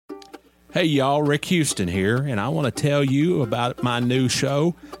Hey y'all, Rick Houston here, and I want to tell you about my new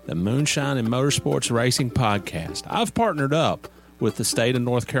show, the Moonshine and Motorsports Racing Podcast. I've partnered up with the state of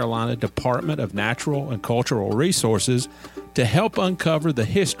North Carolina Department of Natural and Cultural Resources to help uncover the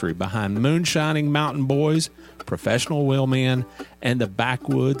history behind moonshining mountain boys, professional wheelmen, and the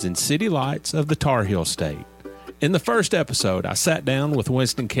backwoods and city lights of the Tar Heel State. In the first episode, I sat down with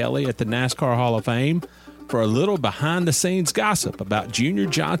Winston Kelley at the NASCAR Hall of Fame for a little behind-the-scenes gossip about Junior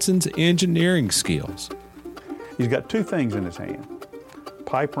Johnson's engineering skills. He's got two things in his hand,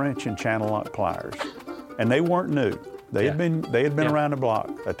 pipe wrench and channel lock pliers. And they weren't new. They had been around the block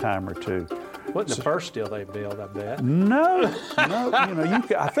a time or two. Wasn't the first steel they built, I bet? No.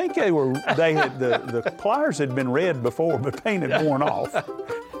 I think the pliers had been red before, but paint had worn off.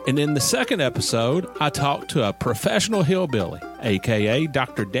 And in the second episode, I talked to a professional hillbilly, a.k.a.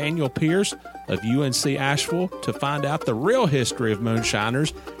 Dr. Daniel Pierce of UNC Asheville, to find out the real history of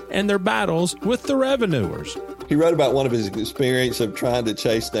moonshiners and their battles with the revenuers. He wrote about one of his experience of trying to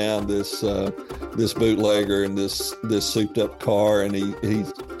chase down this bootlegger in this souped-up car, and he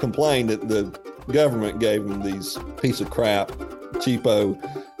complained that the government gave him these piece of crap, cheapo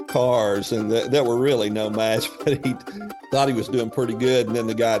cars, and that were really no match, but he thought he was doing pretty good, and then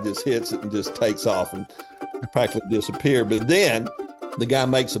the guy just hits it and just takes off and practically disappeared. But then the guy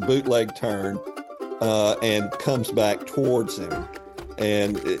makes a bootleg turn and comes back towards him.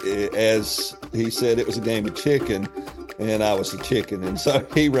 And as he said, it was a game of chicken, and I was the chicken. And so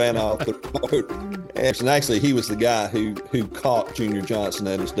he ran off the road. And actually, he was the guy who caught Junior Johnson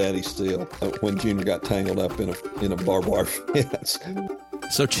at his daddy's steel when Junior got tangled up in a barbed wire fence.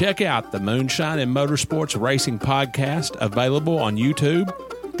 So check out the Moonshine and Motorsports Racing Podcast, available on YouTube,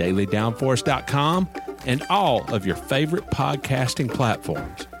 dailydownforce.com, and all of your favorite podcasting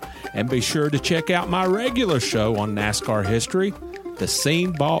platforms. And be sure to check out my regular show on NASCAR history, the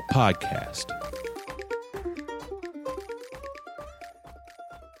Scene Vault Podcast.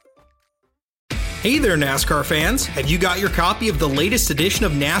 Hey there, NASCAR fans. Have you got your copy of the latest edition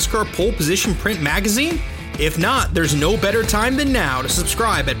of NASCAR Pole Position Print Magazine? If not, there's no better time than now to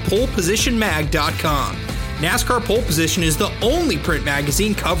subscribe at polepositionmag.com. NASCAR Pole Position is the only print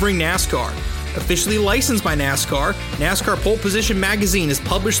magazine covering NASCAR. Officially licensed by NASCAR, NASCAR Pole Position Magazine is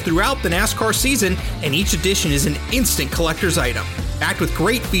published throughout the NASCAR season, and each edition is an instant collector's item, packed with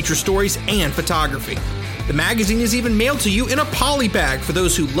great feature stories and photography. The magazine is even mailed to you in a poly bag for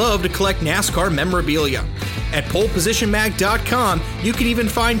those who love to collect NASCAR memorabilia. At polepositionmag.com, you can even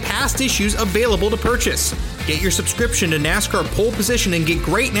find past issues available to purchase. Get your subscription to NASCAR Pole Position and get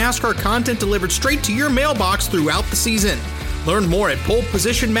great NASCAR content delivered straight to your mailbox throughout the season. Learn more at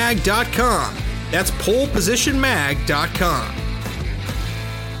polepositionmag.com. That's polepositionmag.com.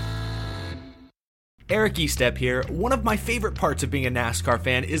 Eric Estep here. One of my favorite parts of being a NASCAR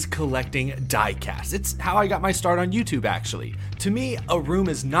fan is collecting diecasts. It's how I got my start on YouTube, actually. To me, a room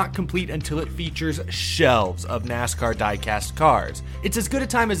is not complete until it features shelves of NASCAR diecast cars. It's as good a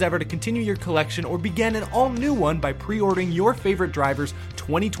time as ever to continue your collection or begin an all-new one by pre-ordering your favorite driver's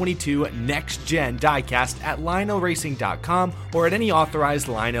 2022 Next Gen diecast at LionelRacing.com or at any authorized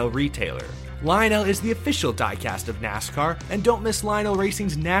Lionel retailer. Lionel is the official diecast of NASCAR, and don't miss Lionel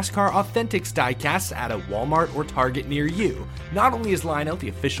Racing's NASCAR Authentics diecasts at a Walmart or Target near you. Not only is Lionel the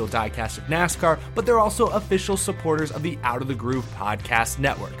official diecast of NASCAR, but they're also official supporters of the Out of the Groove podcast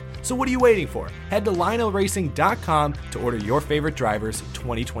network. So what are you waiting for? Head to LionelRacing.com to order your favorite driver's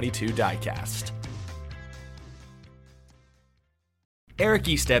 2022 diecast. Eric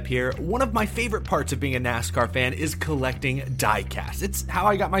Estep here. One of my favorite parts of being a NASCAR fan is collecting diecasts. It's how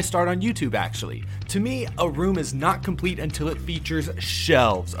I got my start on YouTube, actually. To me, a room is not complete until it features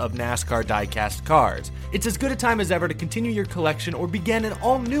shelves of NASCAR diecast cars. It's as good a time as ever to continue your collection or begin an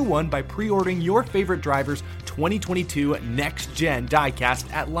all-new one by pre-ordering your favorite driver's 2022 Next Gen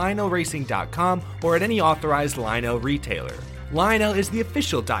diecast at LionelRacing.com or at any authorized Lionel retailer. Lionel is the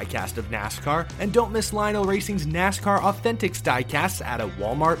official diecast of NASCAR, and don't miss Lionel Racing's NASCAR Authentics diecasts at a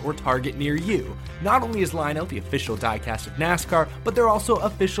Walmart or Target near you. Not only is Lionel the official diecast of NASCAR, but they're also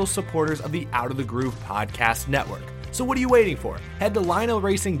official supporters of the Out of the Groove podcast network. So what are you waiting for? Head to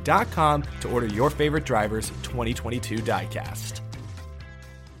LionelRacing.com to order your favorite driver's 2022 diecast.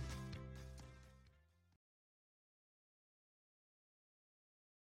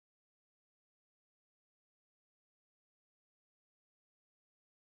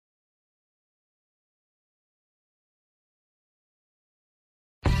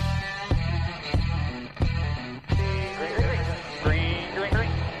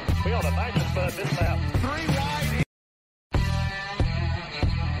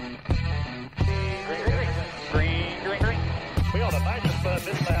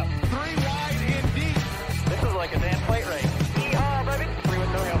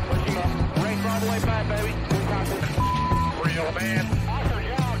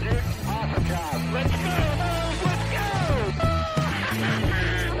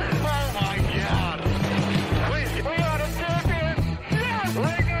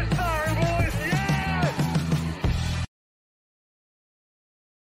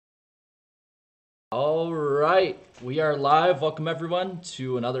 All right, we are live. Welcome everyone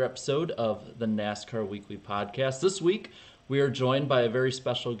to another episode of the NASCAR Weekly Podcast. This week, we are joined by a very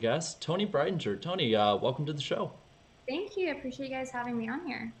special guest, Toni Breidinger. Toni, welcome to the show. Thank you. I appreciate you guys having me on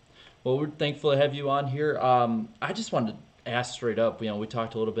here. Well, we're thankful to have you on here. I just wanted to ask straight up. We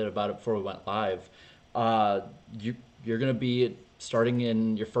talked a little bit about it before we went live. You're going to be starting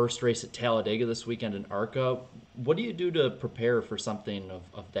in your first race at Talladega this weekend in ARCA. What do you do to prepare for something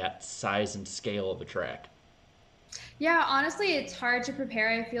of that size and scale of a track? Yeah, honestly, it's hard to prepare.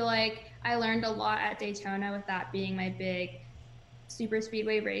 I feel like I learned a lot at Daytona with that being my big super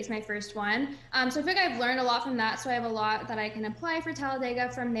speedway race, my first one. So I feel like I've learned a lot from that. So I have a lot that I can apply for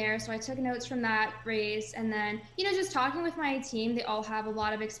Talladega from there. So I took notes from that race. And then, just talking with my team, they all have a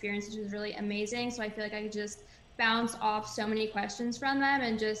lot of experience, which is really amazing. So I feel like I could just bounce off so many questions from them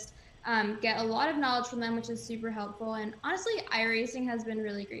and just get a lot of knowledge from them, which is super helpful. And honestly, iRacing has been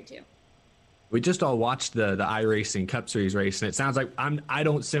really great too. We just all watched the iRacing Cup Series race, and it sounds like I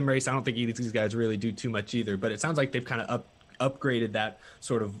don't sim race. I don't think either of these guys really do too much either, but it sounds like they've kind of upgraded that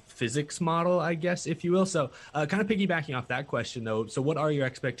sort of physics model, I guess, if you will. So kind of piggybacking off that question, though, so what are your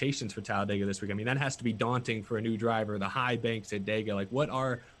expectations for Talladega this week? I mean, that has to be daunting for a new driver, the high banks at Dega. Like, what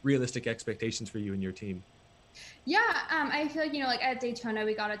are realistic expectations for you and your team? Yeah, I feel like, at Daytona,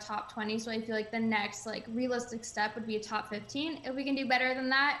 we got a top 20. So I feel like the next, realistic step would be a top 15. If we can do better than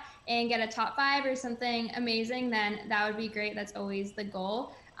that and get a top 5 or something amazing, then that would be great. That's always the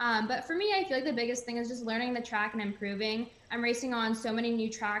goal. But for me, I feel like the biggest thing is just learning the track and improving. I'm racing on so many new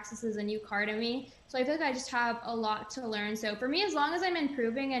tracks. This is a new car to me. So I feel like I just have a lot to learn. So for me, as long as I'm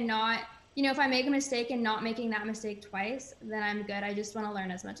improving and not, if I make a mistake and not making that mistake twice, then I'm good. I just want to learn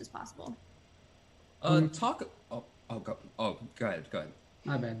as much as possible. Go ahead.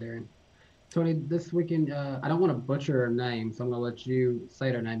 My bad, Darren. Toni, this weekend, I don't want to butcher her name, so I'm going to let you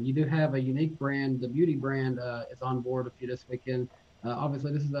say her name. You do have a unique brand. The beauty brand is on board with you this weekend.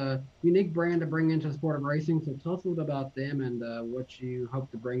 Obviously, this is a unique brand to bring into the sport of racing, so tell us a little about them and what you hope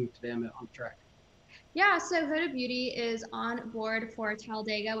to bring to them on the track. Yeah, so Huda Beauty is on board for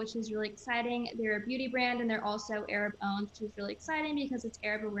Talladega, which is really exciting. They're a beauty brand, and they're also Arab-owned, which is really exciting because it's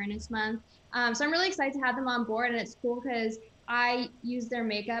Arab Awareness Month. So I'm really excited to have them on board, and it's cool because I used their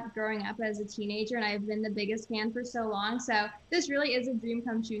makeup growing up as a teenager, and I've been the biggest fan for so long. So this really is a dream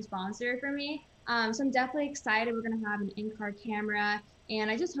come true sponsor for me. So I'm definitely excited. We're going to have an in-car camera, and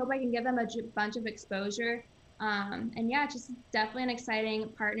I just hope I can give them a bunch of exposure. And yeah, just definitely an exciting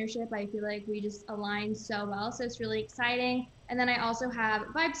partnership. I feel like we just align so well. So it's really exciting. And then I also have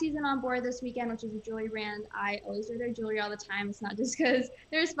Vibe Season on board this weekend, which is a jewelry brand. I always wear their jewelry all the time. It's not just because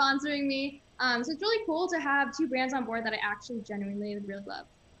they're sponsoring me. So it's really cool to have two brands on board that I actually genuinely would really love.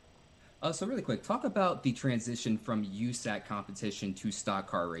 So really quick, talk about the transition from USAC competition to stock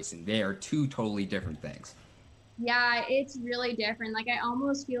car racing. They are two totally different things. Yeah, it's really different. I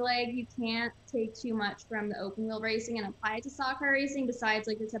almost feel like you can't take too much from the open wheel racing and apply it to stock car racing besides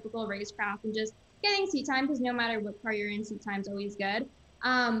the typical racecraft and just getting seat time, because no matter what car you're in, seat time's always good.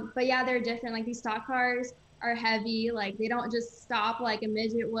 But yeah, they're different. These stock cars are heavy. They don't just stop like a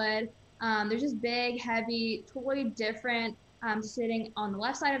midget would. They're just big, heavy, totally different. Sitting on the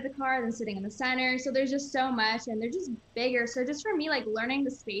left side of the car than sitting in the center. So there's just so much, and they're just bigger. So just for me, learning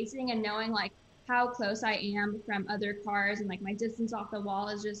the spacing and knowing how close I am from other cars and my distance off the wall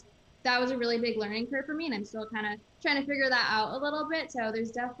is that was a really big learning curve for me, and I'm still kind of trying to figure that out a little bit. So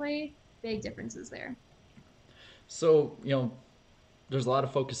there's definitely big differences there. So, there's a lot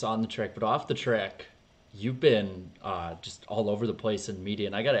of focus on the track, but off the track, you've been just all over the place in media.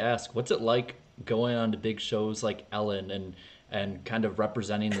 And I got to ask, what's it like going on to big shows like Ellen and kind of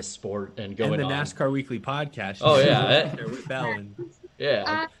representing the sport and going and the on NASCAR Weekly Podcast? Oh, yeah. With Ellen.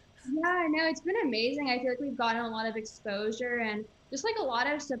 Yeah. Yeah, no, it's been amazing. I feel like we've gotten a lot of exposure and just a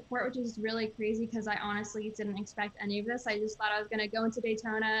lot of support, which is really crazy because I honestly didn't expect any of this. I just thought I was going to go into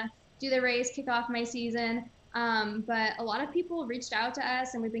Daytona, do the race, kick off my season. But a lot of people reached out to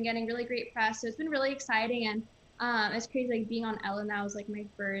us, and we've been getting really great press. So it's been really exciting. And it's crazy, being on Ellen, that was my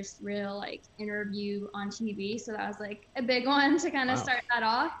first real interview on TV. So that was a big one to kind of start that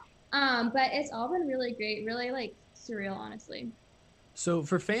off. But it's all been really great, really surreal, honestly. So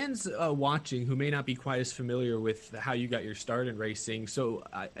for fans watching who may not be quite as familiar with how you got your start in racing, so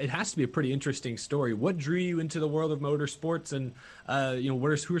it has to be a pretty interesting story. What drew you into the world of motorsports, and who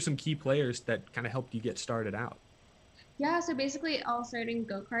are some key players that kind of helped you get started out? Yeah, so basically it all started in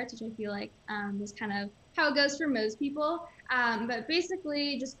go-karts, which I feel like is kind of how it goes for most people. But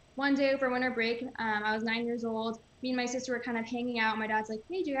basically just one day over winter break, I was 9 years old. Me and my sister were kind of hanging out. My dad's like,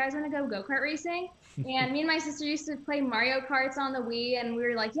 hey, do you guys want to go go-kart racing? And me and my sister used to play Mario Karts on the Wii, and we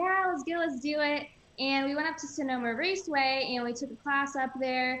were like, yeah, let's do it. And we went up to Sonoma Raceway and we took a class up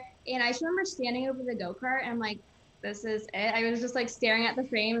there. And I just remember standing over the go-kart and I'm like, this is it. I was just like staring at the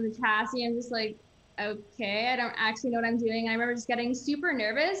frame of the chassis and just like, okay, I don't actually know what I'm doing. I remember just getting super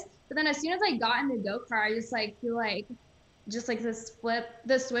nervous. But then as soon as I got in the go-kart, I just like feel like just like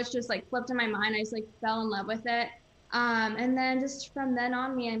the switch just like flipped in my mind. I just like fell in love with it. And then just from then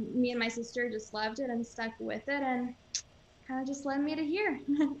on, me and my sister just loved it and stuck with it and kind of just led me to here.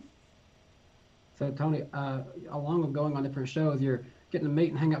 So Tony, along with going on different shows, you're getting to meet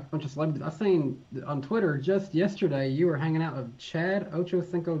and hang out with a bunch of celebrities. I've seen on Twitter just yesterday you were hanging out with Chad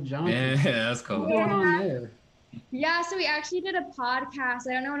Ochocinco Johnson. Yeah, that's cool. What's going on there? Yeah, so we actually did a podcast.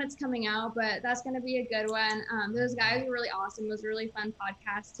 I don't know when it's coming out, but that's going to be a good one. Those guys were really awesome. It was a really fun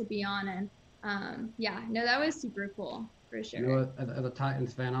podcast to be on. And that was super cool for sure. You know, as a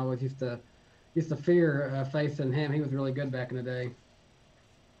Titans fan, I always used to fear facing him. He was really good back in the day.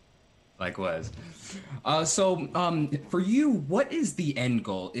 Likewise. For you, what is the end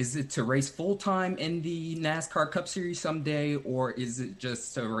goal? Is it to race full-time in the NASCAR Cup Series someday, or is it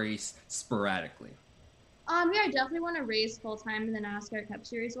just to race sporadically? I definitely want to race full-time in the NASCAR Cup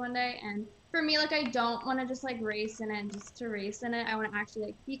Series one day. And for me, like, I don't want to just like race in it just to race in it. I want to actually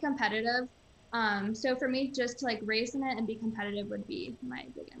like be competitive. So for me, just to like race in it and be competitive would be my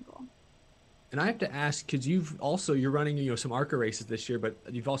big end goal. And I have to ask, because you're running some ARCA races this year, but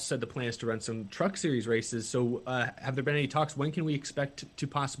you've also said the plan is to run some Truck Series races. So have there been any talks? When can we expect to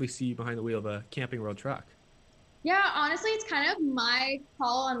possibly see you behind the wheel of a Camping World truck? Yeah, honestly, it's kind of my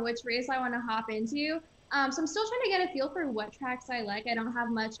call on which race I want to hop into. So I'm still trying to get a feel for what tracks I like. I don't have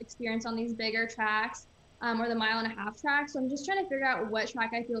much experience on these bigger tracks or the 1.5 mile track. So I'm just trying to figure out what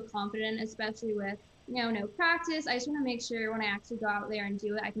track I feel confident in, especially with no practice. I just want to make sure when I actually go out there and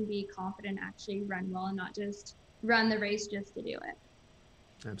do it, I can be confident, actually run well and not just run the race just to do it.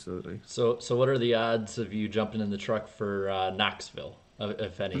 Absolutely. So what are the odds of you jumping in the truck for Knoxville,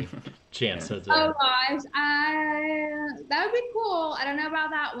 if any chance is there? Oh gosh, that would be cool. I don't know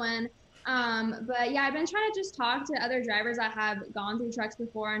about that one. But yeah, I've been trying to just talk to other drivers that have gone through trucks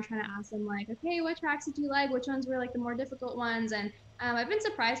before and trying to ask them like, okay, what tracks did you like? Which ones were like the more difficult ones? And I've been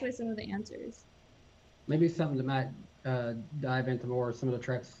surprised by some of the answers. Maybe something that might dive into more some of the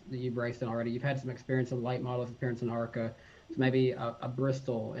tracks that you've raced in already. You've had some experience in light models, experience in ARCA. So maybe a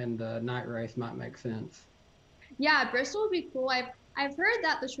Bristol in the night race might make sense. Yeah, Bristol would be cool. I've heard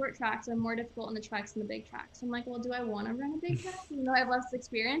that the short tracks are more difficult in the tracks than the big tracks. I'm like, well, do I want to run a big track even though I have less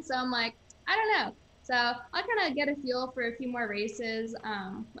experience? So I'm like, I don't know. So I'll kind of get a feel for a few more races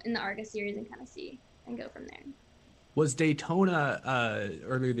in the ARCA series and kind of see and go from there. Was Daytona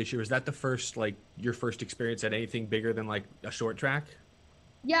earlier this year, was that your first experience at anything bigger than like a short track?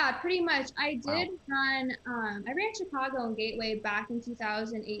 Yeah, pretty much. I did run, I ran Chicago and Gateway back in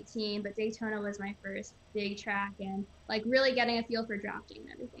 2018, but Daytona was my first big track and like really getting a feel for drafting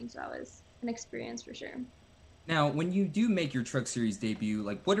and everything. So that was an experience for sure. Now, when you do make your Truck Series debut,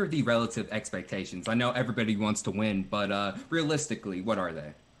 like what are the relative expectations? I know everybody wants to win, but realistically, what are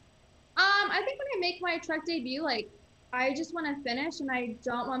they? I think when I make my truck debut, like I just want to finish and I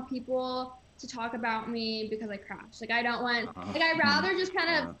don't want people to talk about me because I crashed. Like I don't want, like I'd rather just kind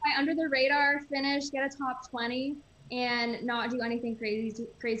of fly under the radar, finish, get a top 20 and not do anything crazy to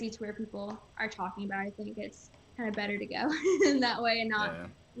where people are talking about. I think it's kind of better to go in that way and not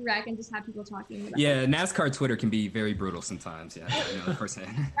wreck and just have people talking about it. NASCAR Twitter can be very brutal sometimes. Yeah, I know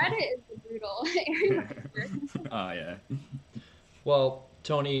firsthand. Reddit is the brutal area. Oh, yeah. Well,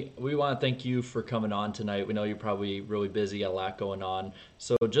 Tony, we want to thank you for coming on tonight. We know you're probably really busy, got a lot going on.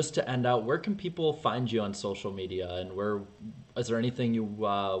 So just to end out, where can people find you on social media, and is there anything you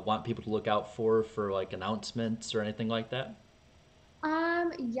want people to look out for like announcements or anything like that?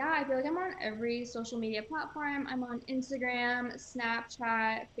 Yeah, I feel like I'm on every social media platform. I'm on Instagram,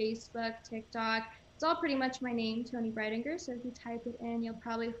 Snapchat, Facebook, TikTok. It's all pretty much my name, Tony Breitinger. So if you type it in, you'll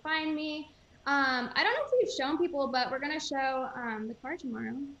probably find me. I don't know if we've shown people, but we're going to show the car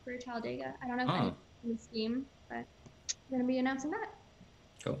tomorrow for Talladega. I don't know if I'm in the scheme, but we're going to be announcing that.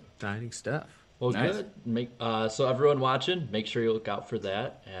 Cool. Exciting stuff. Well, nice. Good. So everyone watching, make sure you look out for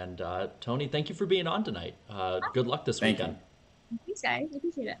that. And Tony, thank you for being on tonight. Good luck this weekend. Thanks, guys. I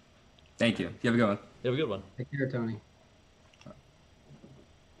appreciate it. Thank you. You have a good one. You have a good one. Take care, Tony.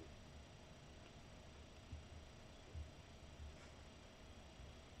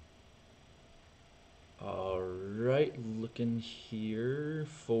 All right, looking here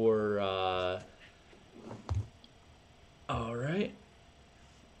for all right.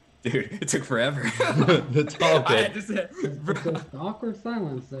 Dude, it took forever. It's all good. Awkward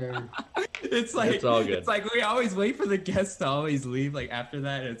silence there. It's like It's all good. It's like we always wait for the guests to always leave. Like after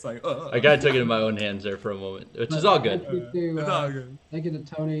that, it's like, oh. I gotta take it in my own hands there for a moment, which is all good. It's all good. Thank you to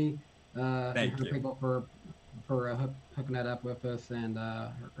Tony and Thank her you. people for hooking that up with us and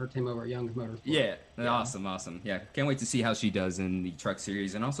her team over at Young's Motorsports. Yeah, awesome. Yeah, can't wait to see how she does in the truck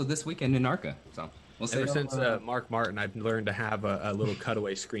series and also this weekend in ARCA. So we'll see. Ever since Mark Martin, I've learned to have a little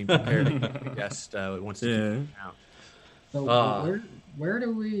cutaway screen prepared in case the guest wants to keep it out. So where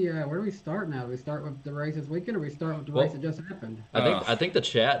do we start now? Do we start with the race this weekend, or we start with the race that just happened? I think the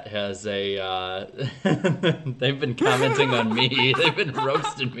chat has a. They've been commenting on me. They've been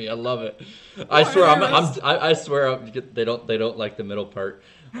roasting me. I love it. I swear they don't like the middle part.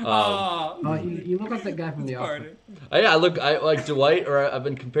 You look like that guy from The Office. I like Dwight, or I've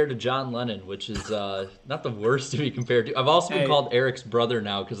been compared to John Lennon, which is not the worst to be compared to. I've also been called Eric's brother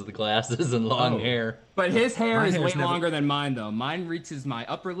now because of the glasses and long hair. But his hair is way longer than mine, though. Mine reaches my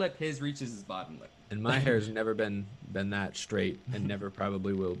upper lip. His reaches his bottom lip. And my hair's never been that straight, and never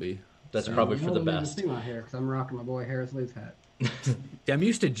probably will be. That's probably for the best. See my hair because I'm rocking my boy Harris Lee's hat. Yeah, I'm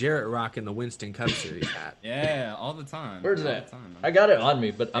used to Jarrett rocking the Winston Cup Series hat. Yeah, all the time. Where's all that? The time, I got it on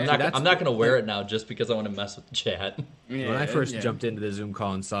me, but I'm Yeah, not gonna wear it now just because I want to mess with the chat. Yeah, when I first jumped into the Zoom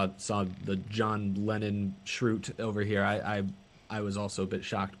call and saw the John Lennon shroot over here, I was also a bit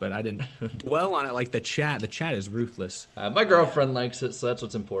shocked, but I didn't dwell on it like the chat. The chat is ruthless. My girlfriend likes it, so that's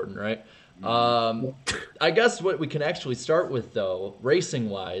what's important, right? I guess what we can actually start with, though,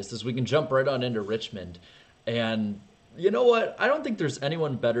 racing-wise, is we can jump right on into Richmond. And you know what? I don't think there's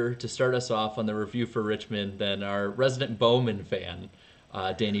anyone better to start us off on the review for Richmond than our resident Bowman fan,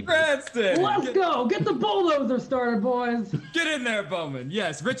 Danny B. Cranston! Let's go! Get the bulldozer started, boys! Get in there, Bowman.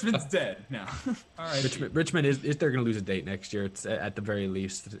 Yes, Richmond's dead now. All right. Richmond is they're going to lose a date next year. It's at the very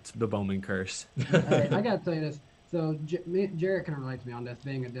least. It's the Bowman curse. Hey, I got to tell you this. So Jarrett can relate to me on this,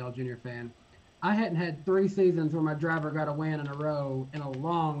 being a Dale Jr. fan. I hadn't had 3 seasons where my driver got a win in a row in a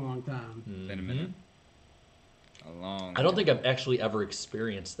long, long time. Been a minute. I don't think I've actually ever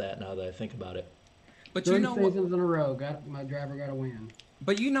experienced that now that I think about it. But 3 you know what? seasons in a row, my driver got a win.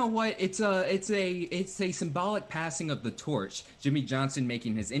 But you know what? It's a symbolic passing of the torch. Jimmy Johnson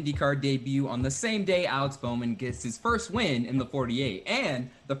making his IndyCar debut on the same day Alex Bowman gets his first win in the 48, and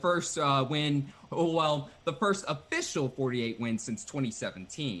the first the first official 48 win since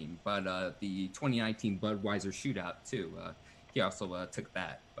 2017. But the 2019 Budweiser shootout too. He also took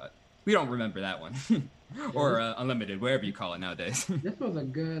that, but we don't remember that one. Or Unlimited, wherever you call it nowadays. This was a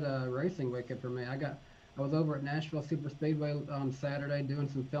good racing weekend for me. I was over at Nashville Super Speedway on Saturday doing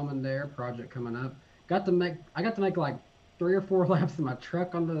some filming there. Project coming up. I got to make like 3 or 4 laps in my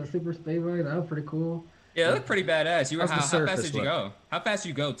truck onto the Super Speedway. That was pretty cool. Yeah, that looked pretty badass. How fast did you look? go? How fast did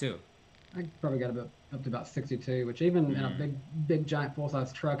you go too? I probably got up to about 62, which even in a big giant full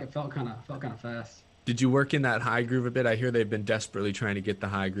size truck, it felt kind of fast. Did you work in that high groove a bit? I hear they've been desperately trying to get the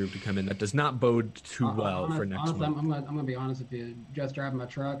high groove to come in. That does not bode too well for next honestly, month. I'm gonna be honest with you. Just driving my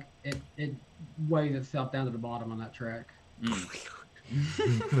truck, it weighs itself down to the bottom on that track.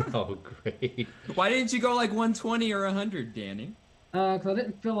 Oh, great. Why didn't you go like 120 or 100, Danny? Because I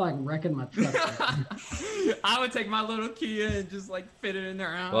didn't feel like wrecking my truck. I would take my little Kia and just like fit it in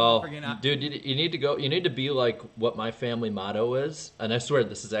there. Well, dude, you need to go. You need to be like what my family motto is, and I swear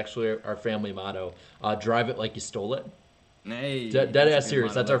this is actually our family motto: drive it like you stole it. Hey, dead ass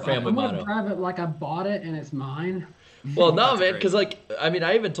serious. That's our family I'm gonna motto. drive it like I bought it and it's mine. Well, no, man, because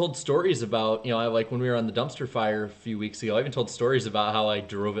I even told stories about, like when we were on the dumpster fire a few weeks ago, I even told stories about how I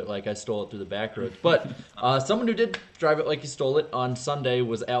drove it like I stole it through the back roads. But someone who did drive it like he stole it on Sunday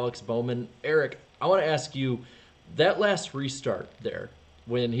was Alex Bowman. Eric, I want to ask you, that last restart there,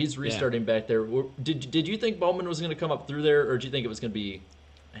 when he's restarting back there, did you think Bowman was going to come up through there, or did you think it was going to be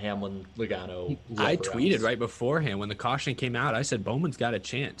Hamlin, Logano? I tweeted right beforehand when the caution came out. I said Bowman's got a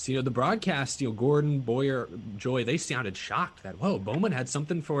chance. The broadcast, Gordon, Boyer, Joy, they sounded shocked that Bowman had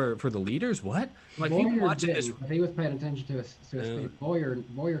something for the leaders. What? I'm like, Boyer watching this. He was paying attention to his speed. Boyer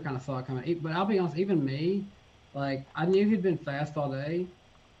kind of saw it coming. But I'll be honest, even me, like I knew he'd been fast all day,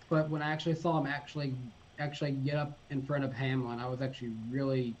 but when I actually saw him actually get up in front of Hamlin, I was actually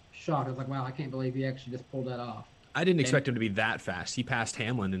really shocked. I was like, wow, I can't believe he actually just pulled that off. I didn't expect him to be that fast. He passed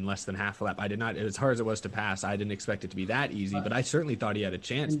Hamlin in less than half a lap. I did not, as hard as it was to pass, I didn't expect it to be that easy, but I certainly thought he had a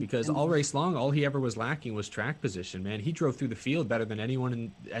chance because all race long, all he ever was lacking was track position, man. He drove through the field better than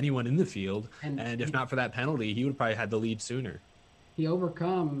anyone in the field, and if not for that penalty, he would probably had the lead sooner. He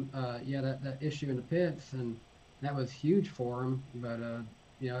overcome, that issue in the pits, and that was huge for him, but,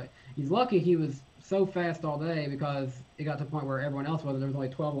 he's lucky he was so fast all day because it got to the point where everyone else was. There was only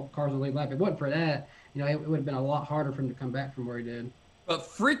 12 cars on the lead lap. If it wasn't for that, it would have been a lot harder for him to come back from where he did. But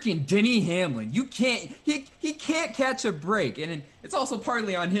freaking Denny Hamlin, he can't catch a break, and it's also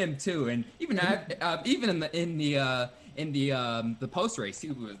partly on him too. And even in the post race,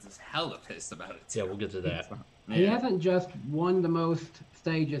 he was just hella pissed about it too. Yeah, we'll get to that. He hasn't just won the most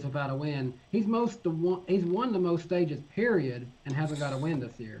stages without a win. He's won the most stages, period, and hasn't got a win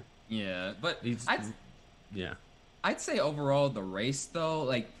this year. Yeah, but yeah. I'd say overall the race though,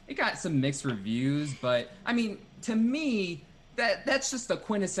 like it got some mixed reviews, but I mean to me that's just a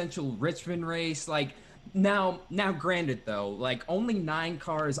quintessential Richmond race. Like now granted though, like only 9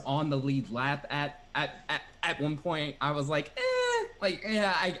 cars on the lead lap at one point I was like,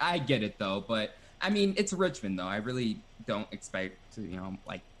 I get it though, but I mean it's Richmond though. I really don't expect to,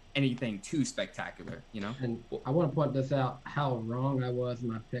 like anything too spectacular, And I want to point this out, how wrong I was in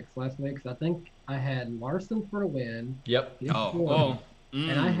my picks last week, because I think I had Larson for a win. Yep.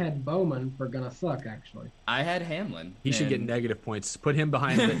 And I had Bowman for gonna suck, actually. I had Hamlin. He should get negative points. Put him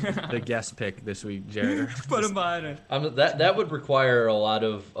behind the guest pick this week, Jared. Put him behind it. That would require a lot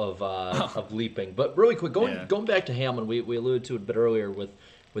of leaping. But really quick, going back to Hamlin, we alluded to it a bit earlier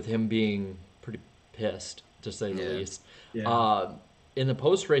with him being pretty pissed, to say the least. Yeah. In the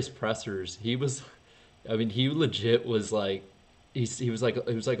post-race pressers, he legit was like, he was like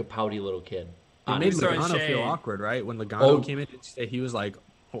a pouty little kid. It made Logano feel awkward, right? When Logano came in, he was like,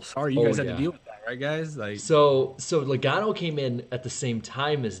 "Oh, sorry, you guys had to deal with that, right, guys?" Like, so Logano came in at the same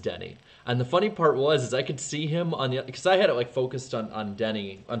time as Denny, and the funny part is I could see him on the, because I had it like focused on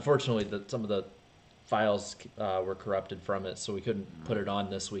Denny. Unfortunately, some of the files were corrupted from it, so we couldn't put it on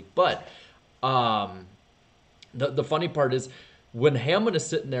this week. But the funny part is, when Hamlin is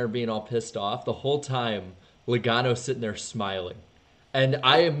sitting there being all pissed off, the whole time Logano's sitting there smiling. And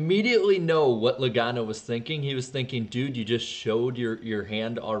I immediately know what Logano was thinking. He was thinking, dude, you just showed your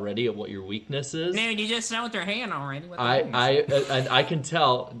hand already at what your weakness is. Dude, you just showed your hand already. And I can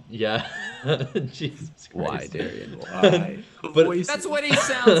tell, yeah. Jesus Christ. Why, Darian? Why? But that's what he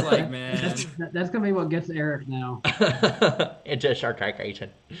sounds like, man. That's gonna be what gets Eric now. It's a sarcasm.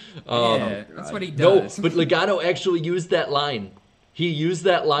 That's what he does. No, but Logano actually used that line. He used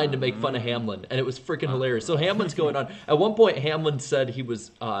that line to make fun of Hamlin, and it was freaking hilarious. So Hamlin's going on. At one point, Hamlin said he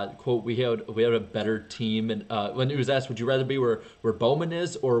was, quote, we had a better team. And when he was asked, would you rather be where Bowman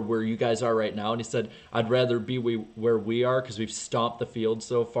is or where you guys are right now? And he said, I'd rather be where we are because we've stomped the field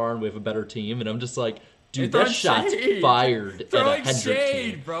so far and we have a better team. And I'm just like, dude, that shot's fired at a Hendrick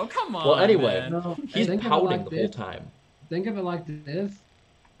shade, team. Bro, come on. Well, anyway, man. he's pouting the whole time. Think of it like this.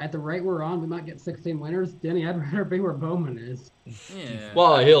 At the rate we're on, we might get 16 winners. Denny, I'd rather be where Bowman is. Yeah.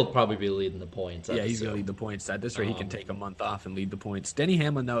 Well, he'll probably be leading the points. Yeah, he's going to lead the points. At this rate, he can take a month off and lead the points. Denny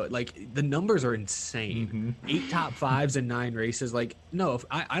Hamlin, though, like, the numbers are insane. 8 top 5s in 9 races. Like, no,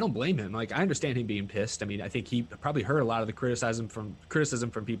 I don't blame him. Like, I understand him being pissed. I mean, I think he probably heard a lot of the criticism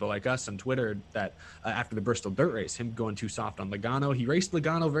from people like us on Twitter that after the Bristol dirt race, him going too soft on Logano. He raced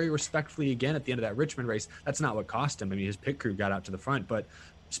Logano very respectfully again at the end of that Richmond race. That's not what cost him. I mean, his pit crew got out to the front, but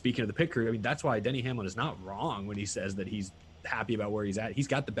speaking of the pit crew, I mean, that's why Denny Hamlin is not wrong when he says that he's happy about where he's at. He's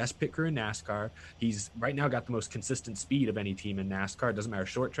got the best pit crew in NASCAR. He's right now got the most consistent speed of any team in NASCAR. It doesn't matter,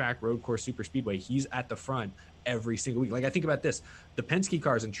 short track, road course, super speedway. He's at the front every single week. Like, I think about this. The Penske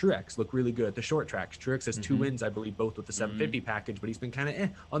cars and Truex look really good at the short tracks. Truex has 2 wins, I believe, both with the 750 package, but he's been kind of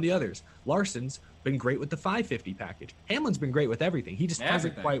on the others. Larson's been great with the 550 package. Hamlin's been great with everything. He just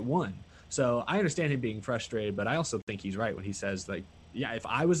hasn't quite won. So I understand him being frustrated, but I also think he's right when he says, like, yeah, if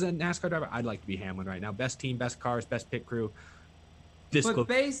I was a NASCAR driver, I'd like to be Hamlin right now. Best team, best cars, best pit crew.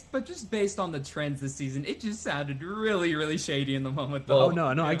 But just based on the trends this season, it just sounded really, really shady in the moment. Though. Oh no,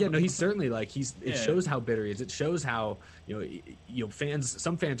 I get no. He's certainly like It shows how bitter he is. It shows how fans.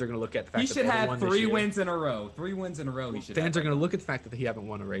 Some fans are going to look at the fact he that should have 3 wins in a row. 3 wins in a row. Fans are going to look at the fact that he haven't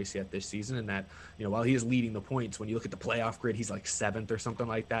won a race yet this season, and that while he is leading the points, when you look at the playoff grid, he's like 7th or something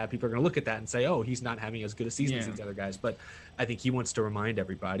like that. People are going to look at that and say, oh, he's not having as good a season as these other guys. But I think he wants to remind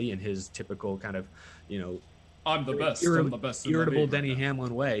everybody in his typical kind of I'm the best. Irritable Denny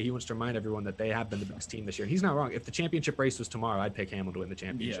Hamlin way. He wants to remind everyone that they have been the best team this year. He's not wrong. If the championship race was tomorrow, I'd pick Hamlin to win the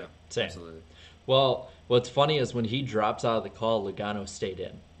championship. Yeah, same. Absolutely. Well, what's funny is when he drops out of the call, Logano stayed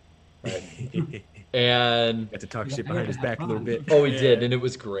in. Right? And got to talk shit behind his back a little bit. Oh, he did, and it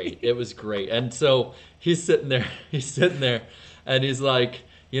was great. It was great. And so he's sitting there, and he's like,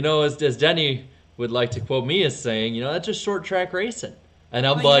 as Denny would like to quote me as saying, that's just short track racing. And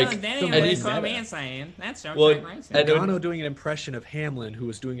I'm like, and he's saying that's short track racing. And Logano doing an impression of Hamlin, who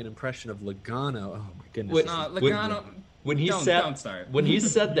was doing an impression of Logano. Oh my goodness! Logano. When he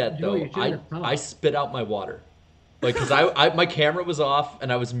said that though, I spit out my water, like because my camera was off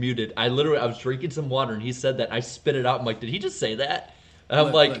and I was muted. I was drinking some water and he said that. I spit it out. I'm like, did he just say that? And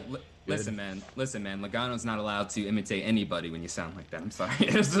I'm like, listen, man. Logano's not allowed to imitate anybody when you sound like that. I'm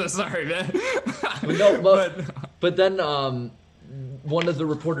sorry. Sorry, man. But then one of the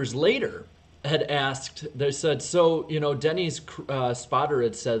reporters later had asked, they said, so, Denny's spotter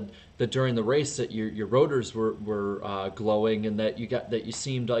had said that during the race that your rotors were glowing and that you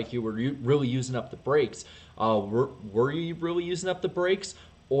seemed like you were really using up the brakes. Were you really using up the brakes,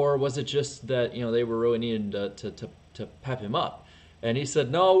 or was it just that they were really needing to pep him up? And he said,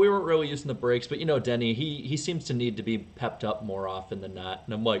 no, we weren't really using the brakes, but Denny, he seems to need to be pepped up more often than not.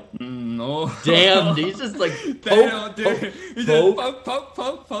 And I'm like, no, damn, he's just like poke.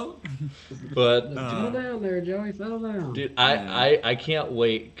 But settle down there, Joey. Settle down, dude. I can't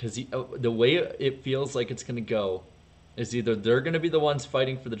wait because the way it feels like it's gonna go is either they're gonna be the ones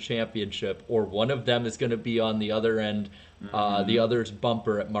fighting for the championship, or one of them is gonna be on the other end, the other's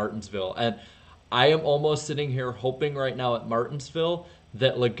bumper at Martinsville. And I am almost sitting here hoping right now at Martinsville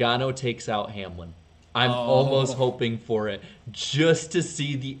that Logano takes out Hamlin. I'm almost hoping for it, just to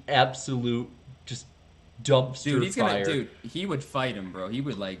see the absolute just dumpster fire. Dude, he would fight him, bro. He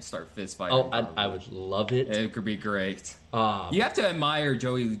would start fist fighting. Oh, I would love it. It could be great. You have to admire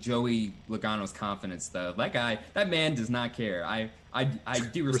Joey Logano's confidence, though. That man does not care. I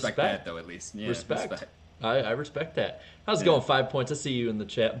do respect that, though, at least. Yeah, respect. I respect that. How's it going? 5 points. I see you in the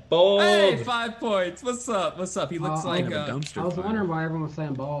chat. Bold. Hey, 5 points. What's up? He looks like a dumpster. I was wondering why everyone was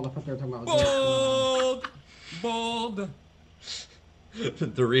saying bald. I thought they were talking about bald.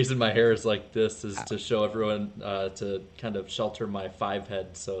 The reason my hair is like this is to show everyone to kind of shelter my 5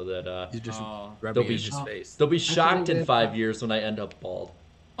 head, so that you just face. They'll be shocked in 5 years when I end up bald.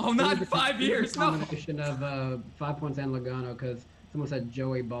 Oh, not 5 years. No. Combination of 5 points and Logano, because someone said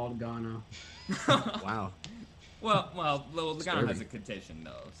Joey Bald Gano. Wow. Well, Logano has a condition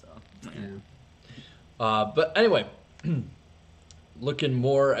though, so. Yeah. But anyway, looking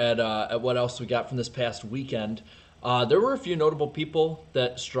more at what else we got from this past weekend, there were a few notable people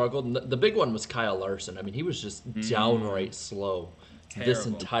that struggled. And the big one was Kyle Larson. I mean, he was just downright slow this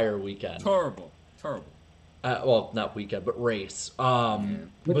entire weekend. Terrible. Well, not weekend, but race.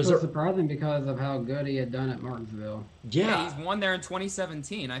 Which was surprising because of how good he had done at Martinsville. Yeah, he's won there in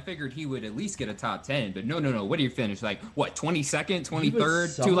 2017. I figured he would at least get a top 10, but no. What do you finish? 22nd,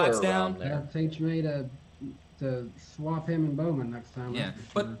 23rd, 2 laps down? That teach me to swap him and Bowman next time. Yeah,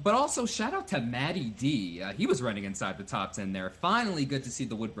 but also shout out to Matty D. He was running inside the top 10 there. Finally, good to see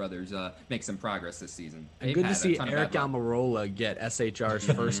the Wood brothers make some progress this season. And good to see Eric Almirola get SHR's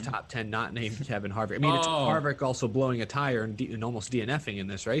first top 10, not named Kevin Harvick. I mean, it's Harvick also blowing a tire and almost DNFing in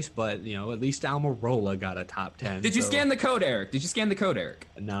this race, but at least Almirola got a top 10. Did you scan the code, Eric?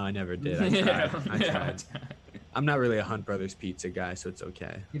 No, I never did. I tried. I'm not really a Hunt Brothers pizza guy, so it's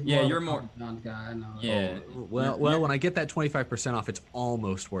okay. You're more guy. I know. Yeah. Well, when I get that 25% off, it's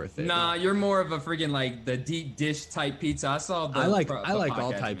almost worth it. Nah, you're more of a friggin' the deep dish type pizza. I saw. I like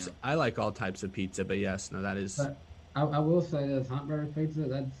all types. Man. I like all types of pizza, but yes, no, that is. But I will say this: Hunt Brothers pizza.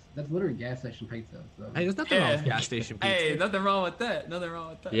 That's literally gas station pizza. So. Hey, there's nothing wrong with gas station pizza. Hey, nothing wrong with that.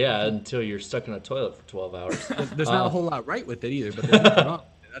 Yeah, until you're stuck in a toilet for 12 hours. There's not a whole lot right with it either, but there's nothing wrong.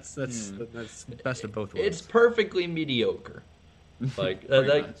 That's best of both worlds. It's perfectly mediocre.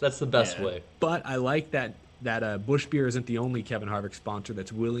 That's the best way. But I like that Busch Beer isn't the only Kevin Harvick sponsor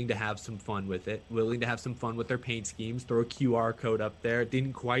that's willing to have some fun with it, willing to have some fun with their paint schemes, throw a QR code up there. It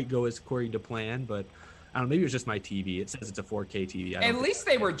didn't quite go as according to plan, but I don't know, maybe it was just my TV. It says it's a 4K TV. At least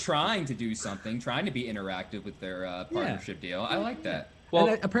they were trying to do something, trying to be interactive with their partnership deal. I like that.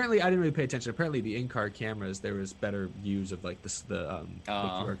 Well, apparently, I didn't really pay attention. Apparently, the in-car cameras, there was better views of the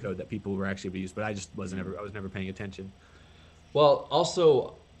QR code that people were actually able to use. But I was never paying attention. Well,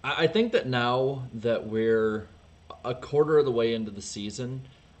 also, I think that now that we're a quarter of the way into the season,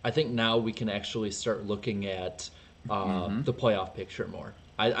 I think now we can actually start looking at the playoff picture more.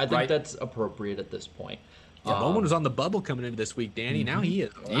 I think that's appropriate at this point. Yeah, Bowman was on the bubble coming into this week, Danny. Now he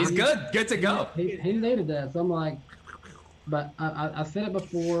is. He's good to go. He needed that. So I'm like. But I said it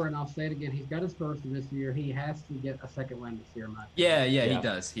before, and I'll say it again. He's got his first this year. He has to get a second win this year, Mike. Yeah,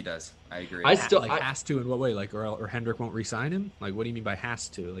 he does. I agree. I has to in what way? Or Hendrick won't re-sign him? What do you mean by has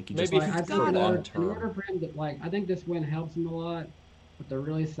to? Maybe if it's long term. In order for him to, I think this win helps him a lot, but to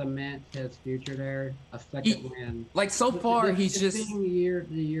really cement his future there, a second win. So far, he's just year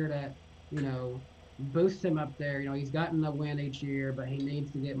that boosts him up there. He's gotten a win each year, but he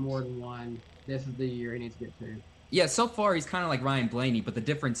needs to get more than one. This is the year he needs to get two. Yeah, so far he's kind of like Ryan Blaney, but the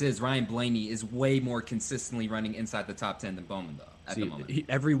difference is Ryan Blaney is way more consistently running inside the top 10 than Bowman, though, at the moment.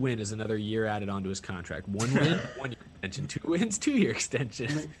 Every win is another year added onto his contract. One win, 1 year. extension, 2 wins, 2-year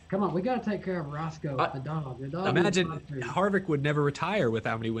extension. I mean, come on, we got to take care of Roscoe, the dog. The dog. Imagine Harvick would never retire with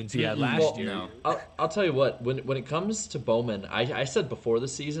how many wins he had last year. No. I'll tell you what. When it comes to Bowman, I said before the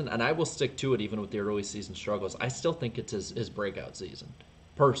season, and I will stick to it even with the early season struggles. I still think it's his breakout season,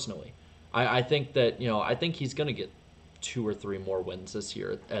 personally. I think that I think he's going to get 2 or 3 more wins this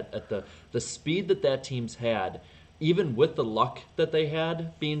year at the speed that team's had. Even with the luck that they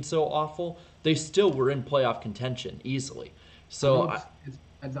had being so awful, they still were in playoff contention easily. So I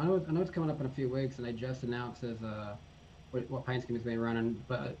know it's coming up in a few weeks, and they just announced what paint scheme he's going to be running.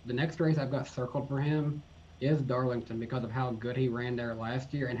 But the next race I've got circled for him is Darlington because of how good he ran there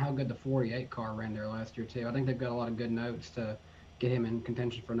last year and how good the 48 car ran there last year too. I think they've got a lot of good notes to get him in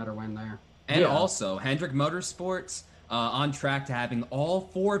contention for another win there. And also, Hendrick Motorsports on track to having all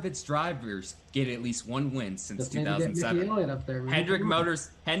 4 of its drivers get at least 1 win since 2007. Hendrick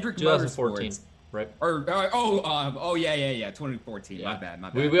Motorsports, right? Or 2014. Yeah. My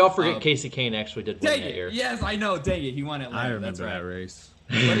bad. We all forget Casey Kane actually did win that year. Yes, I know. Dang it, he won it. I remember that race.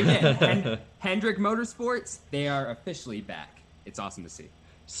 But again, Hendrick Motorsports, they are officially back. It's awesome to see.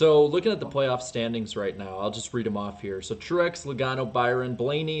 So looking at the playoff standings right now, I'll just read them off here. So Truex, Logano, Byron,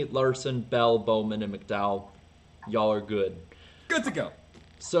 Blaney, Larson, Bell, Bowman, and McDowell. Y'all are good. Good to go.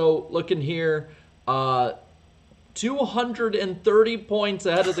 So looking here, 230 points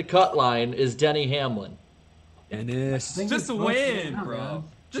ahead of the cut line is Denny Hamlin. Dennis. Just a win, bro.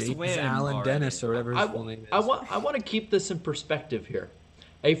 Just James win. Allen already. Dennis or whatever his full name is. I want to keep this in perspective here.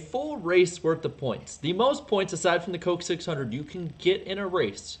 A full race worth of points. The most points aside from the Coke 600 you can get in a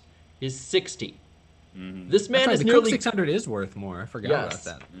race is 60. Mm-hmm. This man is the nearly Coke 600 is worth more. I forgot about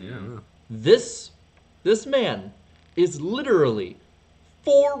that. Mm-hmm. This man is literally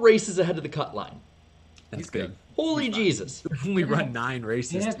 4 races ahead of the cut line. That's good. Holy Jesus. Only run 9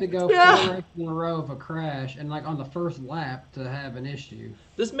 races. You have to go 4 races in a row of a crash and on the first lap to have an issue.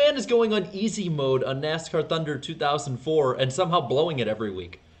 This man is going on easy mode on NASCAR Thunder 2004 and somehow blowing it every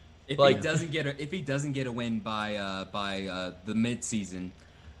week. If he doesn't get a win by the midseason,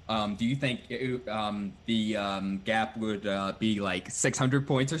 do you think the gap would be like 600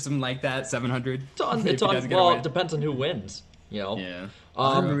 points or something like that? 700? It depends on who wins. Yeah.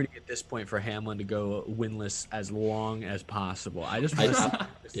 I'm rooting at this point for Hamlin to go winless as long as possible. I just want to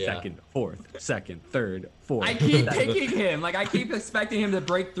see second, third, fourth. I keep picking him. I keep expecting him to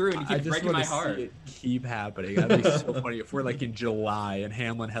break through, and he keeps breaking my heart. See it keep happening. That'd be so funny if we're in July and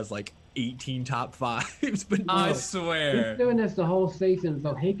Hamlin has 18 top 5s. But no. I swear. He's doing this the whole season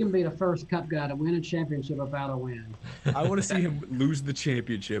so he can be the first Cup guy to win a championship without a win. I want to see him lose the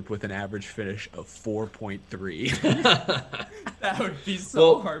championship with an average finish of 4.3. That would be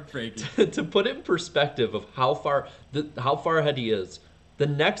so heartbreaking. To put it in perspective of how far ahead he is, the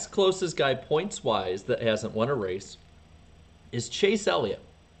next closest guy points-wise that hasn't won a race is Chase Elliott.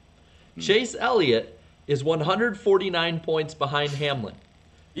 Chase Elliott is 149 points behind Hamlin.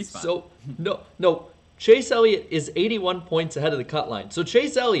 He's fine. So, no. Chase Elliott is 81 points ahead of the cut line. So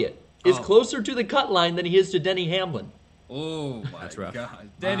Chase Elliott is closer to the cut line than he is to Denny Hamlin. Oh, my God.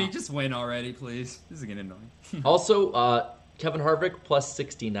 Denny, just win already, please. This is getting annoying. Also, Kevin Harvick plus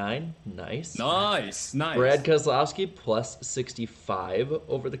 69. Nice. Brad Keselowski plus 65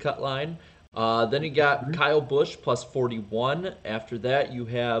 over the cut line. Then you got Kyle Busch plus 41. After that, you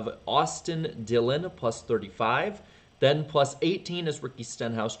have Austin Dillon plus 35. Then plus 18 is Ricky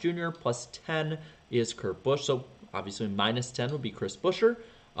Stenhouse Jr. Plus 10 is Kurt Busch. So obviously minus 10 would be Chris Buescher.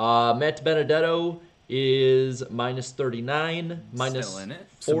 Matt Benedetto is minus 39. Minus still in it.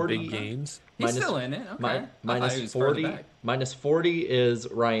 40 Some big gains. He's still in it. Okay. Minus 40. Minus 40 is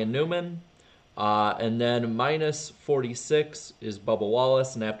Ryan Newman. And then minus 46 is Bubba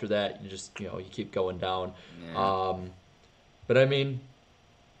Wallace. And after that, you keep going down. Yeah. But I mean,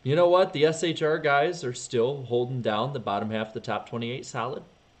 you know what? The SHR guys are still holding down the bottom half of the top 28 solid.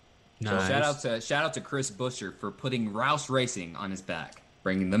 Nice. So shout out to Chris Buescher for putting Roush Racing on his back,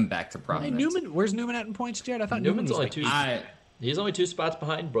 bringing them back to prominence. Hey, where's Newman at in points, Jared? I thought Newman's Newman only was 2. He's only 2 spots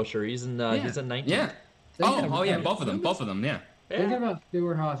behind Buescher. He's in 19. Yeah. Oh yeah, both of them. Yeah. Thinking about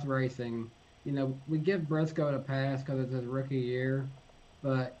Stewart-Haas Racing, we give Briscoe a pass because it's his rookie year,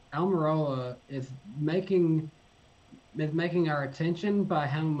 but Almirola is making our attention by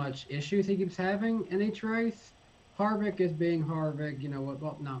how much issues he keeps having in each race. Harvick is being Harvick.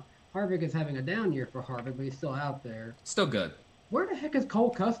 Harvick is having a down year for Harvick, but he's still out there. Still good. Where the heck is Cole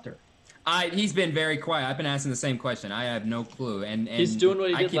Custer? He's been very quiet. I've been asking the same question. I have no clue. And he's doing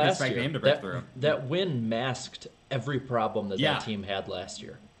what he did last year. I keep expecting him to break through. That win masked every problem that team had last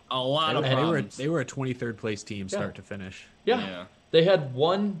year. A lot of problems. They were a 23rd place team start to finish. Yeah. They had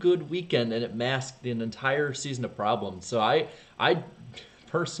one good weekend, and it masked an entire season of problems. So I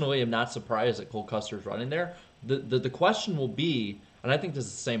personally am not surprised that Cole Custer's running there. The question will be, and I think this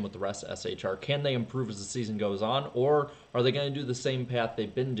is the same with the rest of SHR, can they improve as the season goes on, or are they going to do the same path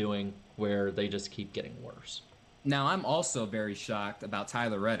they've been doing where they just keep getting worse? Now, I'm also very shocked about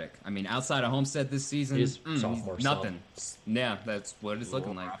Tyler Reddick. I mean, outside of Homestead this season, He's sophomore nothing. Yeah, that's what it's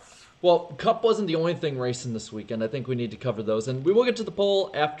looking like. Well, Cup wasn't the only thing racing this weekend. I think we need to cover those. And we will get to the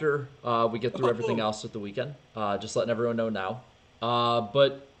poll after we get through everything else at the weekend. Just letting everyone know now.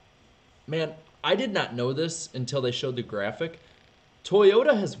 But, man, I did not know this until they showed the graphic.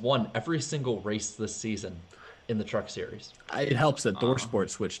 Toyota has won every single race this season in the Truck Series. It helps that ThorSport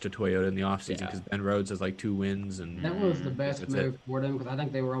switched to Toyota in the offseason because Ben Rhodes has like 2 wins. And that was the best move for them because I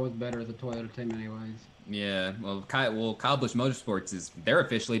think they were always better as a Toyota team anyways. Yeah, well, Kyle Busch Motorsports they're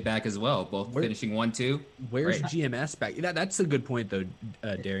officially back as well, both finishing 1-2. Where's GMS back? That's a good point though,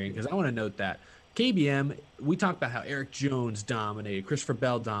 Darian, because I want to note that KBM, we talked about how Eric Jones dominated, Christopher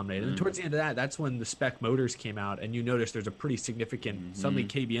Bell dominated, and towards the end of that, that's when the spec motors came out, and you notice there's a pretty significant. Suddenly,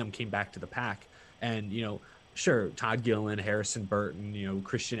 KBM came back to the pack, and sure, Todd Gillen, Harrison Burton,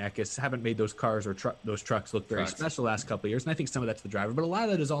 Christian Eckes haven't made those cars or those trucks look very special the last couple of years, and I think some of that's the driver, but a lot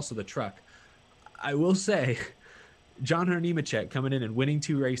of that is also the truck. I will say, John Hunter Nemechek coming in and winning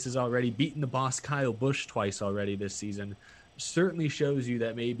 2 races already, beating the boss Kyle Busch twice already this season, certainly shows you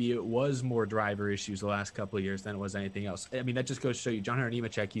that maybe it was more driver issues the last couple of years than it was anything else. I mean, that just goes to show you, John Hunter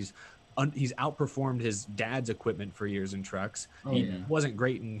Nemechek, he's outperformed his dad's equipment for years in trucks. He wasn't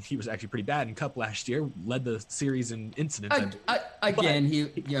great, and he was actually pretty bad in Cup last year. Led the series in incidents.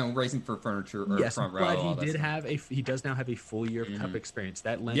 Racing for furniture or front row. But he does now have a full year of Cup experience.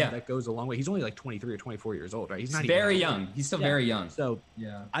 That goes a long way. He's only like 23 or 24 years old, right? He's not very young. He's still very young. So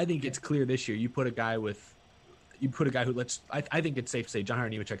I think it's clear this year. You put a guy who I think it's safe to say John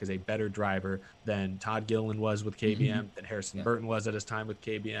Hunter Nemechek is a better driver than Todd Gillen was with KBM, than Harrison Burton was at his time with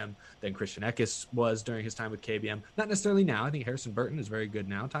KBM, than Christian Eckes was during his time with KBM. Not necessarily now. I think Harrison Burton is very good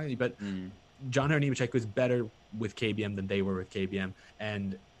now, but John Hunter Nemechek was better with KBM than they were with KBM.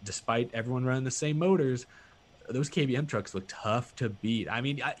 And despite everyone running the same motors, those KBM trucks look tough to beat. I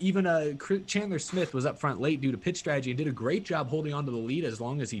mean, even Chandler Smith was up front late due to pit strategy and did a great job holding on to the lead as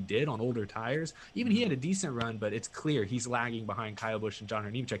long as he did on older tires. Even he had a decent run, but it's clear he's lagging behind Kyle Busch and John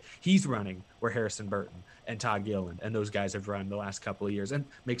Hunter Nemechek. He's running where Harrison Burton and Todd Gillen and those guys have run the last couple of years. And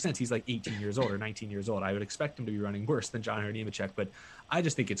makes sense. He's like 18 years old or 19 years old. I would expect him to be running worse than John Hunter Nemechek, but I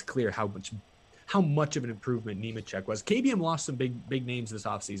just think it's clear how much of an improvement Nemechek was. KBM lost some big names this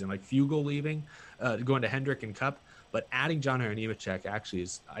offseason, like Fugel leaving, going to Hendrick and Cup, but adding John Hunter Nemechek actually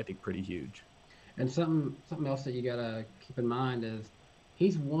is, I think, pretty huge. And something else that you got to keep in mind is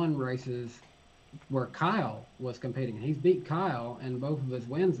he's won races where Kyle was competing. He's beat Kyle in both of his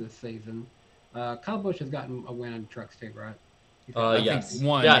wins this season. Kyle Busch has gotten a win in trucks too, right? Yes.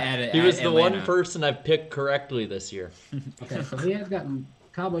 He was the one person I've picked correctly this year. Okay, so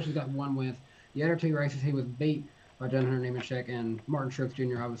Kyle Busch has gotten 1 win. The other 2 races, he was beat by John Hunter Nemechek and Martin Truex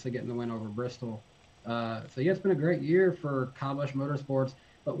Jr. obviously getting the win over Bristol. It's been a great year for Kyle Busch Motorsports.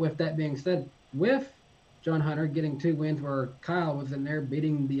 But with that being said, with John Hunter getting 2 wins where Kyle was in there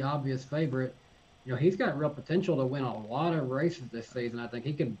beating the obvious favorite, he's got real potential to win a lot of races this season. I think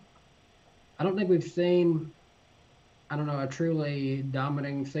he could. I don't think we've seen, a truly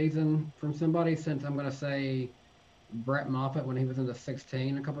dominating season from somebody since I'm going to say Brett Moffitt when he was in the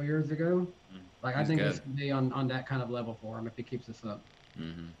 16 a couple years ago. I think this could be on that kind of level for him if he keeps this up.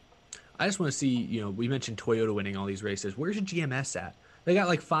 I just want to see, we mentioned Toyota winning all these races. Where's GMS at? They got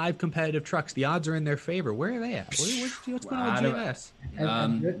like 5 competitive trucks. The odds are in their favor. Where are they at? What's going on with GMS?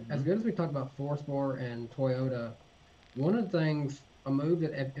 As good as we talk about ThorSport and Toyota, one of the things, a move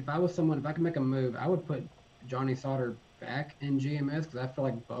that if I could make a move, I would put Johnny Sauter back in GMS because I feel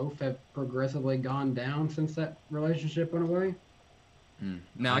like both have progressively gone down since that relationship went away.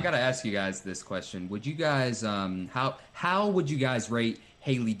 Now I got to ask you guys this question: would you guys, how would you guys rate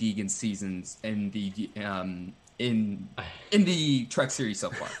Hailie Deegan's seasons in the Truck Series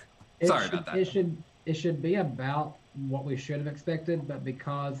so far? Sorry about that. It should be about what we should have expected, but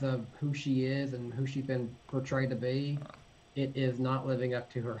because of who she is and who she's been portrayed to be, it is not living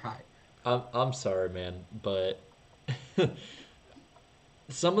up to her hype. I'm sorry, man, but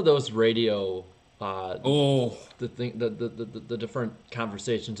some of those radio the different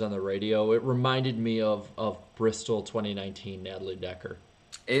conversations on the radio, it reminded me of Bristol 2019 Natalie Decker.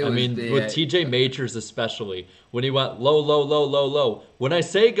 With TJ Majors especially, when he went low, low, low, low, low. When I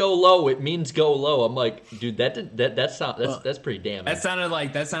say go low, it means go low. I'm like, dude, that's pretty damning. That sounded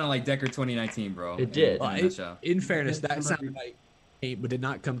like Decker 2019, bro. It did. In fairness, that But did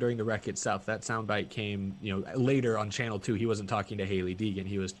not come during the wreck itself. That soundbite came, later on Channel 2. He wasn't talking to Hailie Deegan.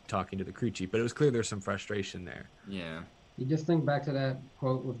 He was talking to the crew chief. But it was clear there's some frustration there. Yeah. You just think back to that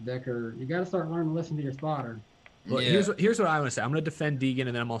quote with Decker. You got to start learning to listen to your spotter. Well, here's what I want to say. I'm going to defend Deegan,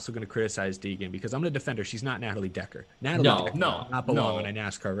 and then I'm also going to criticize Deegan because I'm going to defend her. She's not Natalie Decker. Natalie Decker does not belong on a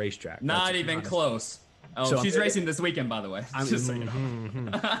NASCAR racetrack. Not even close. Oh, so she's racing this weekend, by the way. Just so you know.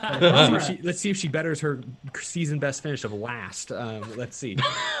 Let's see if she betters her season best finish of last. Let's see.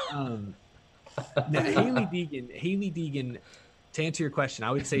 Now, Hailie Deegan, to answer your question,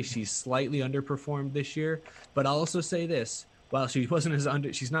 I would say she's slightly underperformed this year. But I'll also say this. While she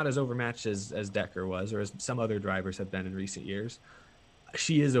wasn't she's not as overmatched as Decker was, or as some other drivers have been in recent years.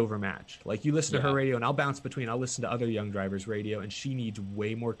 She is overmatched. Like, you listen to her radio, and I'll listen to other young drivers' radio, and she needs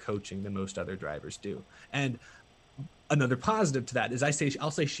way more coaching than most other drivers do. And another positive to that is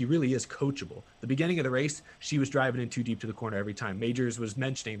I'll say she really is coachable. The beginning of the race, she was driving in too deep to the corner every time. Majors was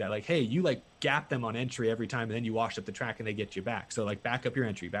mentioning that, like, hey, you like gap them on entry every time, and then you wash up the track and they get you back. So like back up your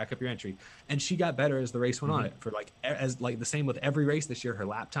entry. And she got better as the race went on. It for as the same with every race this year. Her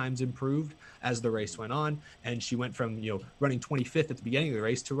lap times improved as the race went on, and she went from running 25th at the beginning of the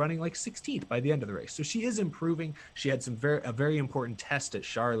race to running like 16th by the end of the race. So she is improving. She had a very important test at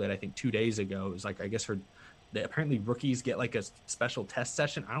Charlotte, I think 2 days ago. It was like, I guess apparently rookies get like a special test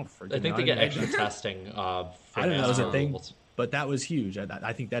session. I think they get extra testing. I don't know, as a thing, but that was huge.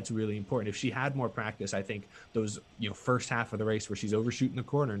 I think that's really important. If she had more practice, I think those first half of the race where she's overshooting the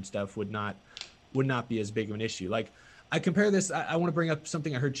corner and stuff would not be as big of an issue. Like, I compare this. I want to bring up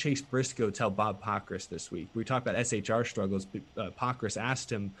something I heard Chase Briscoe tell Bob Pockrass this week. We talked about SHR struggles. Pockrass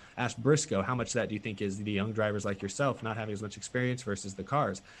asked Briscoe, how much of that do you think is the young drivers like yourself not having as much experience versus the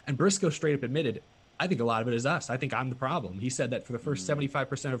cars? And Briscoe straight up admitted, I think a lot of it is us. I think I'm the problem. He said that for the first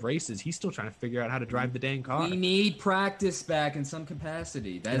 75% of races, he's still trying to figure out how to drive the dang car. We need practice back in some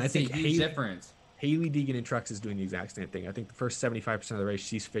capacity. That's a huge difference. Hailie Deegan in trucks is doing the exact same thing. I think the first 75% of the race,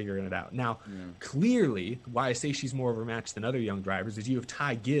 she's figuring it out. Now, clearly, why I say she's more overmatched than other young drivers is you have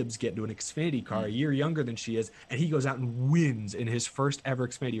Ty Gibbs get into an Xfinity car a year younger than she is, and he goes out and wins in his first ever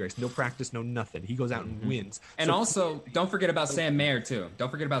Xfinity race. No practice, no nothing. He goes out and wins. And also, don't forget about Sam Mayer, too. He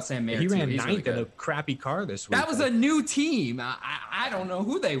ran ninth in a crappy car this week. That was a new team. I don't know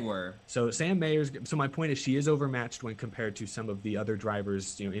who they were. So Sam Mayer's. So my point is, she is overmatched when compared to some of the other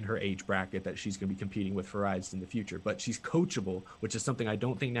drivers, in her age bracket that she's going to be competing with for rides in the future. But she's coachable, which is something I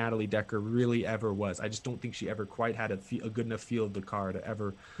don't think Natalie Decker really ever was. I just don't think she ever quite had a good enough feel of the car to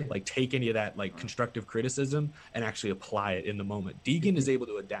ever take any of that constructive criticism and actually apply it in the moment. Deegan is able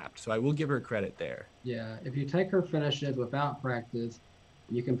to adapt, so I will give her credit there. Yeah, if you take her finishes without practice,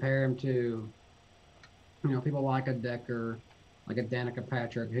 you compare them to, people like a Decker, like a Danica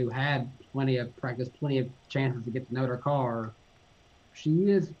Patrick, who had plenty of practice, plenty of chances to get to know their car.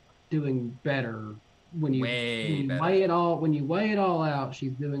 She is doing better. When you weigh it all out,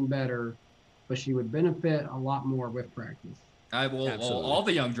 she's doing better, but she would benefit a lot more with practice. All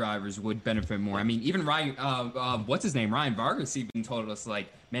the young drivers would benefit more. I mean, even Ryan, what's his name? Ryan Vargas even told us, like,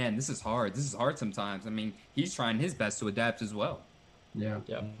 man, this is hard. This is hard sometimes. I mean, he's trying his best to adapt as well. Yeah.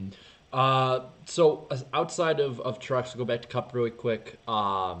 So outside of trucks, we'll go back to Cup really quick,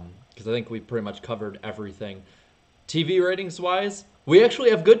 because I think we pretty much covered everything. TV ratings wise, we actually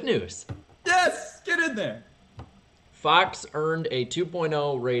have good news. Yes, get in there. Fox earned a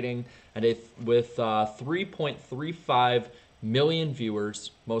 2.0 rating and with 3.35 million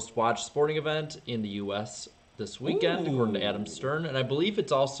viewers, most watched sporting event in the U.S. this weekend, according to Adam Stern. And I believe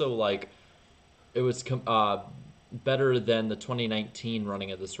it's also it was better than the 2019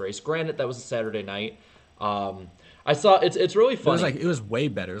 running of this race. Granted, that was a Saturday night. I saw it's really funny. It was way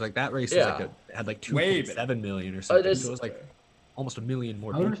better. It was like that race had 2.7 million or something. So it was almost a million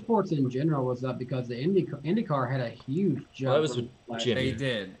more. Motorsports in general was up because the IndyCar had a huge jump. That was with Jimmy. They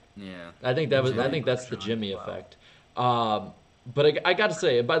did, yeah. I think that's the Jimmy effect. But I got to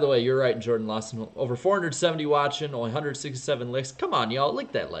say, and by the way, you're right, Jordan Lawson. Over 470 watching, only 167 licks. Come on, y'all,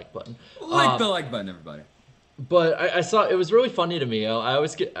 lick that like button. Lick the like button, everybody. But I saw it was really funny to me. I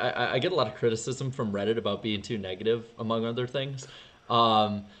always get a lot of criticism from Reddit about being too negative, among other things.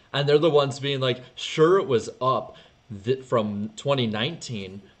 And they're the ones being like, sure, it was up from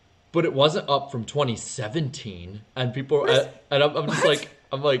 2019, but it wasn't up from 2017. And people, and I'm just like,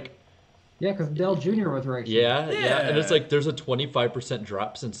 yeah, because Dale Jr. was racing. Yeah, and it's like there's a 25%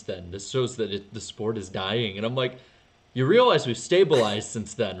 drop since then. This shows that the sport is dying. And I'm like, you realize we've stabilized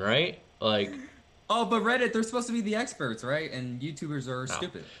since then, right? Like. Oh, but Reddit, they're supposed to be the experts, right? And YouTubers are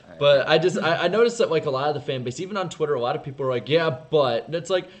stupid. But I noticed that like a lot of the fan base, even on Twitter, a lot of people are like, yeah, but and it's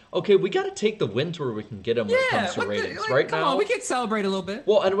like, okay, we got to take the wins where we can get them when it comes to ratings, right come now. on, we can celebrate a little bit.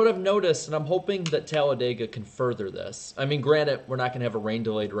 Well, and what I've noticed, and I'm hoping that Talladega can further this. I mean, granted, we're not going to have a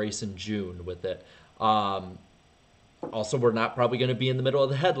rain-delayed race in June with it. Also, we're not probably going to be in the middle of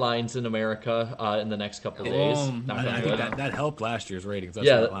the headlines in America in the next couple of days. I think that helped last year's ratings. That's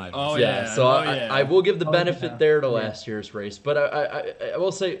yeah. not live. Oh, yeah. So I will give the benefit there to last year's race. But I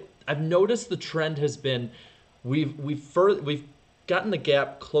will say, I've noticed the trend has been we've gotten the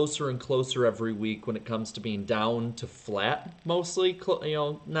gap closer and closer every week when it comes to being down to flat mostly,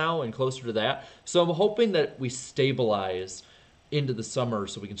 now and closer to that. So I'm hoping that we stabilize into the summer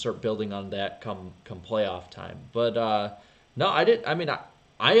so we can start building on that come playoff time. But no,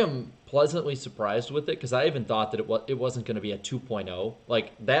 I am pleasantly surprised with it because I even thought that it wasn't going to be a 2.0.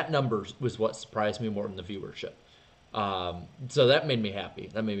 Like that number was what surprised me more than the viewership. So that made me happy.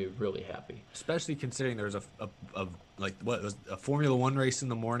 That made me really happy. Especially considering there was a Formula One race in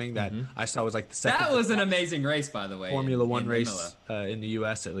the morning that I saw was like the second. That was an amazing race, by the way. Formula One race in the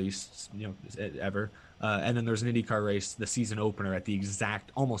U.S. at least, ever. And then there's an IndyCar race, the season opener, at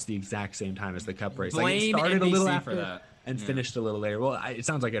almost the exact same time as the Cup race. Blame it started NBC a little after for that. and finished a little later. Well, it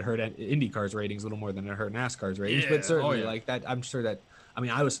sounds like it hurt IndyCar's ratings a little more than it hurt NASCAR's ratings, but certainly like that. I'm sure that. I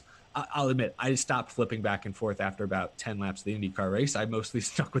mean, I'll admit, I stopped flipping back and forth after about 10 laps of the IndyCar race. I mostly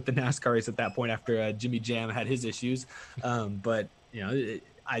stuck with the NASCAR race at that point after Jimmy Jam had his issues. But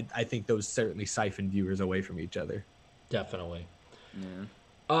I think those certainly siphon viewers away from each other. Definitely.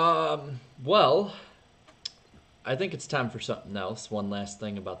 Yeah. Well, I think it's time for something else. One last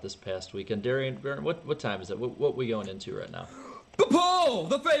thing about this past weekend. Darian, what time is it? What are we going into right now? The poll!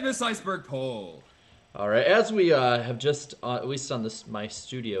 The famous iceberg poll! All right. As we have just, at least on my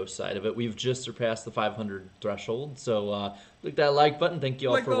studio side of it, we've just surpassed the 500 threshold. So click that like button. Thank you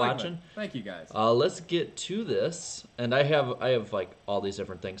all for watching. Thank you, guys. Let's get to this. And I have like all these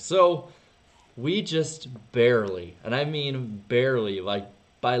different things. So we just barely, and I mean barely, like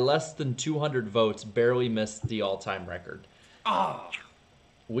by less than 200 votes, barely missed the all-time record.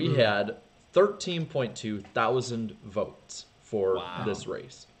 We had 13.2 thousand votes for this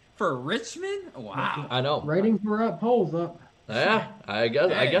race. For Richmond? Wow. I know. Ratings were up, polls up. Yeah, I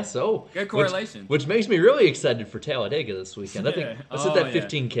guess so. Good correlation. Which makes me really excited for Talladega this weekend. I think let's hit that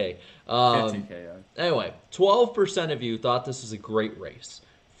 15K. 15K, yeah. Anyway, 12% of you thought this was a great race.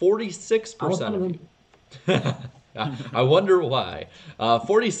 46% of you. I wonder why.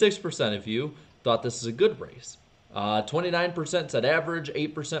 46% of you thought this is a good race. 29% said average,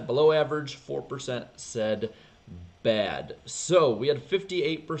 8% below average, 4% said bad. So we had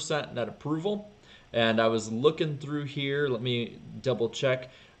 58% net approval. And I was looking through here. Let me double check.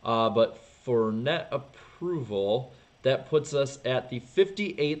 But for net approval, that puts us at the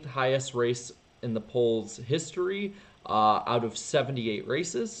 58th highest race in the poll's history out of 78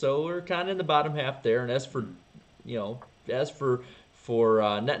 races. So we're kind of in the bottom half there. And as for net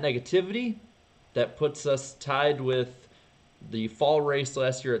negativity, that puts us tied with the fall race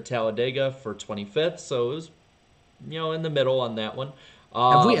last year at Talladega for 25th. So it was, in the middle on that one.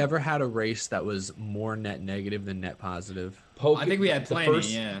 Have we ever had a race that was more net negative than net positive? I think we had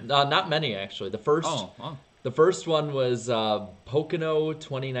plenty, not many, actually. The first one was Pocono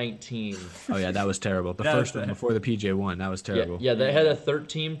 2019. Oh, yeah, that was terrible. The first one before the PJ won, that was terrible. Yeah, they had a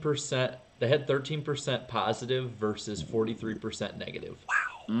 13%. They had 13% positive versus 43% negative.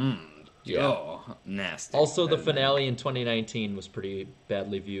 Wow. Yeah. Oh, nasty. Also, the finale in 2019 was pretty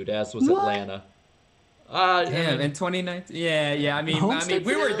badly viewed, as was Atlanta. Damn, in 2019. Yeah. I mean,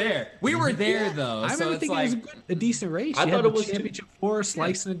 we were there. We were there though. I remember thinking it was a decent race. I thought it was championship four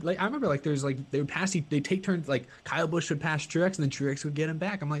slicing it. Like I remember, there's they would pass. They take turns. Like Kyle Busch would pass Truex, and then Truex would get him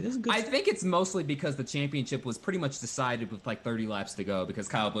back. I'm like, this is good. I think it's mostly because the championship was pretty much decided with 30 laps to go because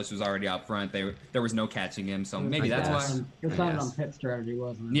Kyle Busch was already out front. There was no catching him, so maybe that's why. It was on pit strategy,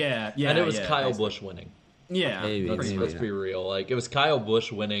 wasn't it? Yeah. And it was Kyle Busch winning. Yeah, let's be real. It was Kyle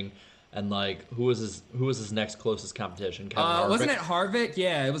Busch winning. And who was his next closest competition? Wasn't it Harvick?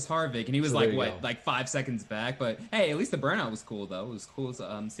 Yeah, it was Harvick, and he was 5 seconds back. But hey, at least the burnout was cool though. It was cool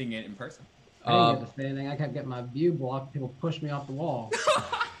seeing it in person. I didn't get to say anything. I kept getting my view blocked. People pushed me off the wall.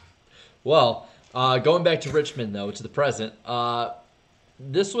 Well, going back to Richmond though, to the present.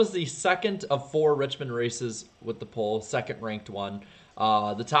 This was the second of 4 Richmond races with the poll, second ranked one.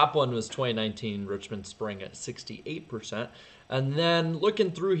 The top one was 2019 Richmond Spring at 68%. And then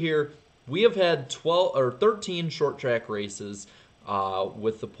looking through here, we have had 13 short track races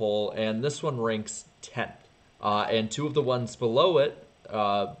with the poll, and this one ranks 10th. And 2 of the ones below it,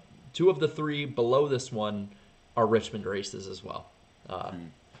 two of the three below this one are Richmond races as well.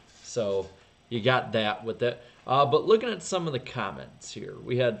 So you got that with it. But looking at some of the comments here,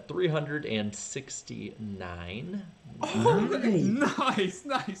 we had 369.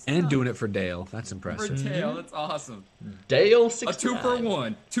 Nice. And doing it for Dale. That's impressive. For Dale, that's awesome. Dale, A 69. 2 for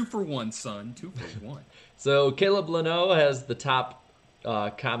 1. 2 for 1, son. 2 for 1. So Caleb Leno has the top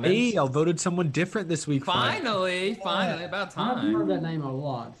comments. Hey, I voted someone different this week. Finally, about I've time. heard that name a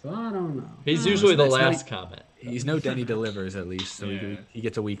lot, so I don't know. He's usually the That's last not- comment. He's no Denny Delivers, at least, so Yeah. he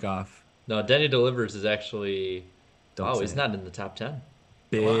gets a week off. No, Denny Delivers is actually... Don't say he's it. not in the top 10.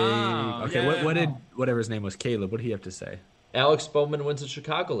 Big. Wow, Okay, yeah. what did whatever his name was, Caleb? What did he have to say? Alex Bowman wins at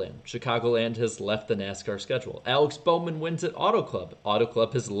Chicagoland. Chicagoland has left the NASCAR schedule. Alex Bowman wins at Auto Club. Auto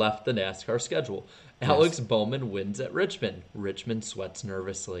Club has left the NASCAR schedule. Alex Bowman wins at Richmond. Richmond sweats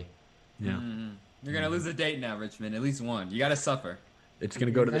nervously. Yeah. You're going to lose a date now, Richmond. At least one. You got to suffer. It's going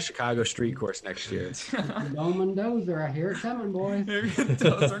to go to the Chicago Street Course next year. Bowman Dozer, I hear it coming, boys.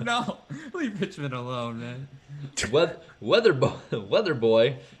 Dozer, no. Leave Richmond alone, man. Weather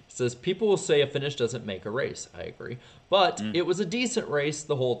Boy says people will say a finish doesn't make a race. I agree, but it was a decent race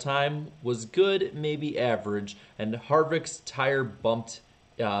the whole time. Was good, maybe average, and Harvick's tire bumped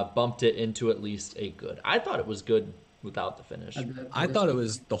it into at least a good. I thought it was good without the finish. I thought it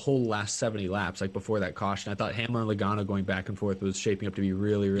was the whole last 70 laps, like before that caution. I thought Hamlin and Logano going back and forth was shaping up to be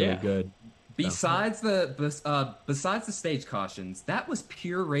really, really good. Besides the stage cautions, that was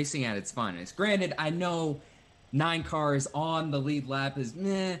pure racing at its finest. Granted, I know 9 cars on the lead lap is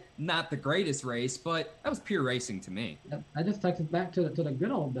not the greatest race, but that was pure racing to me. That just takes us back to the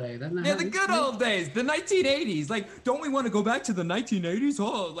good old days. Yeah, the good old days, the 1980s. Like, don't we want to go back to the 1980s?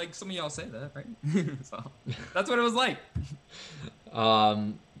 Oh, like some of y'all say that, right? So that's what it was like.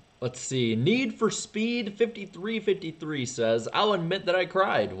 Let's see. Need for Speed 5353 says, I'll admit that I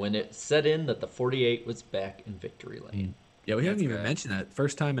cried when it set in that the 48 was back in victory lane. Yeah, we haven't That's even good. mentioned that.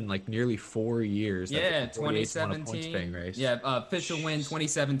 First time in like nearly 4 years. that Yeah, the 48's won a points 2017. paying race. Yeah, official win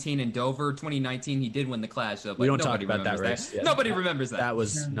 2017 in Dover. 2019, he did win the Clash. Though, We but don't talk nobody about that remembers race. Yeah. Nobody remembers that. That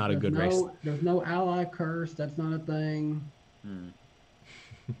was not a good race. There's no ally curse. That's not a thing.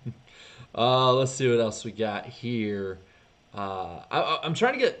 Let's see what else we got here. I'm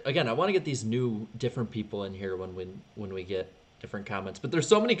trying to get, again, I want to get these new different people in here when we get different comments. But there's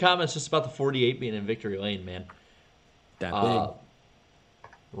so many comments just about the 48 being in victory lane, man. That big.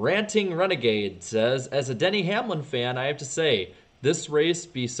 Ranting Renegade says, as a Denny Hamlin fan, I have to say, this race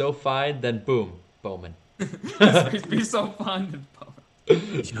be so fine, then boom, Bowman. Be so fun.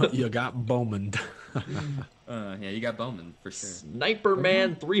 You got Bowman. Yeah, you got Bowman for sure.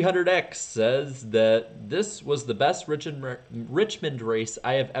 Sniperman 300X says that this was the best Richmond race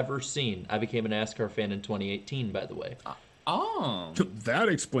I have ever seen. I became a NASCAR fan in 2018, by the way. Oh, that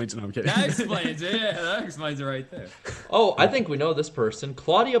explains it. No, I'm kidding. that explains it. Yeah, that explains it right there. Oh, I think we know this person.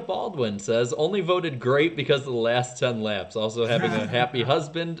 Claudia Baldwin says, only voted great because of the last 10 laps. Also having a happy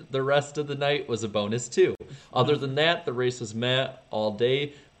husband the rest of the night was a bonus too. Other than that, the race was meh all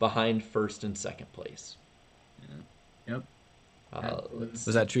day behind first and second place. Yep. Was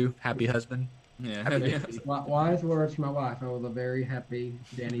that true? Happy husband? Yeah. Happy Wise words from my wife. I was a very happy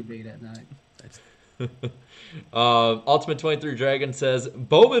Danny B that night. Ultimate 23 Dragon says,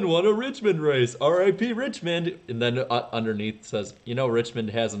 Bowman won a Richmond race. R.I.P. Richmond. And then underneath says, Richmond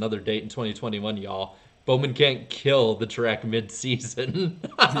has another date in 2021, y'all. Bowman can't kill the track mid-season.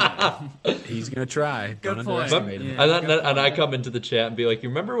 He's going to try. Good Don't point. underestimate him. And I come into the chat and be like, you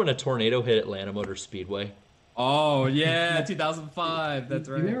remember when a tornado hit Atlanta Motor Speedway? Oh, yeah, 2005. That's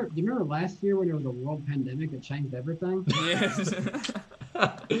right. You remember last year when there was a world pandemic that changed everything? Yes.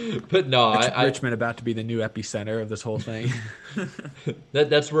 But no, Richmond about to be the new epicenter of this whole thing.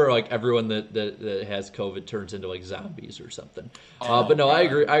 That's where like everyone that has COVID turns into like zombies or something. But no,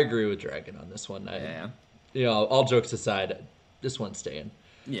 I agree with Dragon on this one. All jokes aside, this one's staying.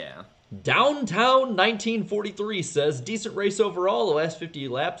 Yeah. Downtown 1943 says decent race overall. The last 50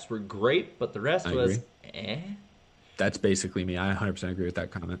 laps were great, but the rest was That's basically me. I 100% agree with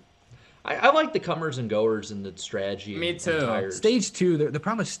that comment. I like the comers and goers and the strategy. Me too. And tires. Stage 2, the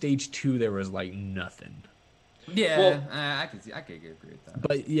problem with stage 2, there was like nothing. Yeah, Well, I could agree with that.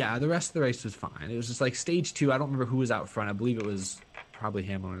 But yeah, the rest of the race was fine. It was just like stage 2. I don't remember who was out front. I believe it was probably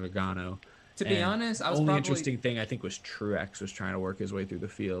Hamlin or Logano. To be honest, I was only interesting thing I think was Truex was trying to work his way through the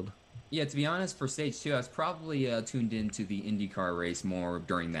field. Yeah, to be honest, for stage 2, I was probably tuned into the IndyCar race more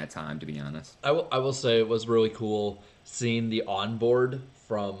during that time. To be honest, I will say it was really cool seeing the onboard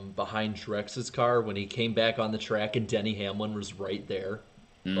from behind Truex's car when he came back on the track and Denny Hamlin was right there.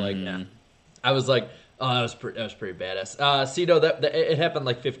 Mm-hmm. I was like, Oh, that was pretty badass. Cito, it happened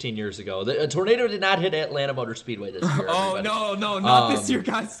like 15 years ago. A tornado did not hit Atlanta Motor Speedway this year. Oh, no, not this year,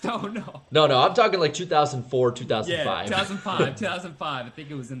 guys. No. No, I'm talking like 2004, 2005. Yeah, 2005. I think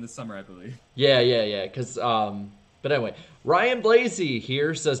it was in the summer, I believe. Yeah. Because, but anyway, Ryan Blasey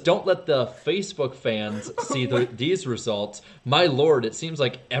here says, don't let the Facebook fans see these results. My lord, it seems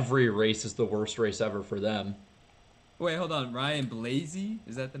like every race is the worst race ever for them. Wait, hold on. Ryan Blasey?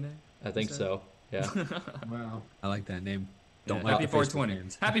 Is that the name? I think so. Yeah. Wow. I like that name. Don't Happy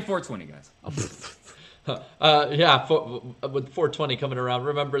 420. Happy 420, guys. With 420 coming around,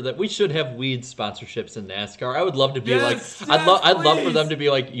 remember that we should have weed sponsorships in NASCAR. I would love to be I'd love for them to be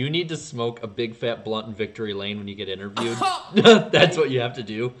like, you need to smoke a big fat blunt in Victory Lane when you get interviewed. That's what you have to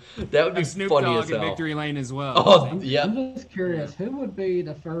do. That would be Snoop funny Dogg as hell. in Victory Lane as well. Oh, yeah. I'm just curious, who would be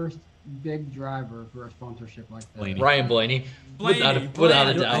the first big driver for a sponsorship like that? Ryan Blaney. Without a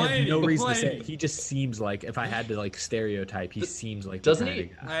doubt. I have no reason to say it. He just seems like, if I had to like stereotype, he seems like doesn't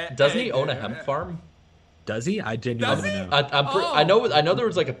he own a hemp farm? Does he? I didn't even know. I know there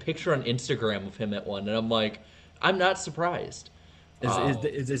was like a picture on Instagram of him at one, and I'm like, I'm not surprised.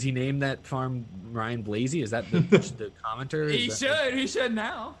 Is he named that farm Ryan Blasey? Is that the commenter? He should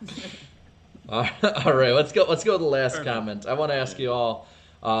now. All right, let's go to the last comment. I want to ask you all.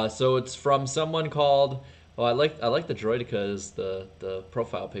 So it's from someone called. Oh, I like the Droideka as the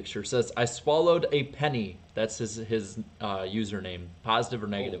profile picture. It says, I swallowed a penny. That's his username. Positive or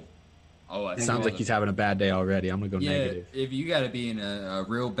negative? Oh, it sounds like he's having a bad day already. I'm gonna go negative. If you got to be in a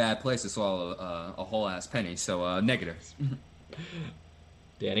real bad place to swallow a whole ass penny, so negative.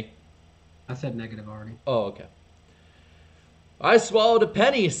 Danny? I said negative already. Oh, okay. I swallowed a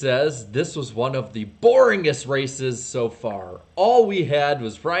penny, says, this was one of the boringest races so far. All we had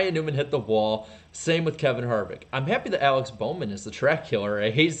was Ryan Newman hit the wall. Same with Kevin Harvick. I'm happy that Alex Bowman is the track killer. I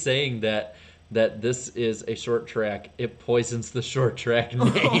hate saying that this is a short track. It poisons the short track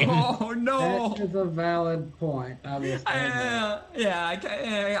name. Oh, no. That is a valid point. I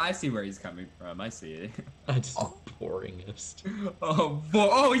see where he's coming from. I see it. I just boringest.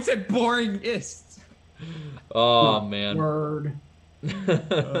 He said boringest. Oh, man. Word.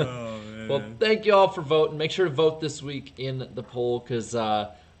 Well, thank you all for voting. Make sure to vote this week in the poll because,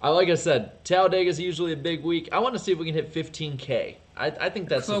 like I said, Talladega is usually a big week. I want to see if we can hit 15K. I think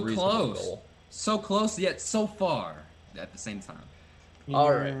that's a reasonable goal. So close, yet so far at the same time.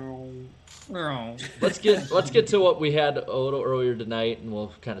 All right. Let's get to what we had a little earlier tonight, and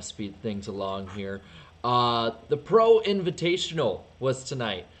we'll kind of speed things along here. The Pro Invitational was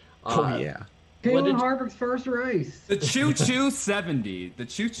tonight. Kaylen Harvick's first race. The Choo Choo 70. The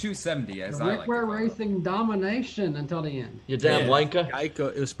Choo Choo 70, as I like to call it. Racing domination until the end. You damn wanker.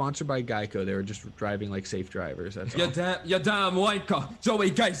 Geico. It was sponsored by Geico. They were just driving like safe drivers. That's all. You damn wanker.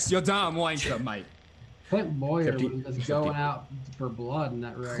 Joey Gase, you damn wanker, mate. Clint Boyer was just going out for blood in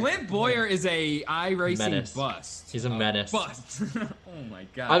that race. Clint Boyer is a iRacing bust. He's a menace. Bust. Oh my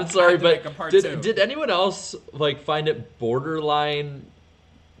god. I'm sorry, but did anyone else find it borderline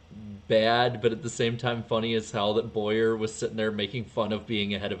bad, but at the same time funny as hell that Boyer was sitting there making fun of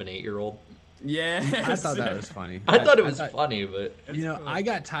being ahead of an 8-year-old? Yeah, I thought that was funny. I thought it was funny, but I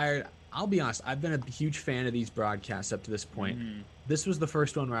got tired. I'll be honest. I've been a huge fan of these broadcasts up to this point. This was the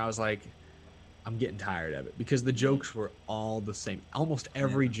first one where I was like, I'm getting tired of it because the jokes were all the same. Almost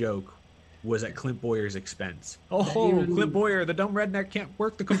every joke was at Clint Boyer's expense. Clint Boyer, the dumb redneck can't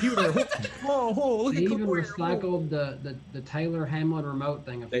work the computer. Look at Clint Boyer. Recycled the Taylor Hamlin remote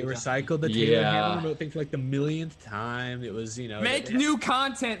thing. They recycled the Taylor Hamlin remote thing for like the millionth time. It was, make new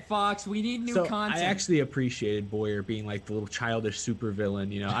content, Fox. We need new content. I actually appreciated Boyer being like the little childish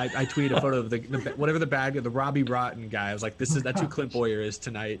supervillain. I tweeted a photo of the whatever the bad guy, the Robbie Rotten guy. I was like, that's who Clint Boyer is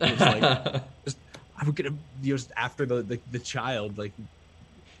tonight. It was like, I'm gonna after the child like.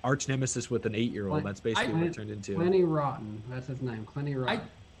 Arch nemesis with an 8-year-old. That's basically what it turned into. Clinty Rotten. That's his name. Clinty Rotten.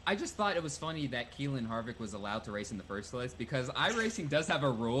 I just thought it was funny that Kaylen Harvick was allowed to race in the first place because iRacing does have a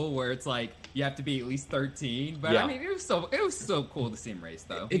rule where it's like you have to be at least 13. But I mean, it was so cool to see him race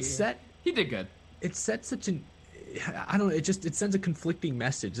though. He did good. It set such an it sends a conflicting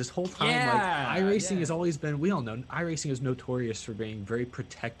message this whole time. iRacing has always been, we all know iRacing is notorious for being very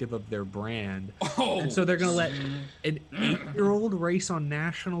protective of their brand. And so they're going to let an 8-year-old race on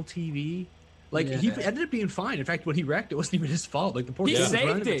national TV. Like he ended up being fine. In fact, when he wrecked, it wasn't even his fault. Like the poor He kid was saved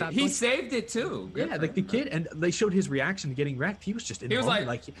running at the it. top He point. saved it too. Yeah, like the kid, and they showed his reaction to getting wrecked. He was just in He the was moment.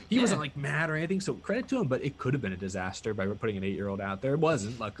 like, he wasn't like mad or anything. So credit to him, but it could have been a disaster by putting an 8-year-old out there. It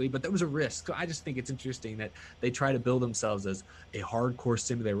wasn't, luckily, but that was a risk. So I just think it's interesting that they try to build themselves as a hardcore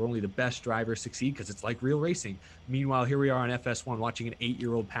simulator where only the best drivers succeed because it's like real racing. Meanwhile, here we are on FS1 watching an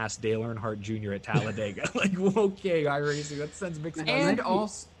 8-year-old pass Dale Earnhardt Jr. at Talladega. Like, okay, iRacing, that sends mixed And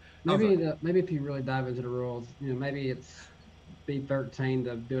also, maybe if you really dive into the rules, maybe it's be 13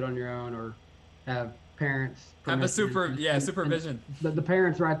 to do it on your own, or have parents have a supervision. The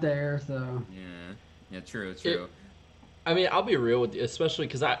parents right there. So yeah, true. I mean, I'll be real with you, especially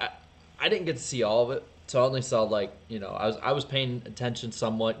because I didn't get to see all of it, so I only saw I was paying attention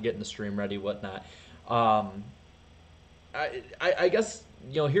somewhat, getting the stream ready, whatnot. I guess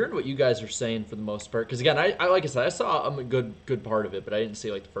hearing what you guys are saying for the most part, because again, I like I said, I saw a good part of it, but I didn't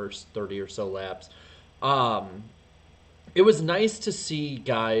see like the first 30 or so laps. It was nice to see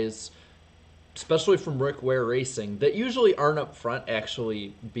guys, especially from Rick Ware Racing, that usually aren't up front,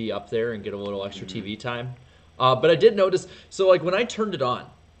 actually be up there and get a little extra TV time. But I did notice, so like when I turned it on,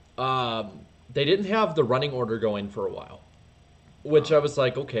 they didn't have the running order going for a while, which I was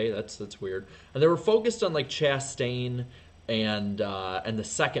like, okay, that's weird. And they were focused on like Chastain and the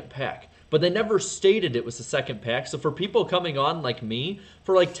second pack, but they never stated it was the second pack. So for people coming on like me,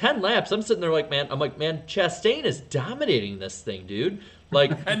 for like 10 laps, I'm sitting there like, man, Chastain is dominating this thing, dude.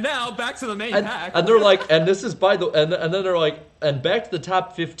 Like, and now back to the main pack. And they're like, and this is and then they're like, and back to the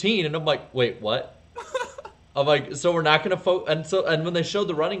top 15, and I'm like, wait, what? I'm like, so we're not going to and when they showed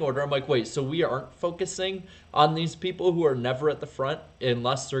the running order, I'm like, wait, so we aren't focusing on these people who are never at the front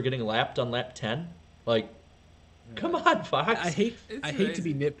unless they're getting lapped on lap 10? Like, come on, Fox. I hate to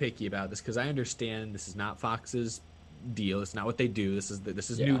be nitpicky about this because I understand this is not Fox's deal. It's not what they do. This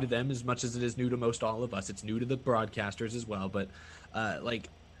is new to them as much as it is new to most all of us. It's new to the broadcasters as well. But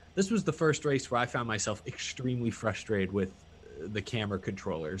this was the first race where I found myself extremely frustrated with the camera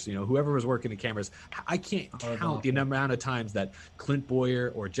controllers. Whoever was working the cameras, I can't count the amount of times that Clint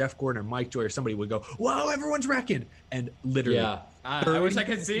Boyer or Jeff Gordon or Mike Joy or somebody would go, "Whoa, everyone's wrecking," and literally, I wish I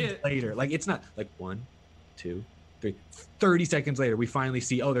could see it later. Like, it's not like 1, 2, 3, 30 seconds later, we finally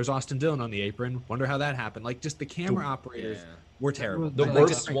see, there's Austin Dillon on the apron. Wonder how that happened. Like, just the camera operators were terrible. The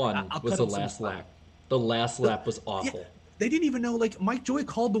worst one was the last lap. The last lap was awful. Yeah. They didn't even know, like, Mike Joy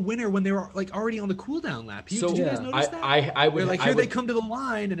called the winner when they were like already on the cooldown lap. Did you guys notice that? They come to the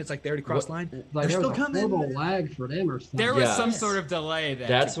line and it's like they already crossed line. Like, they're still coming. Horrible lag for them or something. There was some sort of delay.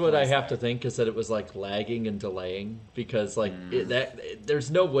 That's what I have to think, is that it was like lagging and delaying, because like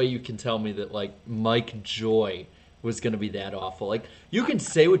there's no way you can tell me that like Mike Joy was going to be that awful. Like, you can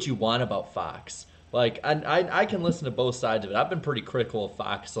say what you want about Fox. Like, I can listen to both sides of it. I've been pretty critical of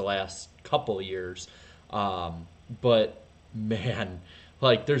Fox the last couple of years, but man,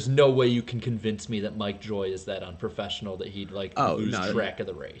 like, there's no way you can convince me that Mike Joy is that unprofessional that he'd like lose track of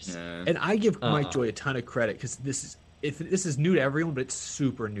the race. And I give Mike Joy a ton of credit because this is new to everyone, but it's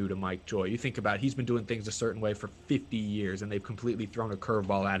super new to Mike Joy. You think about it, he's been doing things a certain way for 50 years, and they've completely thrown a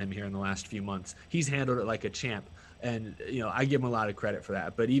curveball at him here in the last few months. He's handled it like a champ. And, I give him a lot of credit for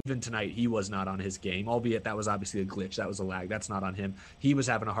that. But even tonight, he was not on his game, albeit that was obviously a glitch. That was a lag. That's not on him. He was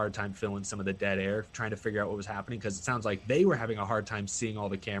having a hard time filling some of the dead air, trying to figure out what was happening, because it sounds like they were having a hard time seeing all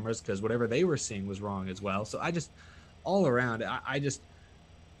the cameras because whatever they were seeing was wrong as well. So all around, I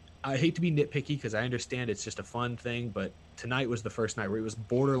hate to be nitpicky because I understand it's just a fun thing, but tonight was the first night where it was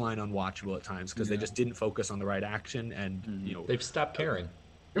borderline unwatchable at times because they just didn't focus on the right action, and they've stopped caring.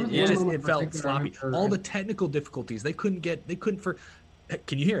 It felt sloppy. All the technical difficulties they couldn't.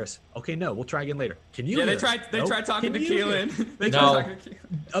 Can you hear us? Okay, no, we'll try again later. Can you? Yeah, hear they tried talking to Keelan.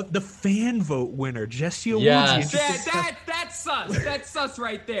 The fan vote winner, Jesse Owuji. Yes. That's sus. That's sus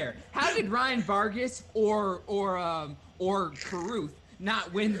right there. How did Ryan Vargas or Carruth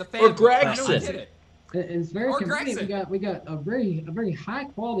not win the fan vote? Or Gregson. It's very convenient. We got a very high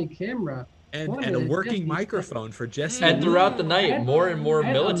quality camera. And a working microphone for Jesse. And throughout the night, more and more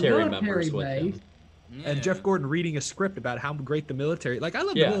military members with him. And Jeff Gordon reading a script about how great the military. Like, I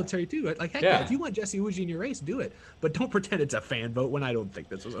love the military too. Like, heck, if you want Jesse Owuji in your race, do it. But don't pretend it's a fan vote when I don't think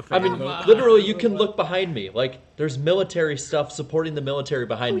this was a fan vote. Literally, you can look behind me. Like, there's military stuff supporting the military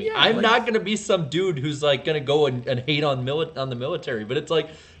behind me. I'm not going to be some dude who's like going to go and hate on the military. But it's like,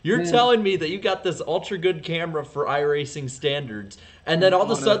 you're telling me that you got this ultra good camera for iRacing standards, And then all of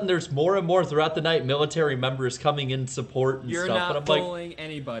a sudden, there's more and more throughout the night military members coming in support and You're stuff. not And I'm fooling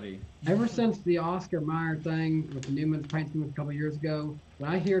anybody. Ever since the Oscar Mayer thing with the Newman's paint scheme a couple years ago, when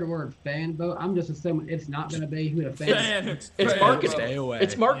I hear the word fan vote, I'm just assuming it's not going to be who the fan is. It's marketing. Stay away.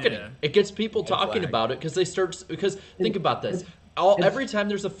 It's marketing. Yeah. It gets people talking about it because think about this. Every time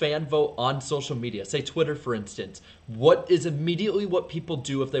there's a fan vote on social media, say Twitter for instance, what is immediately what people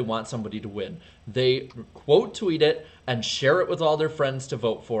do if they want somebody to win? They quote tweet it and share it with all their friends to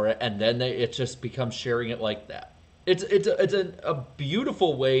vote for it, and then it just becomes sharing it like that. It's a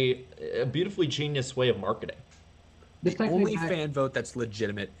beautiful way, a beautifully genius way of marketing. The only fan vote that's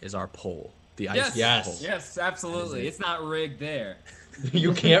legitimate is our poll. The yes, poll. Yes, absolutely. It's not rigged there.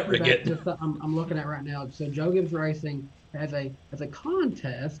 You can't rig it. I'm looking at right now. So Joe Gibbs Racing has a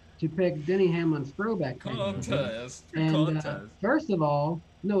contest to pick Denny Hamlin's throwback paint. Contest. First of all,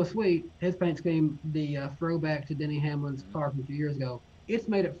 Noah Sweet, his paint scheme, the throwback to Denny Hamlin's car from a few years ago, it's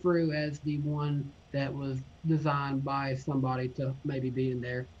made it through as the one that was designed by somebody to maybe be in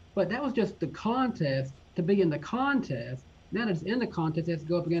there. But that was just the contest to be in the contest. Now that it's in the contest, it has to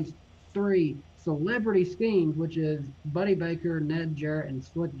go up against 3 celebrity schemes, which is Buddy Baker, Ned Jarrett, and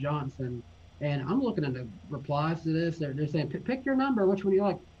Slick Johnson. And I'm looking at the replies to this. They're saying, pick your number, which one you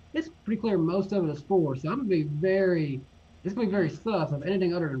like. It's pretty clear most of it is 4. So I'm going to be very sus if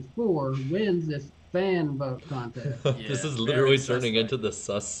anything other than 4 wins this fan vote contest. This is literally turning into the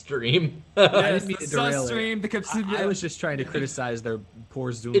sus stream. I didn't mean to sus derail stream. I was just trying to criticize their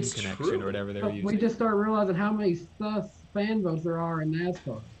poor Zoom connection or whatever they were using. We just start realizing how many sus fan votes there are in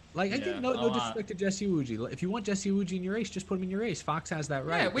NASCAR. Like, I think no disrespect to Jesse Iwuji. If you want Jesse Iwuji in your race, just put him in your race. Fox has that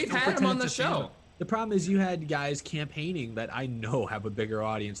right. Yeah, we've had him on the show. The problem is you had guys campaigning that I know have a bigger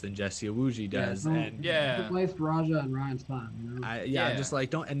audience than Jesse Iwuji does. Don't waste Raja and Ryan's time. You know? I'm just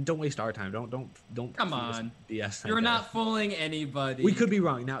like, don't waste our time. Don't come on. BS. You're not fooling anybody. We could be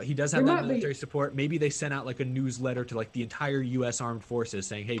wrong. Now he does have that military support. Maybe they sent out like a newsletter to like the entire U.S. Armed Forces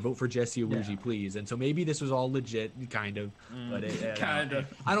saying, "Hey, vote for Jesse Iwuji, please." And so maybe this was all legit, kind of. But kind of.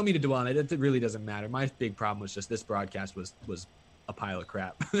 I don't mean to dwell on it. It really doesn't matter. My big problem was just this broadcast was a pile of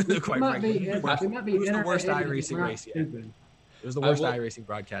crap. Quite frankly, it was the worst iRacing race yet. It was the worst iRacing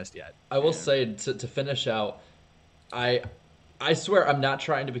broadcast yet. I will say to finish out, I swear I'm not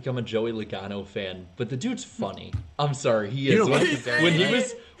trying to become a Joey Logano fan, but the dude's funny. I'm sorry, he is.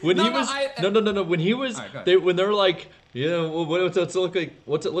 When they're like,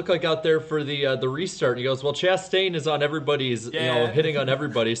 what's it look like out there for the restart? And he goes, well, Chastain is on everybody's, hitting on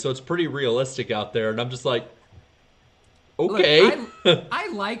everybody, so it's pretty realistic out there. And I'm just like, okay. Look,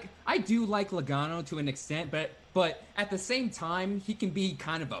 I do like Logano to an extent, but at the same time, he can be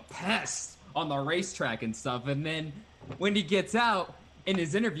kind of a pest on the racetrack and stuff. And then when he gets out in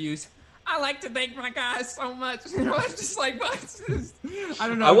his interviews, I like to thank my guys so much. It's just like, I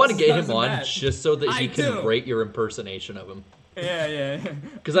don't know. I want to get him on just so that he can rate your impersonation of him. Yeah.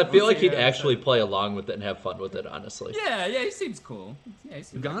 Because I feel like he'd actually play along with it and have fun with it, honestly. Yeah, he seems cool.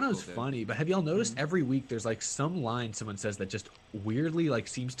 Logano's funny, but have y'all noticed every week there's like some line someone says that just weirdly like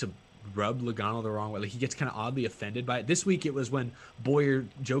seems to rub Logano the wrong way. Like he gets kind of oddly offended by it. This week it was when Boyer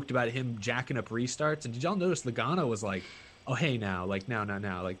joked about him jacking up restarts, and did y'all notice Logano was like, "Oh hey now, like now,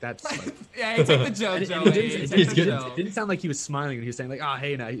 like that's like." Yeah, take the joke, Joe. It didn't sound like he was smiling when he was saying like, "Oh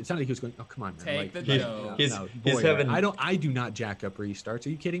hey now." It sounded like he was going, "Oh come on, man." Take the joke. He's having. I do not jack up restarts. Are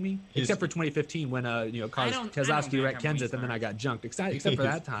you kidding me? Except for 2015 when caused Keselowski wrecked Kenseth, and then I got junked. Except for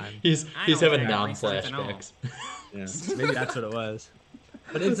that time. He's having flashbacks. Yeah, maybe that's what it was.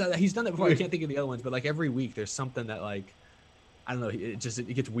 But he's done that before. I can't think of the other ones, but like every week there's something that like. I don't know. It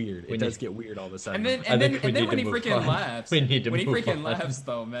gets weird. It does get weird all of a sudden. And then when he freaking laughs, laughs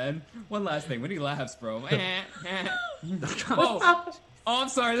though, man. One last thing, when he laughs, bro. Oh, I'm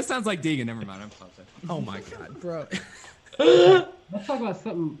sorry. This sounds like Deegan. Never mind. I'm sorry. Oh my god, bro. Let's talk about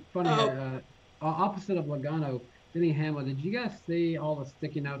something funny here. Opposite of Logano, Denny Hamlin. Did you guys see all the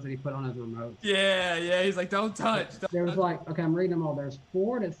sticky notes that he put on his remote? Yeah. He's like, don't touch. There was like, okay, I'm reading them all. There's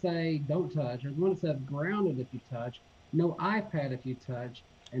 4 that say don't touch. There's one that says grounded if you touch. No iPad if you touch,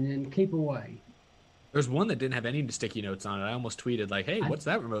 and then keep away. There's one that didn't have any sticky notes on it. I almost tweeted like, "Hey, what's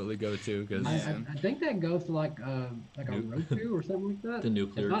that remotely go to?" Because I think that goes to like a Roku or something like that. The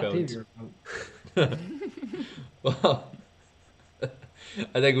nuclear it's not codes. TV remote. Well,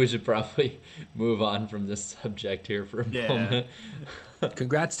 I think we should probably move on from this subject here for a moment.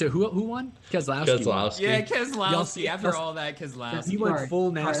 Congrats to who won? Keselowski. Yeah, Keselowski. After all that, Keselowski. He went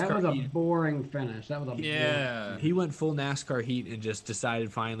full NASCAR. That was a heat. boring finish. That was a He went full NASCAR heat and just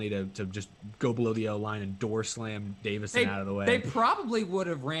decided finally to just go below the yellow line and door slam Davison out of the way. They probably would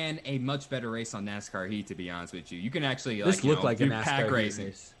have ran a much better race on NASCAR heat, to be honest with you. You can actually this looked like a do NASCAR pack racing.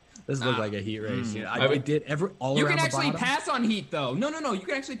 Race. This looked like a heat race. You know, I did all you around can the actually bottom. pass on heat though. No. You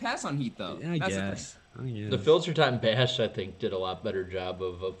can actually pass on heat though. I That's guess. The Filter Time Bash, I think, did a lot better job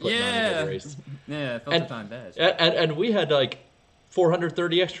of putting on a good race. Yeah, Filter Time Bash. And we had like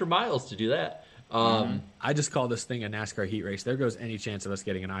 430 extra miles to do that. I just call this thing a NASCAR heat race. There goes any chance of us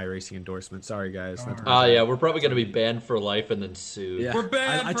getting an iRacing endorsement. Sorry, guys. Yeah, we're probably going to be banned for life and then sued. Yeah. We're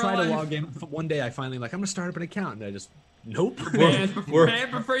banned I for tried life. to log in. One day I finally I'm going to start up an account, and I just nope. Banned before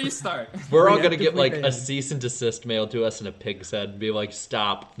you start. We're all going to get like a cease and desist mailed to us in a pig's head and be like,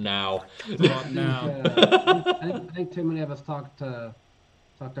 stop now. I think too many of us talked to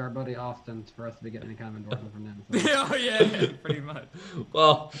our buddy Austin for us to be getting any kind of endorsement from them. So. Oh yeah, pretty much.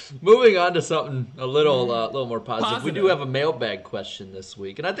 Well, moving on to something a little more positive. We do have a mailbag question this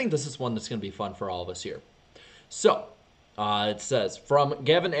week, and I think this is one that's going to be fun for all of us here. So, it says from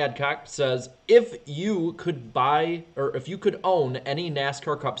Gavin Adcock says, if you could own any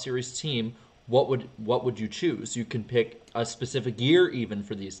NASCAR Cup Series team, what would you choose? You can pick a specific year even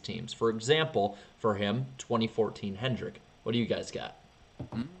for these teams. For example, for him, 2014 Hendrick. What do you guys got?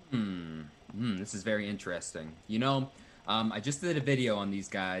 This is very interesting. I just did a video on these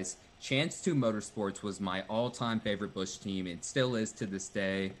guys. Chance 2 Motorsports was my all-time favorite Busch team. It still is to this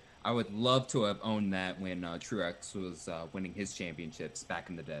day. I would love to have owned that when Truex was winning his championships back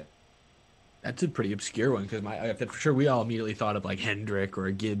in the day. That's a pretty obscure one because for sure we all immediately thought of like Hendrick or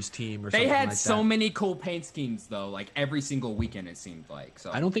a Gibbs team or something like that. They had so many cool paint schemes though, like every single weekend it seemed like.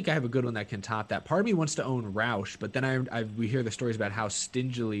 So I don't think I have a good one that can top that. Part of me wants to own Roush, but then we hear the stories about how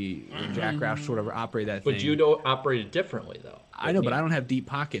stingily Jack Roush sort of operated that thing. But you don't operate it differently though. I know, but I don't have deep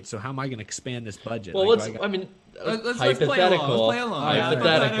pockets, so how am I going to expand this budget? Well, let's hypothetical. play along.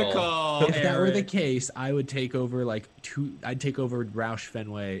 Hypothetical. If that were the case, I would take over I'd take over Roush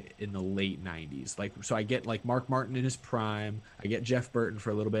Fenway in the late 90s. So I get like Mark Martin in his prime. I get Jeff Burton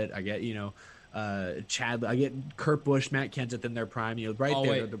for a little bit. I get Chad. I get Kurt Busch, Matt Kenseth in their prime. The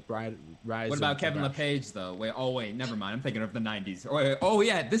rise. What about Kevin LePage though? Wait, never mind. I'm thinking of the 90s. Oh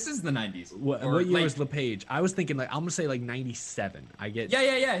yeah, this is the 90s. What year was LePage? I was thinking I'm gonna say like 97. I get.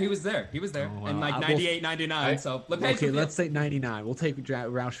 Yeah. He was there. In like 98, 99. So LePage. Okay, let's say 99. We'll take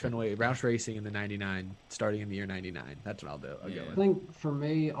Roush Fenway, Roush Racing in the 99, starting in the year 99. That's what I'll do. I think for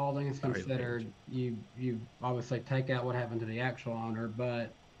me, all things considered, you obviously take out what happened to the actual owner,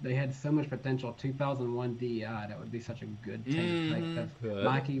 but they had so much potential. 2001 DEI, that would be such a good team.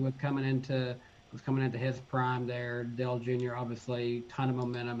 Mikey was coming into his prime there. Dale Jr. obviously ton of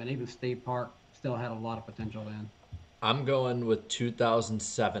momentum, and even Steve Park still had a lot of potential then. I'm going with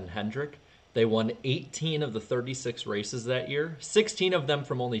 2007 Hendrick. They won 18 of the 36 races that year, 16 of them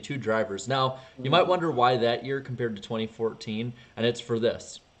from only 2 drivers. Now, you might wonder why that year compared to 2014, and it's for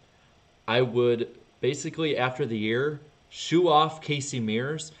this. I would basically, after the year, shoo off Casey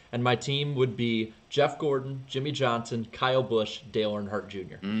Mears, and my team would be Jeff Gordon, Jimmy Johnson, Kyle Busch, Dale Earnhardt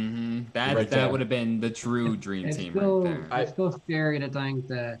Jr. That would have been the true dream team right there. It's still scary to think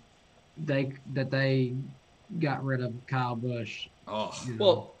that they got rid of Kyle Busch.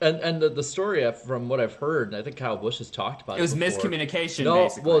 Well, and the story from what I've heard, and I think Kyle Busch has talked about it. It was before. miscommunication. No,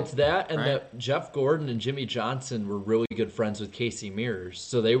 basically. well, it's that, and right? that Jeff Gordon and Jimmy Johnson were really good friends with Casey Mears,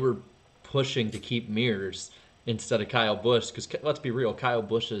 so they were pushing to keep Mears instead of Kyle Busch, because let's be real, Kyle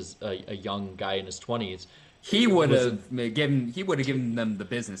Busch is a young guy in his 20s. He would have given them the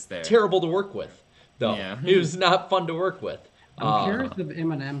business there. Terrible to work with, though. Yeah. He was not fun to work with. I'm curious if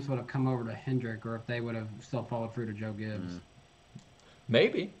M&M's would have come over to Hendrick, or if they would have still followed through to Joe Gibbs.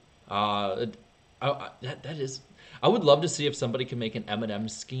 Maybe. That is. I would love to see if somebody can make an M&M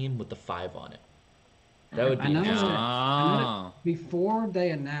scheme with the 5 on it. That would be interesting. I know before they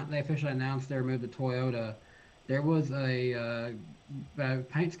officially announced their move to Toyota, there was a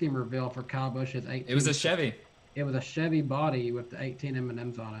paint scheme reveal for Kyle Busch's 18. It was a Chevy. It was a Chevy body with the 18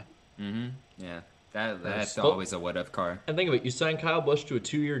 M&Ms on it. Mm-hmm. Yeah. That's always a what-if car. And think of it. You sign Kyle Busch to a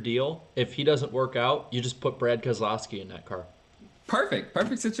 2-year deal. If he doesn't work out, you just put Brad Keselowski in that car.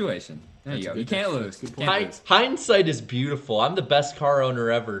 Perfect situation. There you go. You can't lose. Hindsight is beautiful. I'm the best car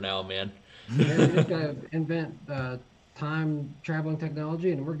owner ever now, man. They're just going to invent time traveling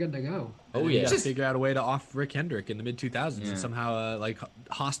technology, and we're good to go. Oh yeah, just figure out a way to off Rick Hendrick in the mid 2000s and somehow like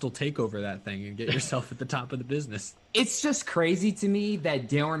hostile take over that thing and get yourself at the top of the business. It's just crazy to me that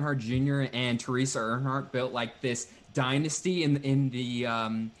Dale Earnhardt Jr. and Teresa Earnhardt built like this dynasty in the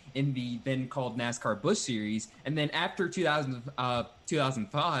then called NASCAR Busch Series, and then after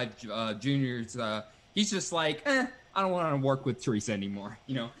 2005, Junior's he's just like, I don't want to work with Teresa anymore.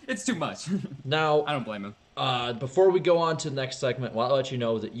 You know, it's too much. Now, I don't blame him. Before we go on to the next segment, I want to let you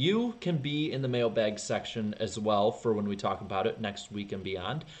know that you can be in the mailbag section as well for when we talk about it next week and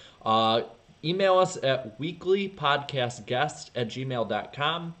beyond. Email us at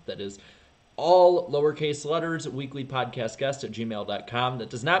weeklypodcastguest@gmail.com. That is all lowercase letters, weeklypodcastguest@gmail.com. That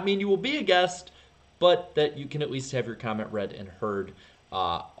does not mean you will be a guest, but that you can at least have your comment read and heard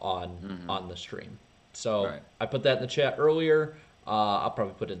on the stream. So I put that in the chat earlier. I'll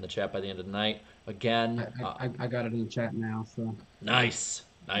probably put it in the chat by the end of the night. Again, I got it in the chat now. So nice.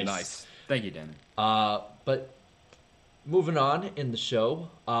 Thank you, Dan. But moving on in the show.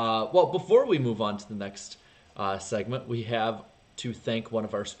 Well, before we move on to the next segment, we have to thank one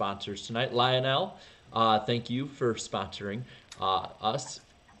of our sponsors tonight, Lionel. Thank you for sponsoring us.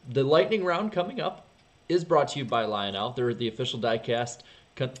 The lightning round coming up is brought to you by Lionel. They're the official diecast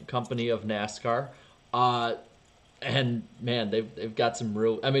company of NASCAR. And man, they've got some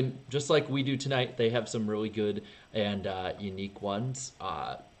real, I mean, just like we do tonight, they have some really good and unique ones.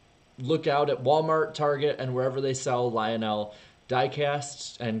 Look out at Walmart, Target, and wherever they sell Lionel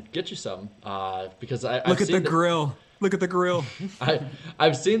diecasts and get you some. Because Look at the grill. Look at the grill.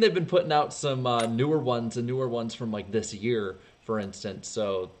 I've seen they've been putting out some newer ones from like this year, for instance.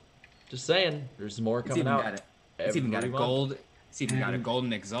 So just saying, there's more coming out. It's even got a gold. It's even got a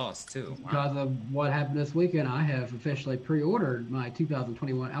golden exhaust too. Wow. Because of what happened this weekend, I have officially pre-ordered my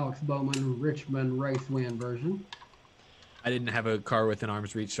 2021 Alex Bowman Richmond Race Win version. I didn't have a car within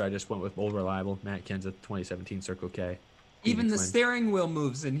arm's reach, so I just went with old reliable Matt Kenseth 2017 Circle K. Even the steering wheel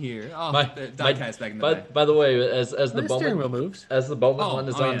moves in here. Oh, diecast back in the day. By the way, as the Bowman steering wheel moves, as the Bowman one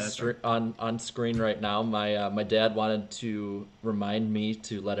is on screen right now, my dad wanted to remind me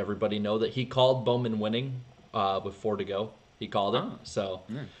to let everybody know that he called Bowman winning with 4 to go. He called it. So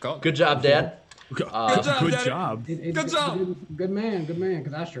good job, Dad. Good job. Good man,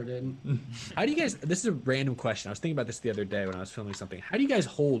 because I sure didn't. How do you guys, this is a random question. I was thinking about this the other day when I was filming something. How do you guys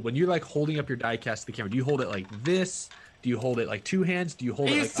hold, when you're like holding up your diecast to the camera, do you hold it like this? Do you hold it like two hands? Do you hold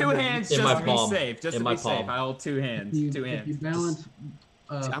it like two hands just to be safe? Just to be safe. I hold two hands. Two hands. You balance.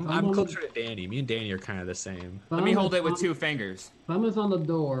 I'm closer to Danny. Me and Danny are kind of the same. Let me hold it with 2 fingers. Thumb is on the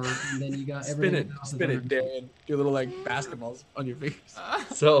door, and then you got everything. Spin it, Darian. Do little like basketballs on your fingers.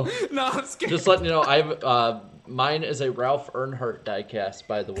 So no, I'm scared. Just letting you know, I've mine is a Ralph Earnhardt diecast,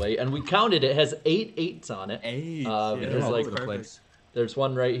 by the way, and we counted. It has 8 8s on it. There's like there's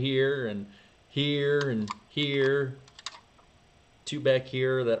one right here and here and here. 2 back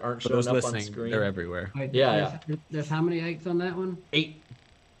here that aren't showing up on screen. They're everywhere. Wait, yeah. There's how many 8s on that one? 8.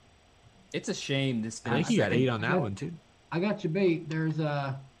 It's a shame. I think you got 8 on that one too. I got you beat. There's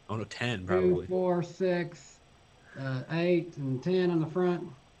 10 probably. 2, 4, 6, 8, and 10 on the front.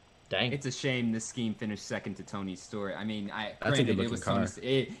 Dang. It's a shame this scheme finished second to Tony's story. I mean, that's a good looking car.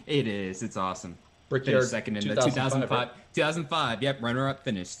 It is. It's awesome. Brickyard second in the 2005. 2005. Yep, runner-up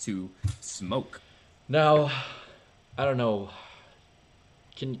finish to Smoke. Now, I don't know.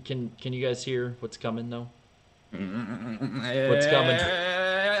 Can you guys hear what's coming though? What's coming?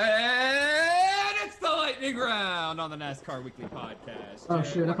 And it's the lightning round on the NASCAR Weekly Podcast. Oh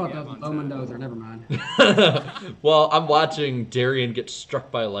shit! I thought that was Bowman Dozer. Never mind. Well, I'm watching Darian get struck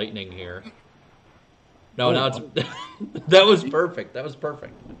by lightning here. No, now it's that was perfect. That was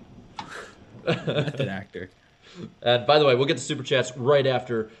perfect. That's an actor. And by the way, we'll get the super chats right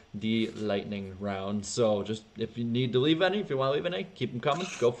after the lightning round. So just if you need to leave any, if you want to leave any, keep them coming.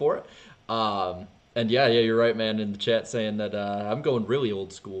 Go for it. And yeah, you're right, man. In the chat saying that I'm going really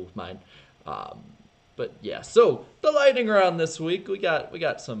old school with mine. But yeah, so the lightning round this week, we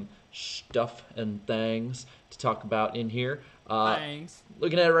got some stuff and things to talk about in here. Thanks.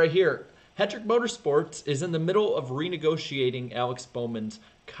 Looking at it right here, Hendrick Motorsports is in the middle of renegotiating Alex Bowman's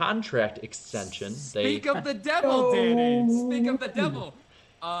contract extension. Speak of the devil, Danny. Speak of the devil.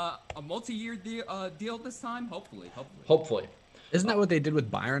 A multi-year deal this time? Hopefully. Isn't that what they did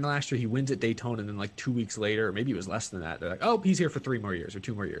with Byron last year? He wins at Daytona, and then like 2 weeks later, or maybe it was less than that, they're like, oh, he's here for 3 more years or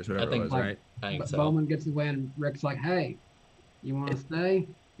 2 more years, whatever it was, right? I think so. Bowman gets the win, and Rick's like, hey, you want to stay?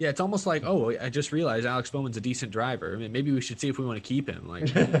 Yeah, it's almost like, oh, I just realized Alex Bowman's a decent driver. I mean, maybe we should see if we want to keep him. Like,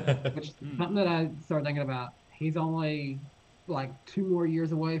 something that I started thinking about, he's only like 2 more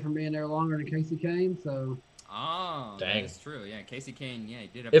years away from being there longer than Casey Kane, so Oh, Dang. that's true. Yeah, Casey Kane. Yeah, he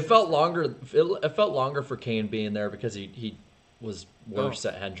did. Have It felt longer. It felt longer for Kane being there because he was worse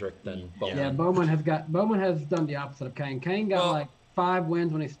at Hendrick than Bowman. Yeah, Bowman has done the opposite of Kane. Kane got like 5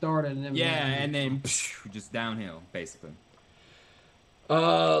 wins when he started, and then and then just downhill basically.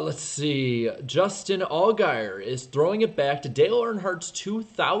 Let's see. Justin Allgaier is throwing it back to Dale Earnhardt's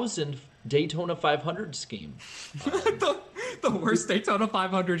 2000 Daytona 500 scheme. The worst Daytona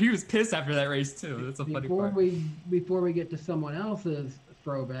 500. He was pissed after that race too. That's a funny part. Before we get to someone else's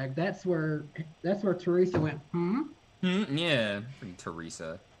throwback, that's where Teresa went. Yeah, freaking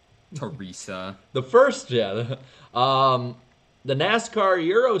Teresa. The first, the NASCAR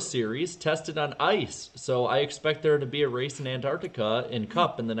Euro Series tested on ice, so I expect there to be a race in Antarctica in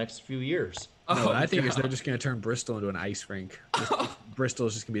Cup in the next few years. No, I think they're just going to turn Bristol into an ice rink. Bristol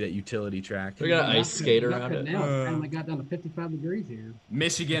is just going to be that utility track. They're going to ice skate around it. Now it's finally got down to 55 degrees here.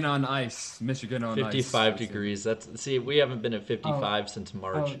 Michigan on ice. 55 degrees. We haven't been at 55 since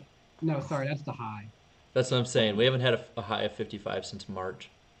March. No, sorry, that's the high. That's what I'm saying. We haven't had a high of 55 since March.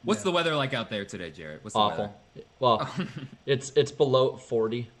 What's the weather like out there today, Jared? What's the awful? Weather? Well, it's below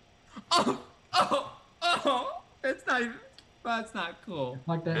 40. It's not even. That's not cool.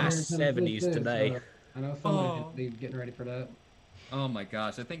 Like that 70s today. So I know somebody could be getting ready for that. Oh my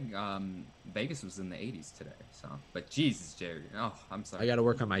gosh, I think Vegas was in the 80s today. So, but Jesus, Jared. Oh, I'm sorry. I got to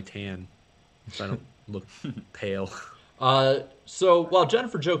work on my tan, so I don't look pale. So while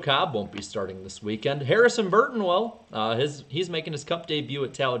Jennifer Jo Cobb won't be starting this weekend, Harrison Burton will. He's making his Cup debut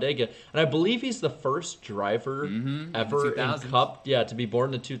at Talladega, and I believe he's the first driver ever in Cup, to be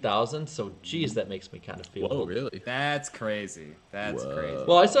born in the 2000s. So, geez, that makes me kind of feel. Whoa, really? That's crazy. That's crazy.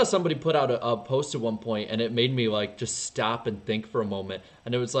 Well, I saw somebody put out a post at one point, and it made me just stop and think for a moment.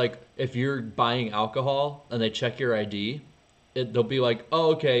 And it was like, if you're buying alcohol and they check your ID. They'll be like,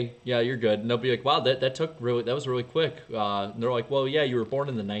 oh, okay, yeah, you're good. And they'll be like, wow, that was really quick. And they're like, well, yeah, you were born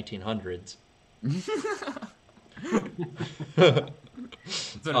in the 1900s. That's what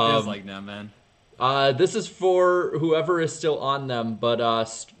it feels like now, man. This is for whoever is still on them, but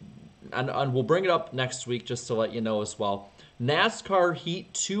and we'll bring it up next week just to let you know as well. NASCAR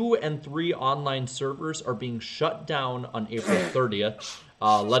Heat 2 and 3 online servers are being shut down on April 30th.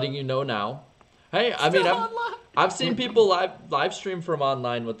 Letting you know now. Hey, I mean, I've seen people live stream from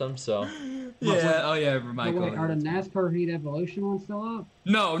online with them, so. Yeah. Oh yeah, Michael. Wait, are the NASCAR Heat Evolution ones still up?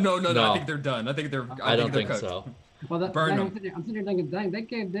 No. I think they're done. I don't think so. Well, Burn them. I'm sitting here thinking, dang, they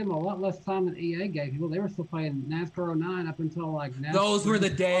gave them a lot less time than EA gave people. They were still playing NASCAR 09 up until NASCAR. Those were the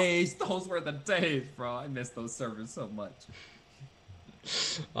days. Bro. I miss those servers so much.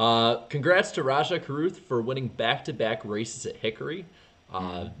 Congrats to Raja Karuth for winning back-to-back races at Hickory.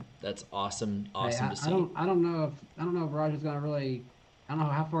 That's awesome to see. I don't know if Roger's gonna really. I don't know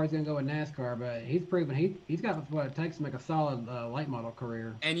how far he's gonna go with NASCAR, but he's proven he's got what it takes to make a solid late model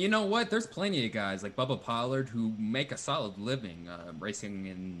career. And you know what? There's plenty of guys like Bubba Pollard who make a solid living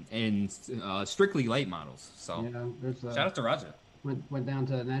racing in strictly late models. So shout out to Raja. Went down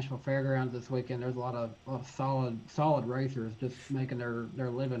to Nashville Fairgrounds this weekend. There's a lot of solid racers just making their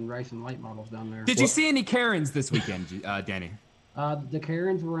living racing late models down there. Did you see any Karens this weekend, Danny? The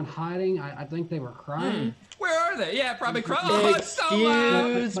Karens were in hiding. I think they were crying. Where are they? Yeah, probably crying. Oh, it's so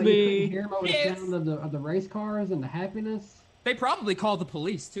loud. Excuse You me. couldn't hear them over the sound of the race cars and the happiness. They probably called the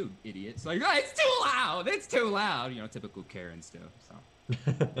police too, idiots. Like, oh, it's too loud. It's too loud. You know, typical Karens do.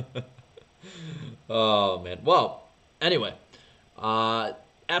 So. Oh man. Well, anyway,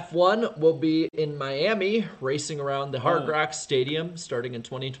 F1 will be in Miami, racing around the Hard Rock Stadium starting in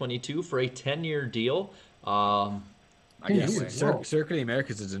 2022 for a 10-year deal. Circuit of the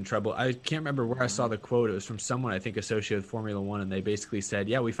Americas is in trouble. I can't remember where I saw the quote. It was from someone I think associated with Formula One, and they basically said,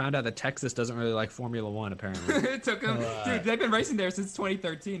 "Yeah, we found out that Texas doesn't really like Formula One. Apparently, it took them. Dude, they've been racing there since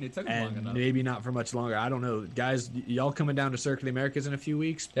 2013. It took them long enough. Maybe not for much longer. I don't know, guys. Y'all coming down to Circuit of the Americas in a few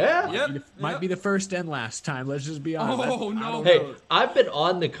weeks? Yeah, might be the first and last time. Let's just be honest. Oh no! Hey, I've been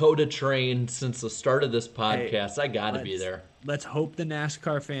on the COTA train since the start of this podcast. I gotta be there. Let's hope the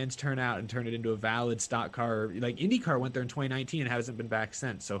NASCAR fans turn out and turn it into a valid stock car. Like IndyCar went there in 2019 and hasn't been back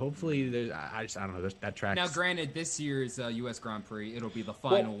since. So hopefully, there's I don't know that track. Now, granted, this year's U.S. Grand Prix it'll be the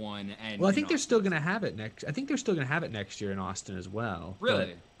final one, and I think they're still going to have it next. I think they're still going to have it next year in Austin as well.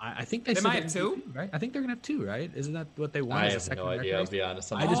 Really? I think they might have two, right? I think they're going to have two, right? Isn't that what they want? I have no idea. I'll be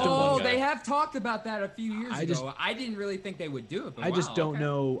honest. I just don't. They have talked about that a few years ago. I didn't really think they would do it. But I just don't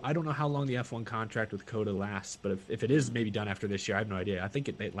know. I don't know how long the F1 contract with COTA lasts. But if it is maybe done after this year, I have no idea. I think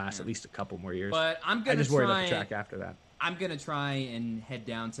it lasts at least a couple more years. But I'm gonna just worry about the track after that. I'm gonna try and head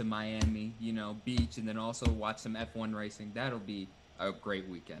down to Miami, beach, and then also watch some F1 racing. That'll be a great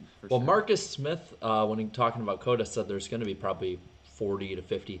weekend. For Well, sure. Marcus Smith, when he talking about COTA, said there's going to be probably 40 to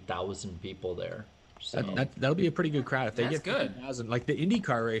 50,000 people there. So That'll be a pretty good crowd if they That's get good. 50,000. Like the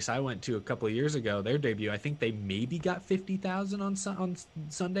IndyCar race I went to a couple of years ago, their debut, I think they maybe got 50,000 on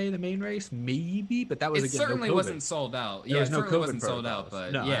Sunday, the main race, maybe, but that was It again certainly no COVID. wasn't sold out. There Yeah, was it no certainly COVID wasn't sold out,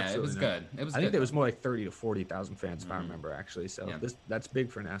 protocols. but No, yeah, it absolutely was not. good. It was I think good. there was more like 30 to 40,000 fans, if I remember actually. So Yeah. that's big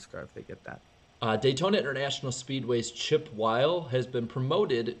for NASCAR if they get that. Daytona International Speedway's Chip Weil has been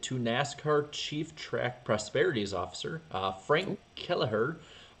promoted to NASCAR Chief Track Prosperities Officer. Frank Kelleher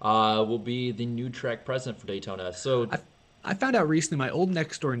will be the new track president for Daytona. So I found out recently my old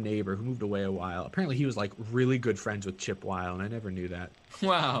next door neighbor who moved away a while, apparently he was like really good friends with Chip Weil, and I never knew that.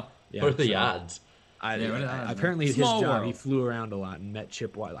 Wow. Yeah, what are the so odds? what are the odds, apparently man? his Small job, world. he flew around a lot and met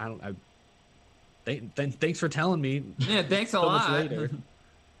Chip Weil. Thanks for telling me. Yeah, thanks a so much lot. later.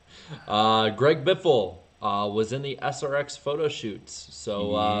 Greg Biffle was in the SRX photo shoots.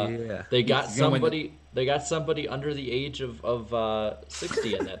 So Yeah. they got He's gonna win somebody. They got somebody under the age of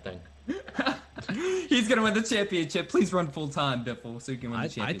 60 in that thing. He's gonna win the championship. Please run full time, Biffle, so you can win the I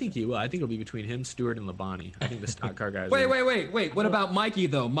championship. think he will. I think it'll be between him, Stewart, and Labonte. I think the stock car guys. Wait. What about Mikey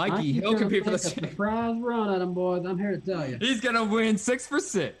though? Mikey, he'll compete for the championship. Surprise run at them, boys. I'm here to tell you. He's gonna win 6 for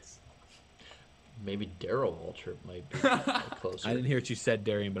 6. Maybe Darrell Waltrip might be closer. I didn't hear what you said,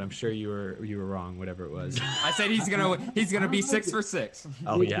 Darian, but I'm sure you were wrong, whatever it was. I said he's gonna be 6 for 6.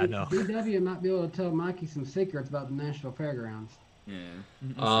 Oh yeah, no. DW might be able to tell Mikey some secrets about the National Fairgrounds.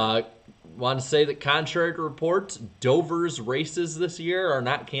 Yeah. Want to say that contrary to reports, Dover's races this year are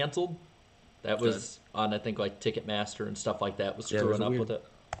not canceled. That was on, I think, like Ticketmaster and stuff like that was Yeah, there was screwing a up weird- with it.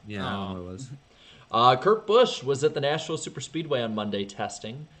 Yeah, I don't know what it was. Kurt Busch was at the Nashville Superspeedway on Monday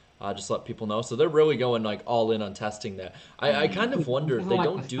testing. Just let people know. So they're really going like all in on testing that. I kind of wonder if they Like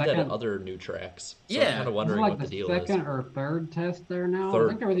don't the do that at second- other new tracks. So Yeah. I'm kind of wondering like what the the deal second is. or third test there now. Third. I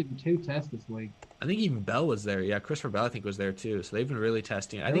think there was even 2 tests this week. I think even Bell was there. Yeah, Christopher Bell, I think, was there too. So they've been really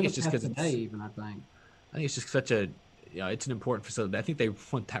testing. I think it's just because today, even I think. I think it's just such a, it's an important facility. I think they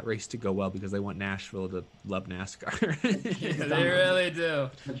want that race to go well because they want Nashville to love NASCAR. Yeah, they really do.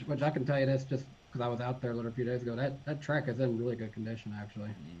 Which I can tell you this just because I was out there a little few days ago. That track is in really good condition,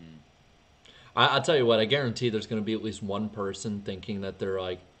 actually. I'll tell you what, I guarantee there's going to be at least one person thinking that they're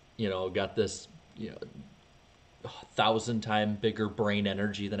like, got this, 1,000-time bigger brain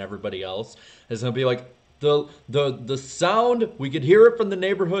energy than everybody else. It's going to be like, the sound, we could hear it from the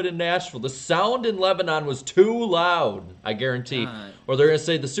neighborhood in Nashville. The sound in Lebanon was too loud, I guarantee. Or they're going to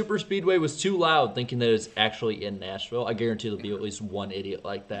say the super speedway was too loud, thinking that it's actually in Nashville. I guarantee there'll be at least one idiot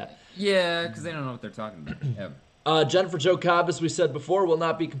like that. Yeah, because they don't know what they're talking about. Yeah. Jennifer Jo Cobb, as we said before, will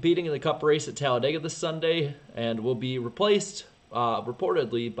not be competing in the Cup race at Talladega this Sunday and will be replaced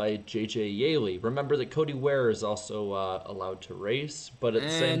reportedly by J.J. Yaley. Remember that Cody Ware is also allowed to race, but at the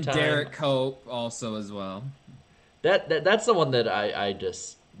same time, Derek Cope also as well. That's the one that I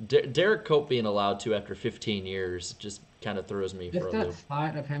just Derek Cope being allowed to after 15 years just kind of throws me Just for a that loop.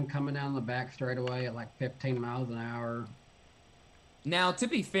 sight of him coming down the back straightaway at like 15 miles an hour. Now, to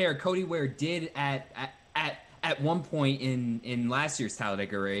be fair, Cody Ware did at one point in last year's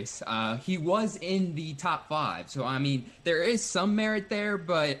Talladega race, he was in the top 5. So I mean, there is some merit there,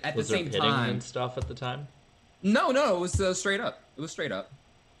 but at Was the there same pitting time, and stuff at the time? no, it was straight up. It was straight up.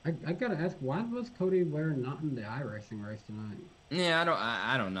 I gotta ask, why was Cody Ware not in the iRacing race tonight? Yeah,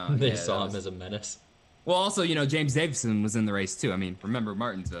 I don't know. They Yeah, saw that him was- as a menace. Well, also, James Davison was in the race too. I mean, remember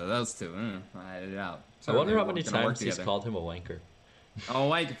Martinsville? Those two. I had it out. I wonder how they many were gonna work times he's together. called him a wanker. Oh,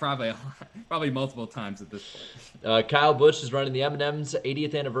 like probably multiple times at this point. Kyle Busch is running the M&M's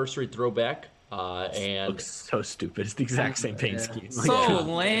 80th anniversary throwback, and looks so stupid. It's the exact same paint Yeah. scheme. So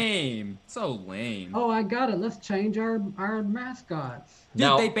lame. So lame. Oh, I got it. Let's change our mascots. Dude,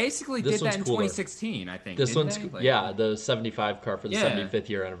 now, they basically this did that one's in cooler. 2016, I think. This didn't one's they? Like- yeah, the 75 car for the Yeah. 75th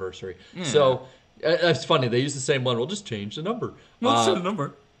year anniversary. Yeah. So it's funny they use the same one. We'll just change the number. What's the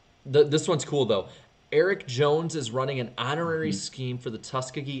number? This one's cool though. Eric Jones is running an honorary scheme for the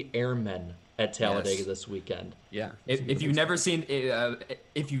Tuskegee Airmen at Talladega Yes. this weekend. Yeah. If you've never seen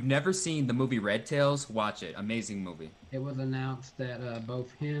the movie Red Tails, watch it. Amazing movie. It was announced that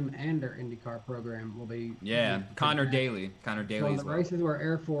both him and their IndyCar program will be. Yeah, Connor Daly. Connor So Daly in as the well. races where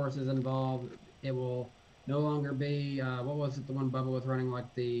Air Force is involved, it will no longer be what was it? The one Bubba was running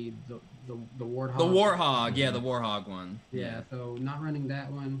like the Warthog. The Warhog, yeah, the Warhog one. Yeah, so not running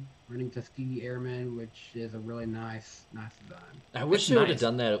that one. Running Tuskegee Airmen, which is a really nice design. I wish It's they would have nice.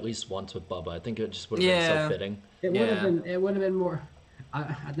 done that at least once with Bubba. I think it just would have been Yeah. so fitting. It would Yeah. have been. It would have been more.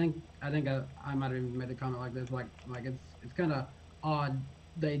 I think I might have even made a comment like this. Like it's kind of odd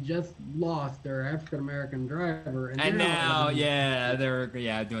they just lost their African American driver, and now they're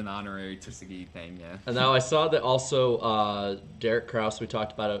doing the honorary Tuskegee thing. Yeah. And now I saw that also Derek Kraus, we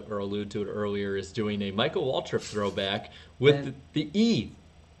talked about it or alluded to it earlier, is doing a Michael Waltrip throwback with the E.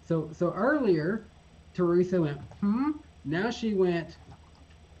 So earlier, Teresa went Now she went.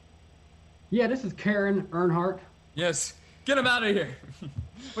 Yeah, this is Karen Earnhardt. Yes, get him out of here.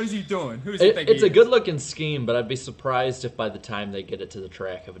 What is he doing? Who does he think It's he a good-looking scheme, but I'd be surprised if by the time they get it to the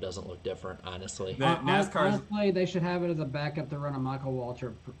track, if it doesn't look different, honestly. Honestly, they should have it as a backup to run a Michael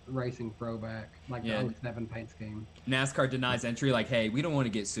Waltrip racing throwback, like the 07 paint scheme. NASCAR denies entry, like, hey, we don't want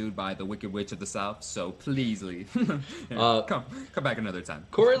to get sued by the Wicked Witch of the South, so please leave. Come back another time.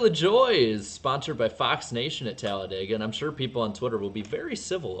 Corey LaJoy is sponsored by Fox Nation at Talladega, and I'm sure people on Twitter will be very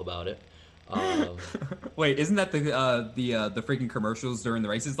civil about it. Wait, isn't that the freaking commercials during the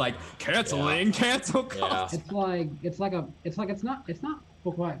races? Like canceling, cancel costs. Yeah. It's not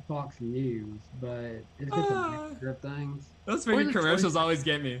quite Fox News, but it's just a mixture of things. Those freaking commercials always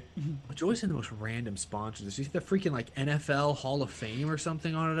get me. LaJoy's in the most random sponsors. Did you see the freaking like NFL Hall of Fame or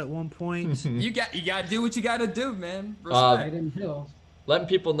something on it at one point? you got to do what you got to do, man. Letting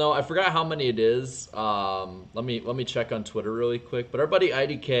people know, I forgot how many it is. Let me check on Twitter really quick. But our buddy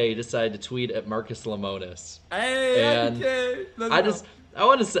IDK decided to tweet at Marcus Lemonis. Hey, and IDK! I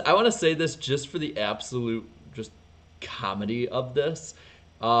want to say this just for the absolute just comedy of this.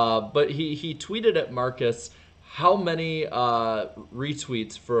 But he tweeted at Marcus how many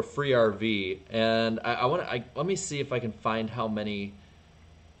retweets for a free RV, and let me see if I can find how many.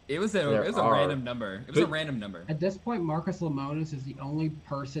 It was a random number. It was a random number. At this point, Marcus Lemonis is the only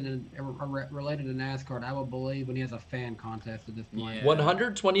person related to NASCAR that I would believe when he has a fan contest at this point. Yeah.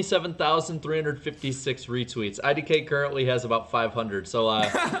 127,356 retweets. IDK currently has about 500, so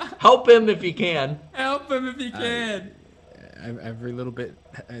help him if you can. Help him if you can. Every little bit.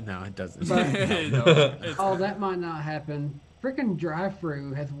 No, it doesn't. That might not happen. Freaking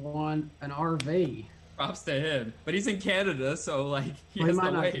Drive-Thru has won an RV. Props to him, but he's in Canada, so like he has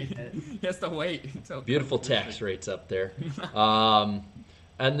to wait. He has to wait until beautiful tax rates up there. And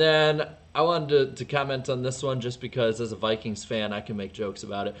then I wanted to comment on this one just because as a Vikings fan, I can make jokes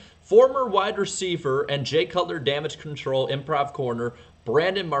about it. Former wide receiver and Jay Cutler Damage Control improv corner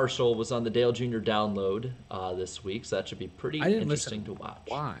Brandon Marshall was on the Dale Jr. Download this week, so that should be pretty interesting to watch.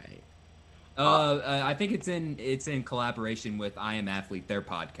 Why? I think it's in collaboration with I Am Athlete, their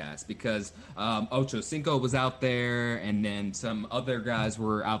podcast, because Ocho Cinco was out there, and then some other guys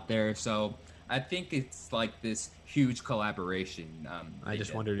were out there. So I think it's like this huge collaboration. I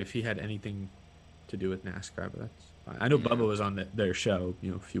just wondered if he had anything to do with NASCAR, but that's fine. I know Bubba was on their show,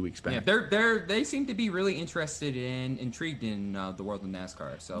 a few weeks back. Yeah, they seem to be really interested and intrigued in the world of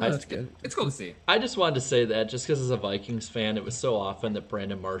NASCAR. So that's good. It's cool to see. I just wanted to say that just because as a Vikings fan, it was so often that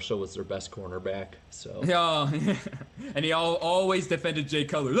Brandon Marshall was their best cornerback. So yeah, and he always defended Jay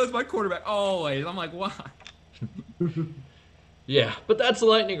Cutler. That's my quarterback always. I'm like, why? Yeah, but that's the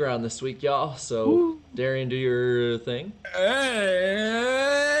lightning round this week, y'all. So Darian, do your thing.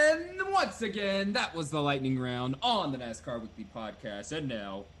 And once again, that was the lightning round on the NASCAR Weekly Podcast. And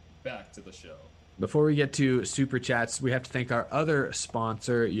now, back to the show. Before we get to Super Chats, we have to thank our other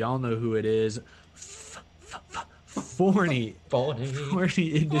sponsor. Y'all know who it is. Forney. Forney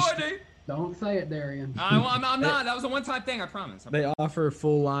Industries. Don't say it, Darian. I'm not. That was a one-time thing, I promise. They offer a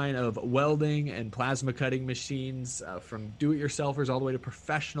full line of welding and plasma cutting machines from do-it-yourselfers all the way to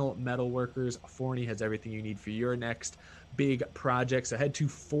professional metal workers. Forney has everything you need for your next big project. So head to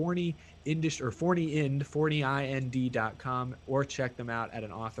Forney ForneyInd.com or check them out at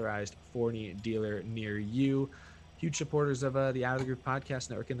an authorized Forney dealer near you. Huge supporters of the Out of the Groove Podcast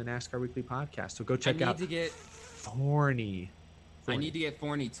Network and the NASCAR Weekly Podcast. So go check out Forney. I need to get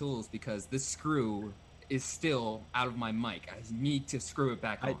Forney tools because this screw is still out of my mic. I need to screw it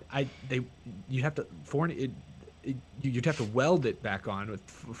back on. You'd have to weld it back on with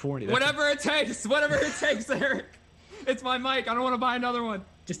Forney. Whatever it takes, Eric. It's my mic. I don't want to buy another one.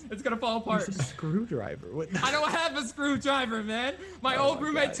 It's gonna fall apart. It's a screwdriver. I don't have a screwdriver, man. My old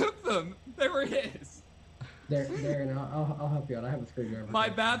roommate took them. They were his. Darren, I'll help you out. I have a screwdriver. My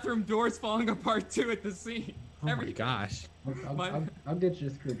bathroom door's falling apart too at the seam. Oh my gosh. I'll get you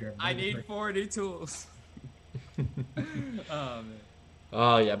a screwdriver. I need 40 tools. Oh, man.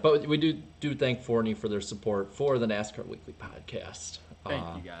 Oh, yeah. But we do thank Forney for their support for the NASCAR Weekly Podcast.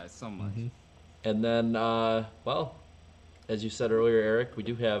 Thank you guys so much. Mm-hmm. And then, as you said earlier, Eric, we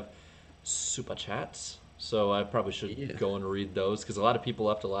do have Super Chats. So I probably should go and read those because a lot of people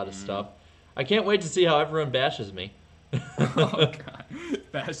left a lot of stuff. I can't wait to see how everyone bashes me. Oh, God.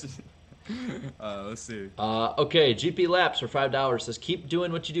 Bashes. Let's see. Okay, GP Laps for $5 says, keep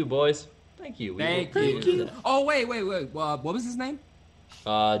doing what you do, boys. Thank you. Thank you. Oh, wait. What was his name?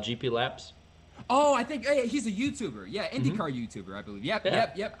 GP Laps. Oh, I think he's a YouTuber. Yeah, IndyCar YouTuber, I believe.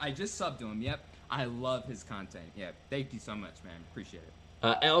 Yep. I just subbed to him. Yep. I love his content. Yep. Thank you so much, man. Appreciate it.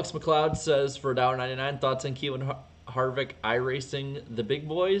 Alex McLeod says, for $1.99, thoughts on Keelan Harvick iRacing the big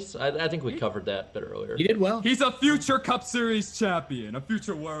boys? I think we covered that a bit earlier. He did well. He's a future Cup Series champion, a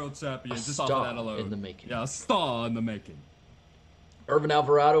future world champion. Just off of that alone. In the making. Yeah, a star in the making. Irvin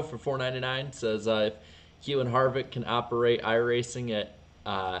Alvarado for $4.99 says, if Keelan Harvick can operate iRacing at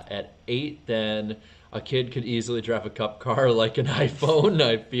 8, then a kid could easily drive a cup car like an iPhone.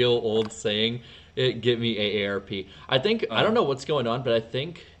 I feel old saying it. Get me AARP. I think I don't know what's going on, but I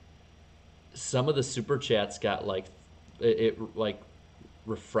think some of the super chats got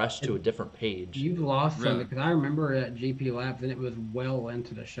refreshed to a different page. You've lost some because I remember at GP Labs and it was well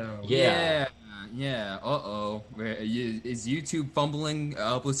into the show. Yeah. Is YouTube fumbling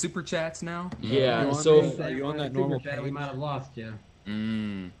with super chats now? Yeah. So are you on that normal page? We might have lost you.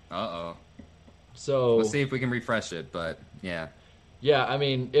 So we'll see if we can refresh it, but yeah. Yeah, I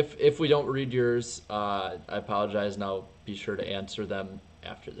mean, if we don't read yours, I apologize, and I'll be sure to answer them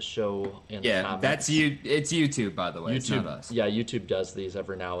after the show in the comments. That's you. It's YouTube, by the way. YouTube, it's not us. Yeah, YouTube does these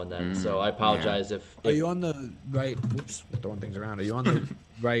every now and then, so I apologize if. Are you on the right? Oops, throwing things around. Are you on the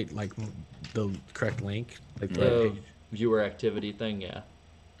right, like the correct link, like the viewer activity thing? Yeah.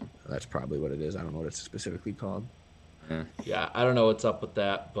 That's probably what it is. I don't know what it's specifically called. Yeah, I don't know what's up with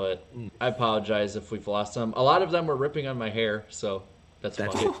that, but I apologize if we've lost some. A lot of them were ripping on my hair, so that's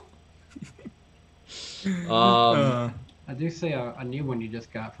fine. I do see a new one you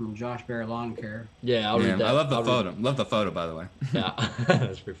just got from Josh Berry Lawn Care. Yeah, I'll read that. I love the photo. Love the photo, by the way. Yeah,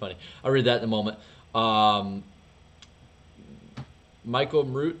 that's pretty funny. I'll read that in a moment. Michael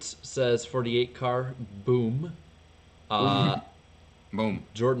Mrutz says 48 car, boom. Boom.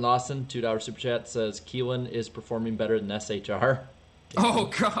 Jordan Lawson, $2 super chat, says Keelan is performing better than SHR. Oh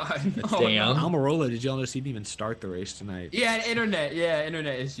God! Damn. Almirola, did you notice he didn't even start the race tonight? Yeah, internet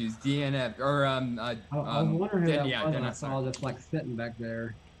issues. DNF or I was wondering who that was. And I saw just like sitting back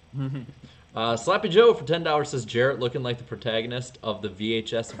there. Slappy Joe for $10 says Jarrett looking like the protagonist of the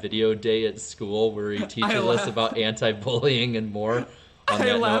VHS video day at school where he teaches us about anti-bullying and more.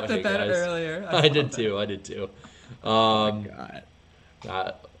 I laughed at that earlier. I did too. Oh my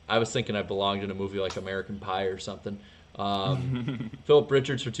God. I was thinking I belonged in a movie like American Pie or something. Philip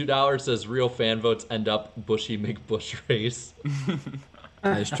Richards for $2 says real fan votes end up Bushy McBush race.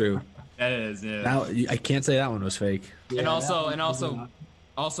 That is true. That is, yeah. Now, I can't say that one was fake. And also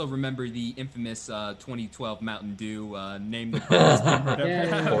remember the infamous 2012 Mountain Dew name the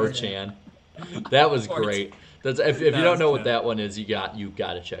 4chan. That was great. That's if you don't know what that one is, you got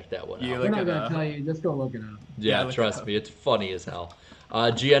to check that one out. We're not gonna tell you. Just go look it up. Yeah, trust me, it's funny as hell.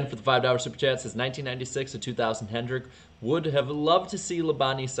 GN for the $5 super chat says 1996 to 2000 Hendrick would have loved to see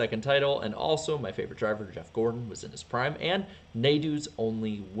Labani's second title, and also my favorite driver Jeff Gordon was in his prime, and Nadu's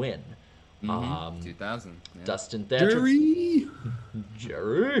only win. 2000. Yeah. Dustin Thatcher.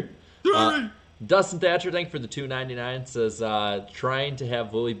 Jerry. Dustin Thatcher, thank you for the $2.99. Says trying to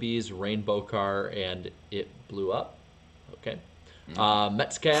have Willie B's rainbow car and it blew up. Okay.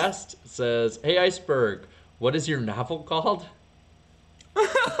 Metscast says, hey Iceberg, what is your novel called?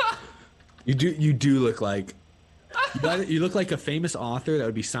 You do look like you look like a famous author that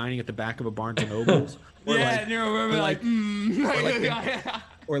would be signing at the back of a Barnes and Nobles.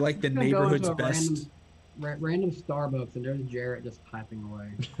 Or like the neighborhood's best. Random Starbucks, and there's Jarrett just typing away.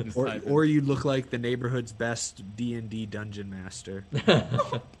 Or you look like the neighborhood's best D&D dungeon master.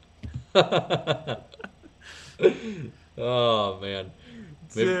 Oh man.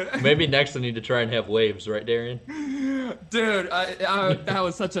 Maybe next I need to try and have waves, right, Darian? Dude, that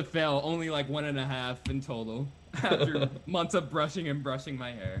was such a fail. Only like 1.5 in total. After months of brushing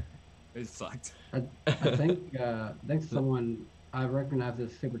my hair, it sucked. I think someone I recognized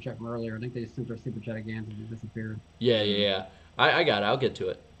this super chat from earlier. I think they sent their super chat again and it disappeared. Yeah. I got it. I'll get to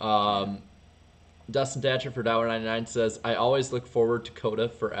it. Dustin Thatcher for $1.99 says, I always look forward to Coda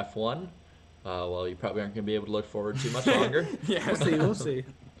for F1. Well, you probably aren't going to be able to look forward too much longer. Yeah, we'll see.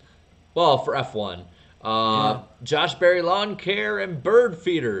 Well, for F1. Josh Berry Lawn Care and Bird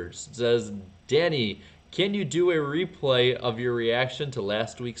Feeders says, Danny, can you do a replay of your reaction to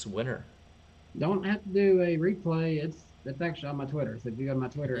last week's winner? Don't have to do a replay. It's actually on my Twitter. So if you go to my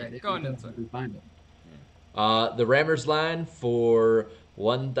Twitter, you can find it. The Rammers line for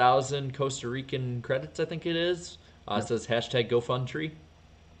 1,000 Costa Rican credits, I think it is, says hashtag GoFundTree.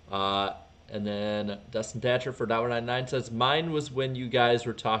 And then Dustin Thatcher for $1.99 says, mine was when you guys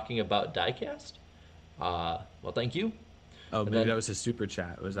were talking about diecast. Well, thank you. Oh, maybe that was his super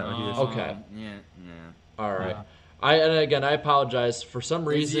chat. Was that what he was? Okay. Yeah. All right. I apologize. For some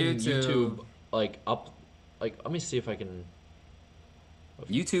reason, YouTube let me see if I can.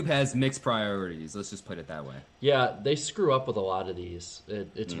 YouTube has mixed priorities. Let's just put it that way. Yeah, they screw up with a lot of these.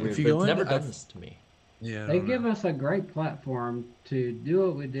 It's weird. But it's never done this to me. Yeah, they give us a great platform to do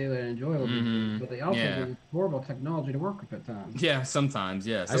what we do and enjoy what we do, but they also use horrible technology to work with at times. Yeah, sometimes.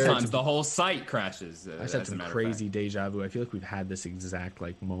 Yeah, sometimes the whole site crashes. I said some crazy deja vu. I feel like we've had this exact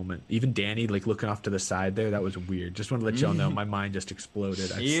moment. Even Danny looking off to the side there. That was weird. Just want to let y'all know my mind just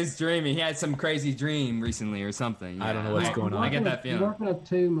exploded. He is dreaming. He had some crazy dream recently or something. Yeah. I don't know what's going on. I get that feeling. I'm working with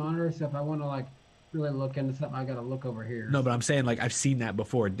 2 monitors, so if I want to really look into something, I gotta look over here. No, but I'm saying I've seen that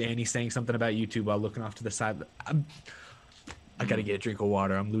before. Danny saying something about YouTube while looking off to the side. I gotta get a drink of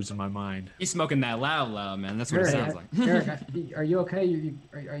water. I'm losing my mind. He's smoking that loud, man. That's what it sounds like. Eric, are you okay?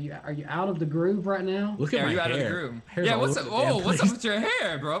 Are you out of the groove right now? Look at my hair. Are you out of the groove? Yeah. What's up with your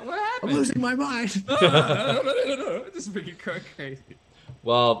hair, bro? What happened? I'm losing my mind. No. Just making crazy.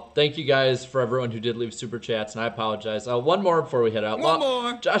 Well, thank you guys for everyone who did leave super chats, and I apologize. One more before we head out. One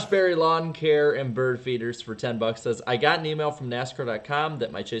more. Josh Berry Lawn Care and Bird Feeders for $10 says, I got an email from NASCAR.com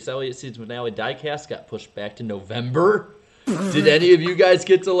that my Chase Elliott Season Finale diecast got pushed back to November. Did any of you guys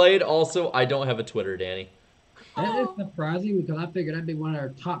get delayed? Also, I don't have a Twitter, Danny. That is surprising because I figured that'd be one of our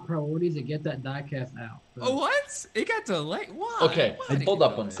top priorities to get that diecast out. So. Oh, what? It got delayed? Why? Okay, hold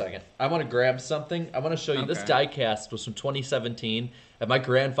up 1 second. I want to grab something. I want to show you. This diecast was from 2017, and my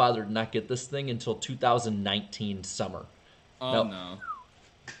grandfather did not get this thing until 2019 summer. Oh, no.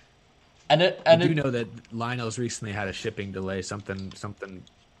 And I do know that Lionel's recently had a shipping delay, something.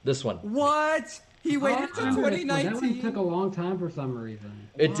 This one. What? He waited until 2019. That one took a long time for some reason.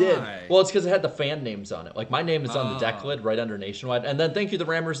 It did. Well, it's because it had the fan names on it. My name is on the deck lid right under Nationwide. And then thank you, the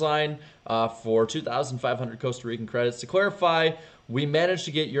Rammers line, for 2,500 Costa Rican credits. To clarify, we managed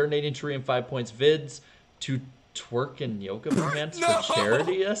to get urinating tree and 5 points vids to twerk and yoga pants for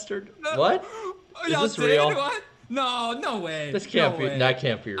charity yesterday. No. What? Is this real? What? No way. This can't be. That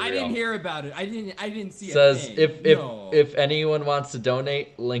can't be real. I didn't hear about it. I didn't see it. Says if anyone wants to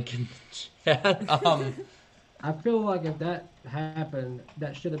donate, link in chat. I feel like if that happened,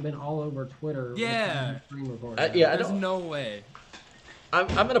 that should have been all over Twitter. Yeah. There's no way. I'm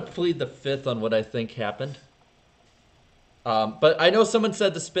gonna plead the fifth on what I think happened. But I know someone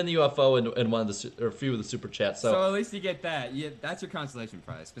said to spin the UFO in one of the or a few of the super chats. So at least you get that. Yeah, that's your consolation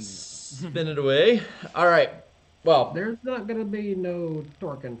prize. Spin it away. All right. Well, there's not gonna be no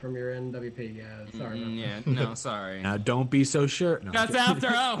twerking from your NWP guys. Sorry. Sorry. Now don't be so sure. No, that's after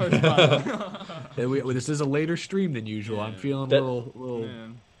hours. This is a later stream than usual. I'm feeling a little. Yeah.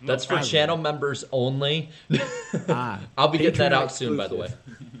 That's for channel members only. I'll be getting that out soon, by the way.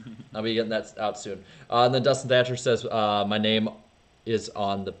 I'll be getting that out soon. And then Dustin Thatcher says, my name is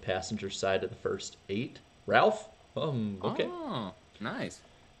on the passenger side of the first 8. Ralph? Okay. Oh, nice.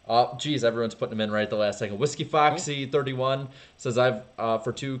 Geez, everyone's putting them in right at the last second. Whiskey Foxy 31 says, I've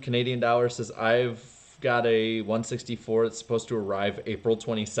for $2 Canadian says, I've got a 164 that's supposed to arrive April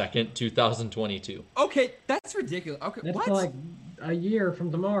 22nd, 2022. Okay, that's ridiculous. Okay, that's like a year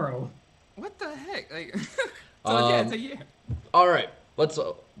from tomorrow. What the heck? It's a year. All right.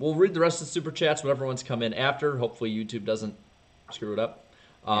 We'll read the rest of the super chats when everyone's come in after. Hopefully YouTube doesn't screw it up.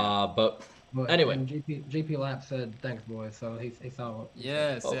 But anyway, GP Lap said thanks, boys. So he saw it.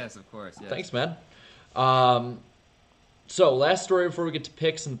 Yes, of course. Yes. Thanks, man. So last story before we get to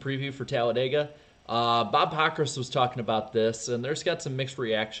picks and the preview for Talladega. Bob Pockrass was talking about this, and there's got some mixed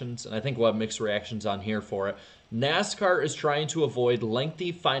reactions, and I think we'll have mixed reactions on here for it. NASCAR is trying to avoid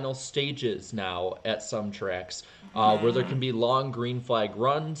lengthy final stages now at some tracks, where there can be long green flag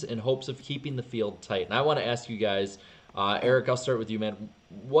runs in hopes of keeping the field tight. And I want to ask you guys, Eric, I'll start with you, man.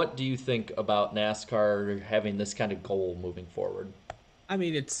 What do you think about NASCAR having this kind of goal moving forward? I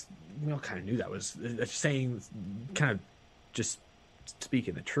mean, we all kind of knew that was saying, kind of just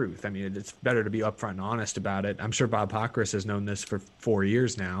speaking the truth. I mean, it's better to be upfront and honest about it. I'm sure Bob Pockrass has known this for 4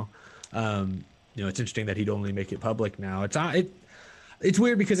 years now. It's interesting that he'd only make it public now. It's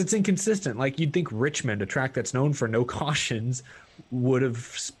weird because it's inconsistent. Like, you'd think Richmond, a track that's known for no cautions, would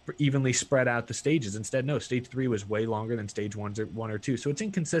have evenly spread out the stages. Instead, no, stage 3 was way longer than stage 1 or 2. So it's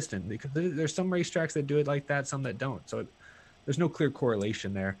inconsistent because there's some racetracks that do it like that, some that don't. So there's no clear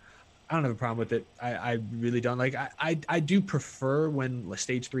correlation there. I don't have a problem with it. I really don't. Like, I do prefer when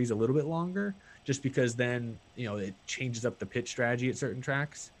stage 3 is a little bit longer, just because then, it changes up the pit strategy at certain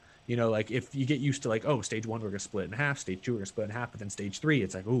tracks. You know, like if you get used to like, oh, stage 1 we're gonna split in half, stage 2 we're gonna split in half, but then stage 3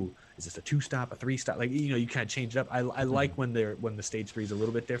 it's like, ooh, is this a 2-stop, a 3-stop? Like, you know, you kind of change it up. I like when the stage 3 is a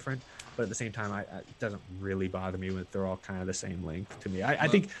little bit different, but at the same time, it doesn't really bother me when they're all kind of the same length to me. I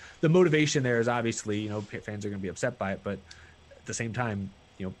think the motivation there is obviously, you know, fans are gonna be upset by it, but at the same time,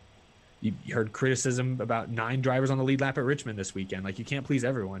 you know, you heard criticism about 9 drivers on the lead lap at Richmond this weekend. Like, you can't please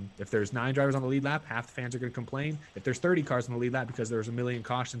everyone. If there's 9 drivers on the lead lap, half the fans are going to complain. If there's 30 cars on the lead lap because there's a million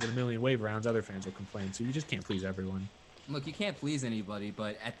cautions and a million wave rounds, other fans will complain. So you just can't please everyone. Look, you can't please anybody,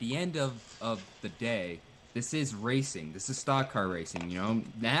 but at the end of the day, this is racing. This is stock car racing. You know,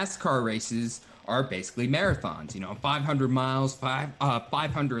 NASCAR races are basically marathons. You know, 500 miles,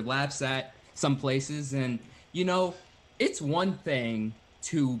 500 laps at some places, and you know, it's one thing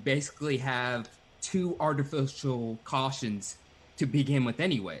to basically have 2 artificial cautions to begin with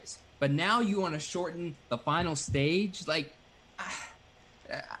anyways. But now you want to shorten the final stage? Like,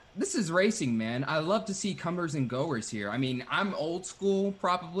 this is racing, man. I love to see comers and goers here. I mean, I'm old school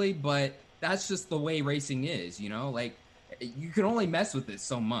probably, but that's just the way racing is, you know? Like, you can only mess with this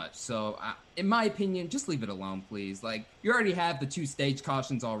so much. So, in my opinion, just leave it alone, please. Like, you already have the 2 stage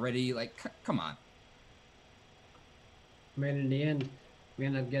cautions already. Like, come on. I mean, in the end, we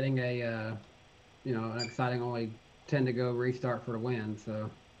end up getting an exciting only 10 to go restart for the win.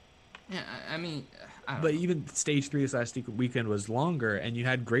 So, yeah, I mean, but even stage 3 this last weekend was longer, and you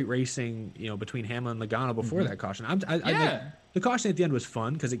had great racing, you know, between Hamlin and Logano before that caution. The caution at the end was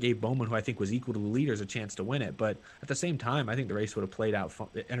fun because it gave Bowman, who I think was equal to the leaders, a chance to win it. But at the same time, I think the race would have played out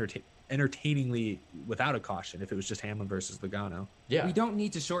entertainingly without a caution if it was just Hamlin versus Logano. Yeah, we don't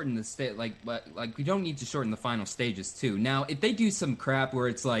need to shorten the we don't need to shorten the final stages too. Now, if they do some crap where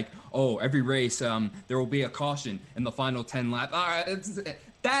it's like, oh, every race there will be a caution in the final 10 laps.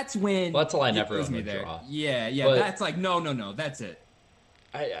 That's when that's a line everyone me would there. draw. Yeah, but that's like no, that's it.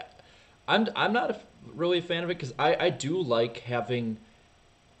 I'm not really a fan of it because I do like having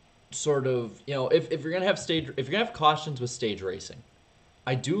sort of, you know, if you're gonna have cautions with stage racing,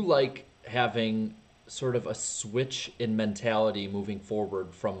 I do like having sort of a switch in mentality moving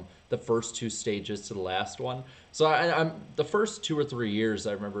forward from the first 2 stages to the last one. So I'm the first 2 or 3 years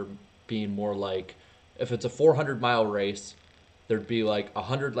I remember being more like, if it's a 400-mile race, there'd be like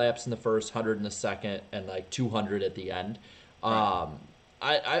 100 laps in the first, 100 in the second, and like 200 at the end. Right.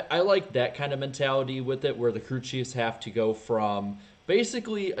 I like that kind of mentality with it, where the crew chiefs have to go from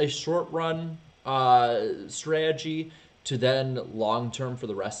basically a short run strategy to then long term for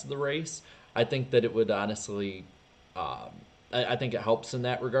the rest of the race. I think that it would honestly, I think it helps in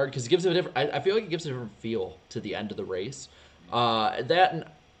that regard because it gives it a different. I feel like it gives a different feel to the end of the race. That and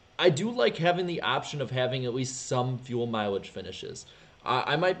I do like having the option of having at least some fuel mileage finishes.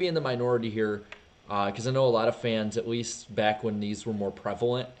 I might be in the minority here. Because I know a lot of fans, at least back when these were more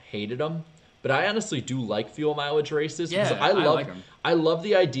prevalent, hated them. But I honestly do like fuel mileage races. Yeah, I like them. I love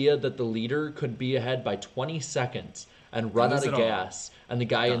the idea that the leader could be ahead by 20 seconds and run out of gas, and the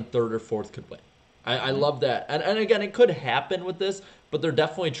guy in 3rd or 4th could win. I love that. And again, it could happen with this, but they're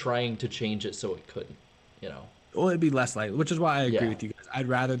definitely trying to change it so it couldn't, you know. Well, it'd be less likely, which is why I agree with you guys. I'd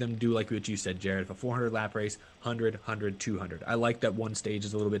rather them do like what you said, Jared, a 400-lap race, 100, 100, 200. I like that one stage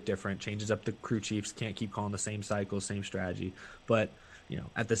is a little bit different, changes up the crew chiefs, can't keep calling the same cycle, same strategy. But, you know,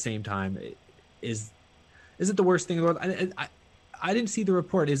 at the same time, is it the worst thing in the world? I didn't see the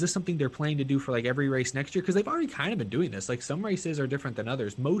report. Is this something they're planning to do for like every race next year? Because they've already kind of been doing this. Like, some races are different than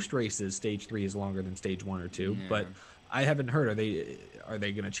others. Most races, stage 3 is longer than stage 1 or 2. Yeah. But I haven't heard. Are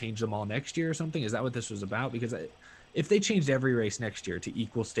they going to change them all next year or something? Is that what this was about? Because if they changed every race next year to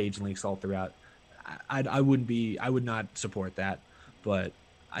equal stage lengths all throughout, I would not support that. But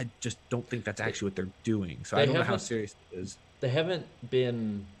I just don't think that's actually what they're doing. So I don't know how serious it is. They haven't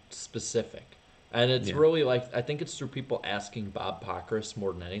been specific. And it's really like, I think it's through people asking Bob Pockrass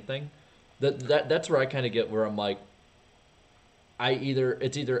more than anything. That's where I kind of get where I'm like,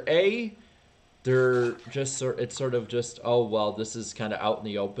 it's either A, they're just, it's sort of just, oh, well, this is kind of out in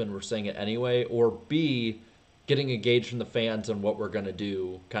the open, we're saying it anyway, or B, getting engaged from the fans on what we're going to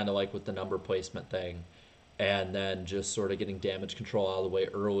do, kind of like with the number placement thing, and then just sort of getting damage control out of the way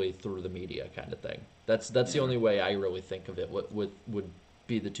early through the media kind of thing. That's the only way I really think of it, what would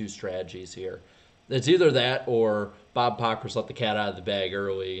be the 2 strategies here. It's either that or Bob Pockrass let the cat out of the bag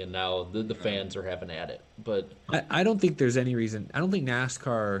early, and now the fans are having at it. But I don't think there's any reason. I don't think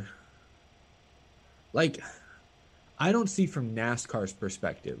NASCAR, like, I don't see from NASCAR's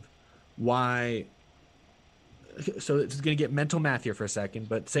perspective why. So it's going to get mental math here for a second,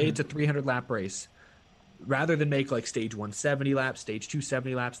 but say it's a 300-lap race. Rather than make like stage 1 70 laps, stage 2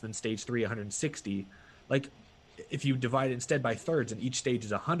 70 laps, then stage 3 160, like, if you divide it instead by thirds and each stage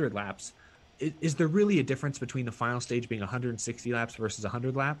is 100 laps, is there really a difference between the final stage being 160 laps versus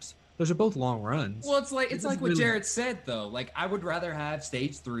 100 laps? Those are both long runs. Well, it's like what Jared said though. Like I would rather have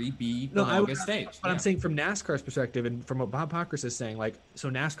stage 3 be the longest stage. But I'm saying from NASCAR's perspective, and from what Bob Pockrass is saying, like, so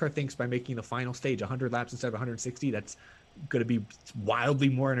NASCAR thinks by making the final stage 100 laps instead of 160, that's going to be wildly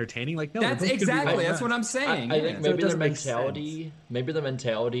more entertaining. Like, no, that's what I'm saying. I think maybe the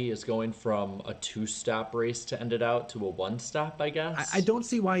mentality is going from a 2-stop race to end it out to a 1-stop, I guess. I don't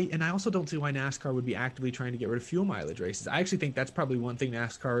see why, and I also don't see why NASCAR would be actively trying to get rid of fuel mileage races. I actually think that's probably one thing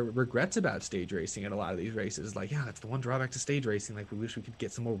NASCAR regrets about stage racing at a lot of these races. Like, yeah, that's the one drawback to stage racing. Like, we wish we could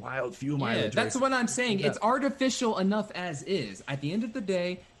get some more wild fuel mileage. That's what I'm saying. It's artificial enough as is. At the end of the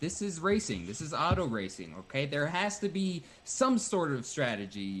day, this is racing. This is auto racing. Okay, there has to be some sort of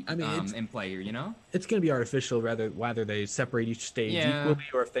strategy in play here, you know? It's going to be artificial whether they separate each stage equally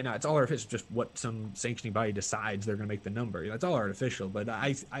or if they not. It's all artificial, just what some sanctioning body decides they're going to make the number. It's all artificial, but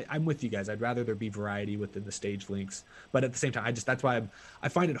I'm with you guys. I'd rather there be variety within the stage links. But at the same time, that's why I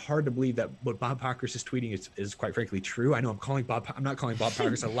find it hard to believe that what Bob Pockrass is tweeting is quite frankly true. I know I'm not calling Bob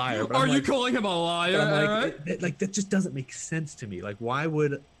Pockrass a liar. But Are you calling him a liar? That just doesn't make sense to me. Like, why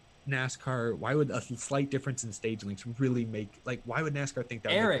would a slight difference in stage lengths really make, like, why would NASCAR think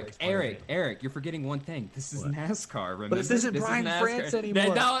that? Eric, you're forgetting one thing. This is NASCAR, remember? But this isn't Brian France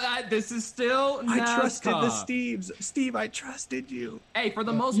anymore. This is still NASCAR. I trusted the Steves. Steve, I trusted you. Hey, for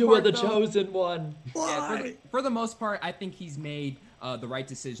the most part, you were the chosen one. Yeah, for the most part, I think he's made the right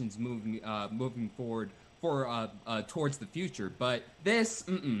decisions moving forward towards the future. But this,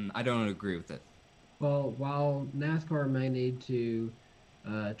 I don't agree with it. Well, while NASCAR may need to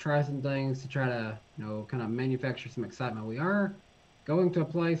try some things to try to, kind of manufacture some excitement, we are going to a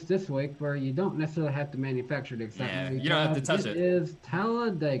place this week where you don't necessarily have to manufacture the excitement. Yeah, you don't have to touch it. It is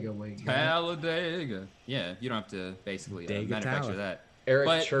Talladega week. Talladega. Yeah, you don't have to basically manufacture that.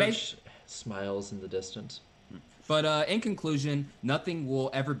 Eric Church smiles in the distance. But in conclusion, nothing will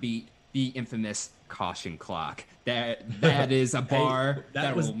ever beat the infamous caution clock. That is a bar.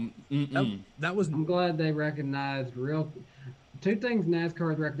 I'm glad they recognized two things NASCAR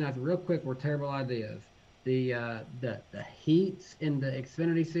has recognized real quick were terrible ideas. The heats in the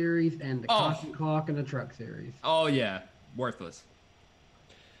Xfinity series and the caution clock in the truck series. Oh yeah, worthless.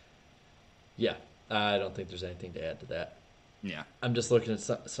 Yeah, I don't think there's anything to add to that. Yeah. I'm just looking at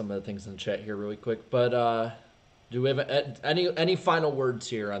some of the things in the chat here really quick, but do we have any final words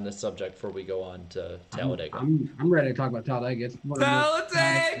here on this subject before we go on to Talladega? I'm ready to talk about Talladega. It's one of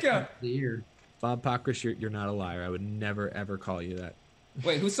the year. Bob Pockrass, you're not a liar. I would never, ever call you that.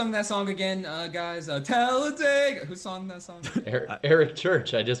 Wait, who sung that song again, guys? Talladega. Who sung that song? Eric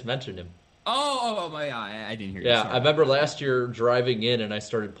Church. I just mentioned him. Oh, I didn't hear you. Yeah, I remember last year driving in and I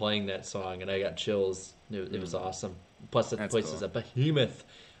started playing that song and I got chills. It was awesome. Plus, the place is a behemoth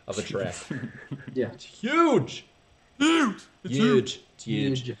of a track. Yeah. It's huge. It's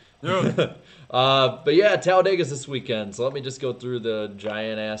huge. But yeah, Talladega's this weekend. So let me just go through the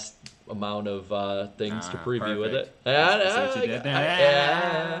giant-ass amount of things to preview with it.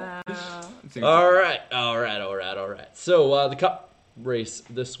 All right. So the Cup race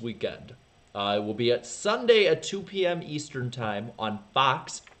this weekend will be at Sunday at 2 p.m. Eastern Time on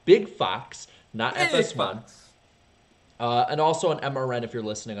Fox, Big Fox, not FS1. And also on MRN if you're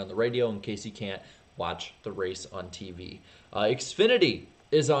listening on the radio in case you can't watch the race on TV. Xfinity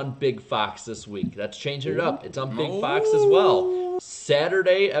is on Big Fox this week. That's changing it up. It's on Big Fox as well.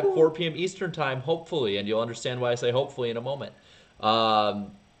 Saturday at 4 p.m. Eastern Time, hopefully, and you'll understand why I say hopefully in a moment.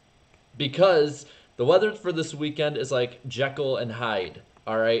 Because the weather for this weekend is like Jekyll and Hyde.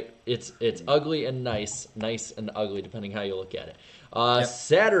 All right? It's ugly and nice and ugly, depending how you look at it.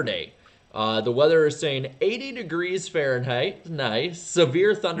 Saturday, the weather is saying 80 degrees Fahrenheit. Nice.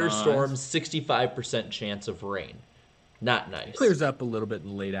 Severe thunderstorms, 65% chance of rain. Not nice. Clears up a little bit in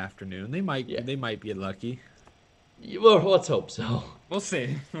the late afternoon. They might be lucky. Well, let's hope so. We'll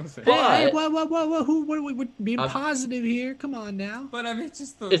see. Hey, whoa, we're being positive here. Come on now. But I mean, it's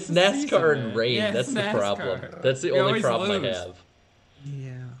NASCAR season, and rain. Yeah, that's the NASCAR. problem. That's the only problem I have.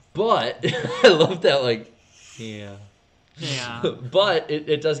 Yeah. But I love that. Yeah. But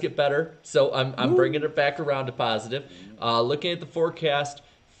it does get better. So I'm bringing it back around to positive. Looking at the forecast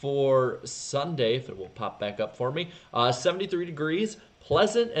for Sunday, if it will pop back up for me, 73 degrees,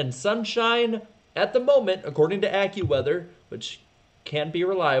 pleasant and sunshine at the moment, according to AccuWeather, which can be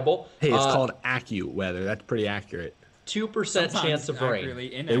reliable. Hey, it's called AccuWeather. That's pretty accurate. 2% chance of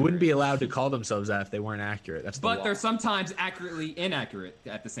rain. They wouldn't be allowed to call themselves that if they weren't accurate. But they're sometimes accurately inaccurate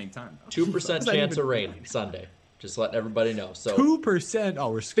at the same time. 2% chance of rain Sunday. Just letting everybody know. So 2%.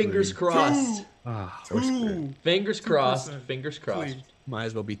 Oh, we're screwed. fingers crossed. We're screwed. Fingers crossed. Fingers crossed. Please. Might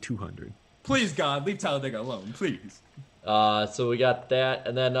as well be 200. Please, God, leave Talladega alone, please. So we got that,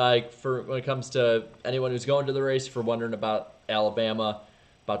 and then for when it comes to anyone who's going to the race, for wondering about Alabama,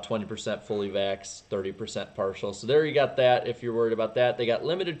 about 20% fully vaxxed, 30% partial. So there you got that. If you're worried about that, they got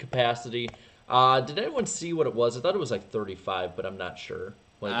limited capacity. Did anyone see what it was? I thought it was like 35, but I'm not sure.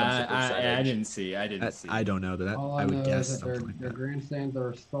 When it comes to percentage. I didn't see. I don't know that. All I would know guess is that something like their that. grandstands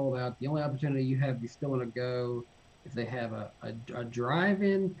are sold out. The only opportunity you have, if you still want to go, if they have a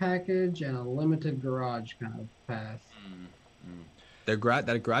drive-in package and a limited garage kind of pass.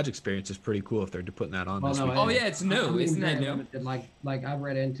 That garage experience is pretty cool if they're putting that on this weekend. Oh yeah, it's new. Isn't that new? Limited. Like I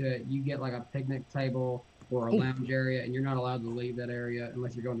read into it, you get like a picnic table or a lounge area, and you're not allowed to leave that area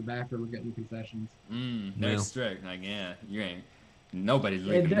unless you're going to the bathroom or getting concessions. They're strict. Like, yeah, you ain't. Nobody's It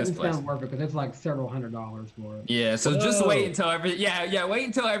leaving this doesn't place. sound worth it because it's like several $100s for it. Yeah, so just wait until wait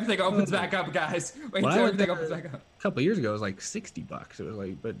until everything opens back up, guys. Wait until everything opens back up. A couple of years ago, it was like $60. It was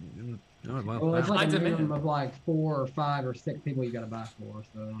like, but Well, it's like a minimum of like 4 or 5 or 6 people you got to buy for.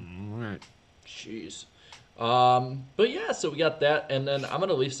 So. All right. Jeez. But yeah, so we got that, and then I'm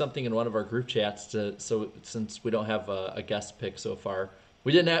gonna leave something in one of our group chats since we don't have a guest pick so far.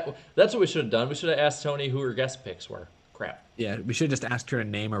 We didn't have. That's what we should have done. We should have asked Tony who her guest picks were. Crap. Yeah, we should just ask her to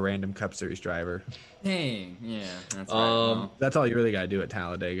name a random Cup Series driver. Dang. Yeah, that's right. That's all you really gotta do at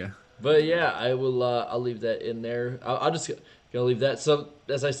Talladega. But yeah, I will. I'll leave that in there. I'll just gonna leave that. So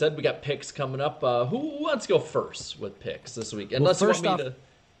as I said, we got picks coming up. Who wants to go first with picks this week? Unless you want me to.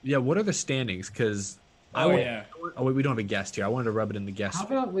 Yeah, what are the standings? Because wait, we don't have a guest here. I wanted to rub it in the guest. How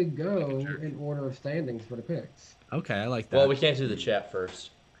about we go in order of standings for the picks? Okay, I like that. Well, we can't do the chat first.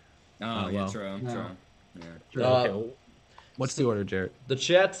 True. Okay, well, what's the order, Jarrett? The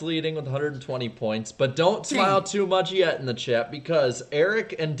chat's leading with 120 points, but don't smile too much yet in the chat because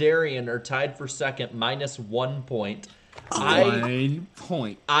Eric and Darian are tied for second, -1 point. 1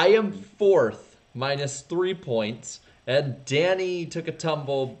 point. I am fourth, -3 points, and Danny took a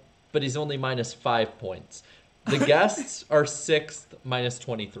tumble, but he's only -5 points. The guests are sixth,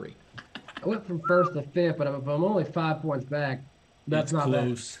 -23. I went from first to fifth, but if I'm only 5 points back, that's not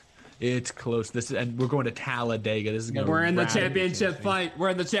close. It's close. And we're going to Talladega. This is going. We're in the championship fight. We're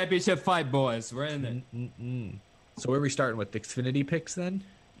in the championship fight, boys. We're in it. So where are we starting with Xfinity picks then?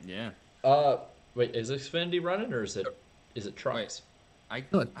 Yeah. Wait, is Xfinity running or is it trucks?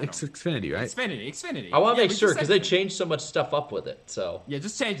 It's Xfinity, right? Xfinity. I want to make sure because they changed so much stuff up with it. So yeah,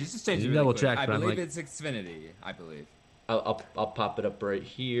 just change it. Really double quick. check. I believe it's Xfinity. I believe. I'll pop it up right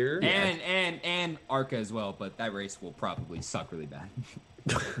here. And ARCA as well, but that race will probably suck really bad.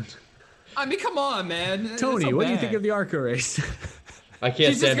 I mean, come on, man. Tony, what do you think of the ARCA race? I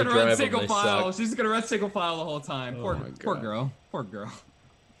can't stand to drive run single file. She's gonna run single file the whole time. Poor girl.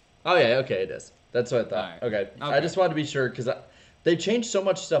 Oh yeah, okay, it is. That's what I thought. Right. Okay, I just wanted to be sure because they changed so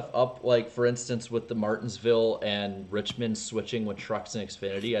much stuff up. Like for instance, with the Martinsville and Richmond switching with trucks and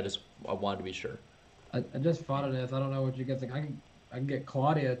Xfinity, I wanted to be sure. I just thought of this. I don't know what you guys think. I can get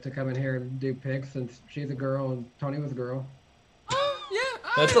Claudia to come in here and do picks since she's a girl and Tony was a girl.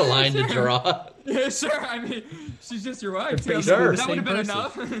 That's a line to draw. Yeah, sure. I mean, she's just your wife. Too. Sure. That would have been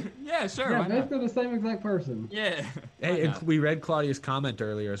enough. Yeah, sure. Yeah, basically the same exact person. Yeah. Hey, we read Claudia's comment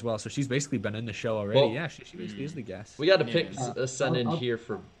earlier as well, so she's basically been in the show already. Well, yeah, she basically is the guest. We got to pick send in here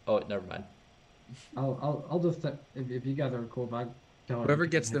for. Oh, never mind. I'll just if you guys are cool. If I don't. Whoever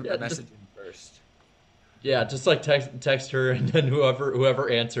gets the message in first. Yeah, just like text her, and then whoever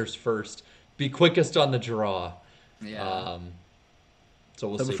answers first, be quickest on the draw. Yeah. So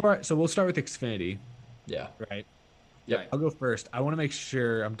we'll see. So we'll start with Xfinity. Yeah. Right. Yep. I'll go first. I want to make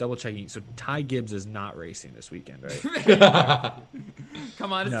sure I'm double checking. So Ty Gibbs is not racing this weekend, right?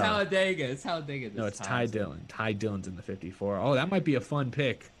 Come on, it's Talladega. It's Talladega. No, it's Ty Dillon. Ty Dillon's in the 54. Oh, that might be a fun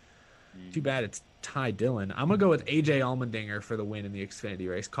pick. Too bad it's Ty Dillon. I'm gonna go with AJ Allmendinger for the win in the Xfinity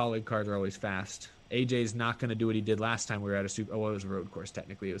race. Colleague cars are always fast. AJ's not going to do what he did last time we were at it was a road course.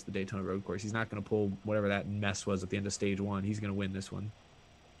 Technically, it was the Daytona road course. He's not going to pull whatever that mess was at the end of stage 1. He's going to win this one.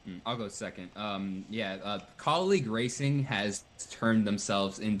 I'll go second. Colleague Racing has turned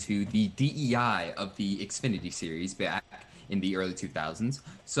themselves into the DEI of the Xfinity series back in the early 2000s.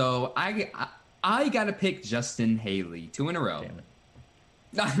 So I got to pick Justin Haley 2 in a row.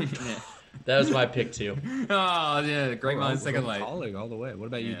 Damn it. That was my pick too. Oh yeah, great minds second light. Colleague all the way. What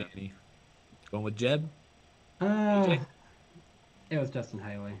about you, Danny? Going with Jeb? It was Justin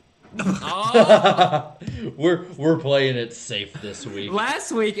Haley. Oh. We're playing it safe this week.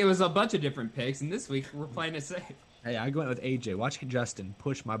 Last week it was a bunch of different picks, and this week we're playing it safe. Hey, I went with AJ. Watch Justin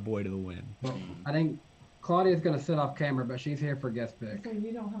push my boy to the win. Well, I think Claudia's going to sit off camera, but she's here for guest pick. So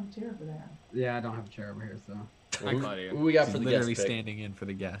you don't have a chair for that. Yeah, I don't have a chair over here, so. Hi, Claudia. Who we got She's for the literally guest pick? standing in for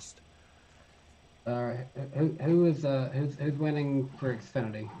the guest. All right, who's winning for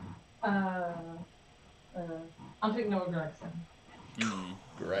Xfinity? I'm taking Noah Gregson.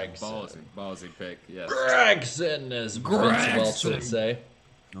 Gregson. Ballsy pick, yes. Gregson, as Vince Welch would say.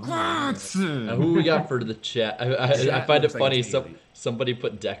 Gregson. Who we got for the chat? I Chat find it looks like funny. it's Haley. Somebody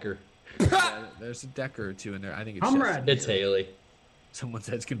put Decker. Yeah, there's a Decker or two in there. I think it's It's Haley. Someone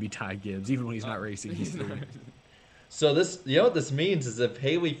said it's gonna be Ty Gibbs, even when he's not racing. He's through. So this, you know what this means is if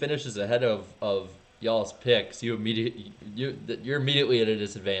Haley finishes ahead of y'all's picks, you're immediately at a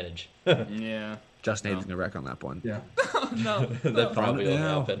disadvantage. Yeah. Justin Hayden's gonna wreck on that one. Yeah. No. That probably will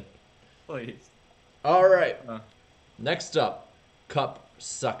No. happen. Please. All right. Next up, Cup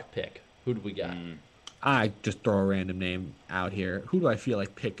suck pick. Who do we got? I just throw a random name out here. Who do I feel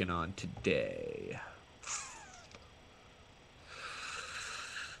like picking on today?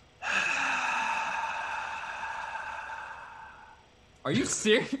 Are you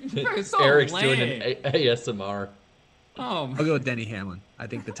serious? It's so Eric's lame. doing an ASMR. Oh, I'll go with Denny Hamlin. I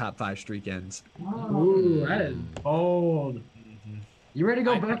think the top 5 streak ends. Ooh, that is bold. You ready to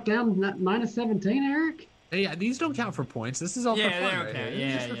go back down minus 17, Eric? Yeah, these don't count for points. This is all for Yeah, fun. they don't right count. here.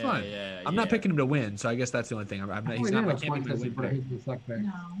 This is Yeah, for fun. yeah, I'm not yeah. picking him to win, so I guess that's the only thing. He's not. I can't be my win pick.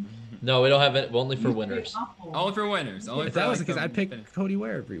 No, we don't have it. Only for winners. Only for winners. Only If for that was the like case, I'd pick Cody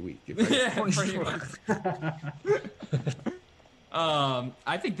Ware every week. If I Yeah, had points pretty for- much.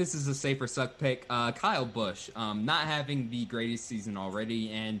 I think this is a safer suck pick. Kyle Busch, not having the greatest season already,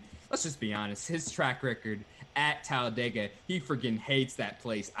 and let's just be honest, his track record at Talladega, he freaking hates that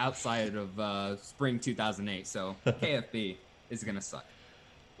place outside of spring 2008. So KFB is gonna suck.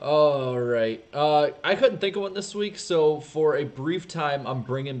 All right. I couldn't think of one this week, so for a brief time, I'm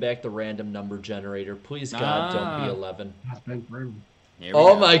bringing back the random number generator. Please, God, don't be 11.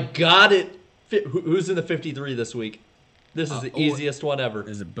 Oh my God! Who's in the 53 this week? This is the easiest one ever.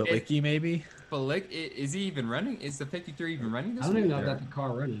 Is it Balicki, maybe? Is he even running? Is the 53 even running this I don't week? even know if that's a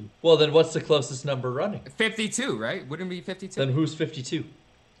car running. Well, then what's the closest number running? 52, right? Wouldn't it be 52? Then who's 52?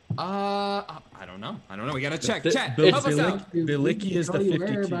 I don't know. We gotta check. Chat. Bill- Help us out. Bilicki is the Cody Ware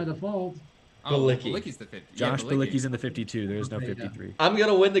 52. by default. Oh, Balicki. Balicki's the 50. Josh yeah, Bilicki's in the 52. There's no Okay, 53. I'm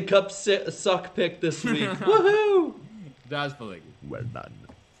gonna win the Cup suck pick this week. Woohoo! Josh Balicki. Well done.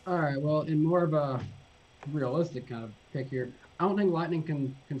 All right, well, in more of a realistic kind of pick here, I don't think Lightning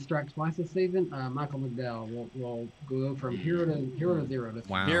can strike twice this season. Michael McDowell will go from hero to zero.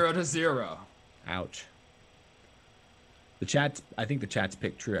 Wow. 0 to 0. Ouch. I think the chat's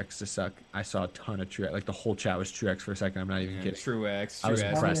picked Truex to suck. I saw a ton of Truex. Like the whole chat was Truex for a second. I'm not even kidding. Truex. I was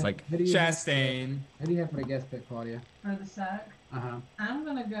impressed. Like Chastain. Who do you have for the guest pick, Claudia? For the suck, Uh-huh. I'm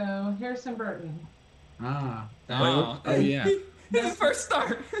gonna go Harrison Burton. Ah. Oh, yeah. His first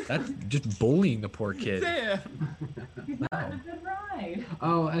start. That's just bullying the poor kid. Damn. He's not a good ride.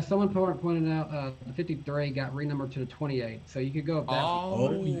 Oh, as someone pointed out, the 53 got renumbered to the 28, so you could go with that.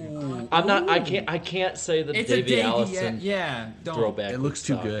 Oh. I'm not. I can't say that It's a Davey Davey, Allison yeah, don't. throwback. It looks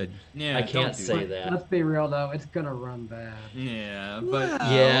too suck. good. Yeah, I don't can't do say that. that. Let's be real though, it's gonna run bad. Yeah, but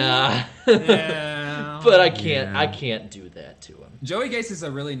Yeah. yeah. But I can't. Yeah. I can't do that to him. Joey Gase is a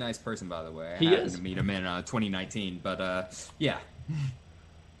really nice person, by the way. I He happened is. to meet him in 2019, but yeah.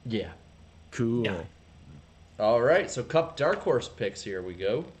 Yeah. Cool. Yeah. All right. So Cup dark horse picks. Here we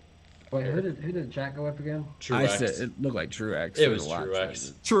go. Wait, who did Jack go up again? Truex. I said it looked like Truex. It was a lot.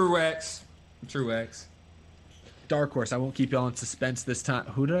 Truex. Truex. Dark horse. I won't keep y'all in suspense this time.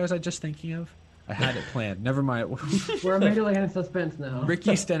 Who was I just thinking of? I had it planned. Never mind. We're immediately in suspense now.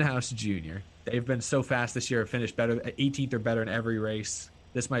 Ricky Stenhouse Jr. They've been so fast this year. Finished better, 18th or better in every race.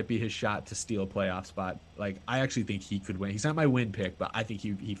 This might be his shot to steal a playoff spot. Like, I actually think he could win. He's not my win pick, but I think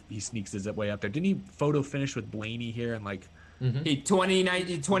he sneaks his way up there. Didn't he photo finish with Blaney here and like? He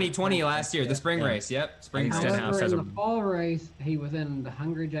 2020 last year, the spring race. Yep, spring I race. think Stenhouse However, has in a- the fall race, he was in the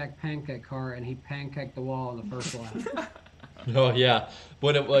Hungry Jack pancake car and he pancaked the wall in the first lap. Oh yeah.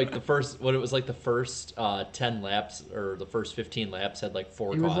 When it was like the first 10 laps or the first 15 laps had like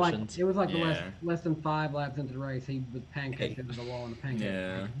 4 It was cautions. like the Yeah. less than 5 laps into the race, he was pancaked into the wall in the pancake.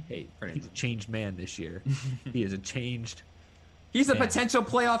 Yeah. Hey, he's a changed man this year. He is a changed. He's a Man. potential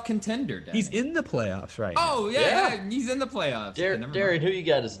playoff contender. Dennis. He's in the playoffs right now. Oh yeah, he's in the playoffs. Never mind. Darren, who you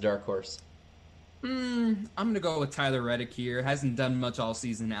got as a dark horse? I'm gonna go with Tyler Reddick here. Hasn't done much all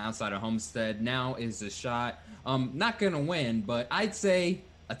season outside of Homestead. Now is a shot. Not gonna win, but I'd say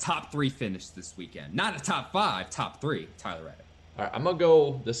a top 3 finish this weekend. Not a top 5, top 3. Tyler Reddick. All right, I'm going to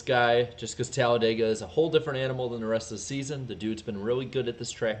go this guy just because Talladega is a whole different animal than the rest of the season. The dude's been really good at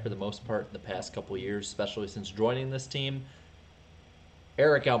this track for the most part in the past couple of years, especially since joining this team.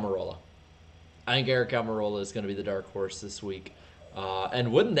 Eric Almirola. I think Eric Almirola is going to be the dark horse this week.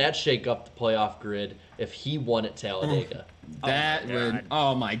 And wouldn't that shake up the playoff grid if he won at Talladega? That would.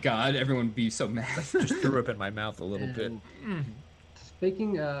 Oh my God! Everyone would be so mad. Just threw up in my mouth a little bit.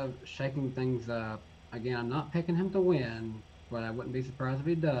 Speaking of shaking things up, again, I'm not picking him to win, but I wouldn't be surprised if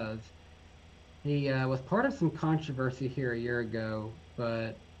he does. He was part of some controversy here a year ago,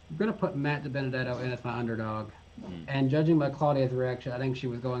 but I'm going to put Matt DiBenedetto in as my underdog. And judging by Claudia's reaction, I think she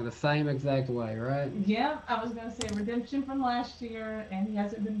was going the same exact way, right? Yeah, I was going to say redemption from last year, and he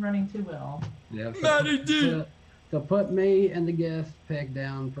hasn't been running too well. Yeah, Matty D. So put me and the guest pick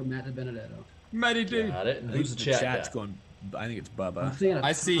down for Matt DiBenedetto. Matty D. Got it. And who's the chat's guy? going? I think it's Bubba.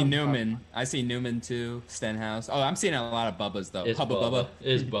 I see Newman. I see Newman too. Stenhouse. Oh, I'm seeing a lot of Bubbas though. It's Bubba.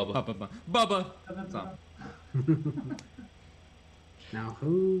 It's Bubba. Bubba. Now,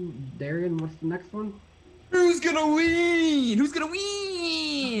 Darian, what's the next one? Who's gonna win? Who's gonna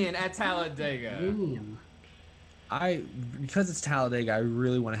win at Talladega? Because it's Talladega, I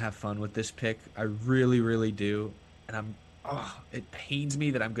really want to have fun with this pick. I really, really do. And it pains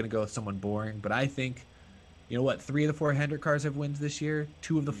me that I'm going to go with someone boring, but I think, you know what, 3 of the 4 Hendrick cars have wins this year,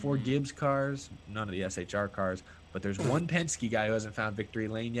 2 of the 4 Gibbs cars, none of the SHR cars, but there's one Penske guy who hasn't found victory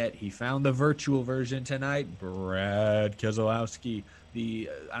lane yet. He found the virtual version tonight, Brad Keselowski.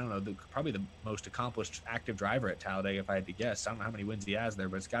 Probably the most accomplished active driver at Talladega, if I had to guess. I don't know how many wins he has there,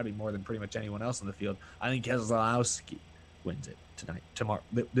 but it's got to be more than pretty much anyone else in the field. I think Keselowski wins it tomorrow,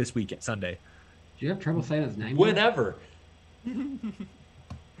 this weekend, Sunday. Do you have trouble saying his name? Whenever.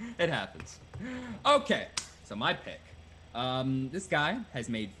 It happens. Okay, so my pick. This guy has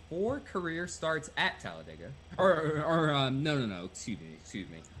made 4 career starts at Talladega. No, excuse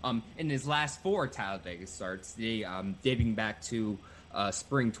me. In his last 4 Talladega starts, dating back to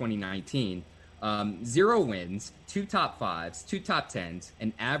spring 2019, 0 wins, 2 top 5s, 2 top 10s,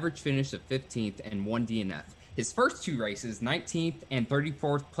 an average finish of 15th, and 1 DNF. His first 2 races, 19th and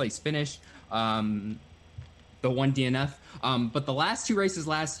 34th place finish, the 1 DNF. But the last 2 races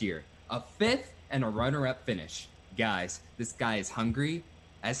last year, a 5th and a runner-up finish. Guys, this guy is hungry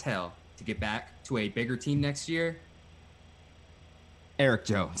as hell to get back to a bigger team next year. Eric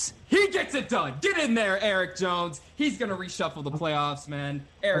Jones. He gets it done. Get in there, Eric Jones. He's going to reshuffle the playoffs, man.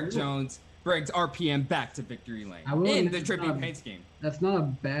 Eric Jones brings RPM back to victory lane in the tribute paint scheme. That's not a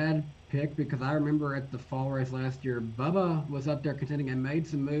bad pick because I remember at the fall race last year, Bubba was up there contending and made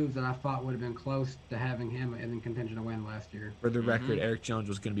some moves that I thought would have been close to having him in contention to win last year. For the record, Eric Jones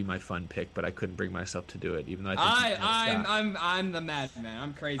was going to be my fun pick, but I couldn't bring myself to do it, even though I'm the madman.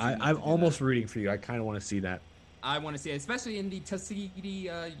 I'm crazy. I'm almost rooting for you. I kind of want to see that. I want to see it, especially in the Tuskegee,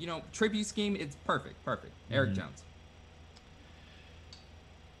 tribute scheme. It's perfect. Eric Jones.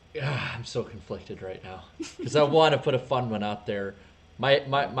 I'm so conflicted right now because I want to put a fun one out there.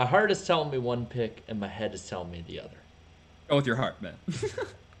 My heart is telling me one pick and my head is telling me the other. Go with your heart, man.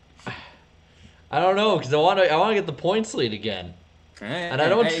 I don't know because I want to get the points lead again, and I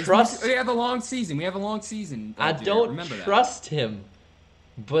don't trust. We have a long season. I don't trust him,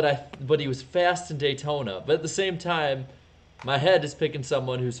 but he was fast in Daytona. But at the same time, my head is picking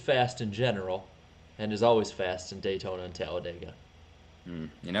someone who's fast in general, and is always fast in Daytona and Talladega. You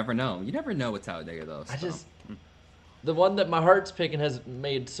never know. You never know with Talladega though. So. The one that my heart's picking has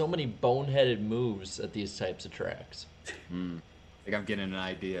made so many boneheaded moves at these types of tracks. I think I'm getting an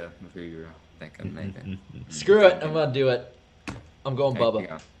idea of who you're thinking, maybe. Screw it, I'm gonna do it. I'm going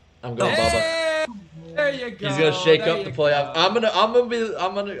Bubba. I'm going Bubba. There you go. He's gonna shake up the playoff. I'm gonna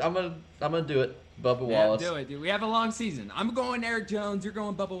do it. Bubba Wallace. Do it, dude. We have a long season. I'm going Eric Jones. You're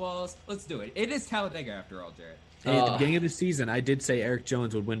going Bubba Wallace. Let's do it. It is Talladega after all, Jared. Hey, at the beginning of the season, I did say Eric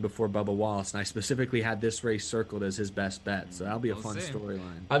Jones would win before Bubba Wallace, and I specifically had this race circled as his best bet, so that'll be a fun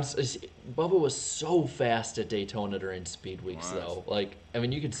storyline. Bubba was so fast at Daytona during speed weeks, though.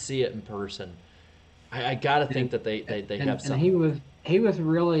 You could see it in person. I gotta think that they have something. And he was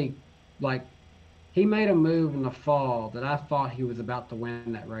really, he made a move in the fall that I thought he was about to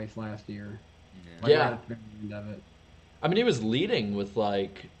win that race last year. Yeah. Right at the end of it. I mean, he was leading with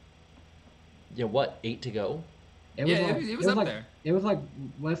 8 to go? It was up there. It was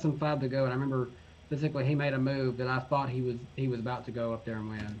less than 5 to go, and I remember physically he made a move that I thought he was about to go up there and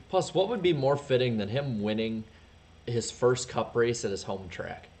win. Plus, what would be more fitting than him winning his first Cup race at his home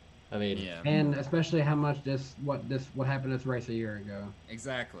track? I mean, and especially how much what happened this race a year ago.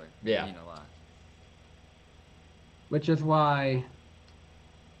 Exactly. Yeah. A lot. Which is why,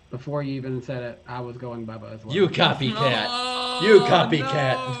 before you even said it, I was going Bubba as well. You copycat. You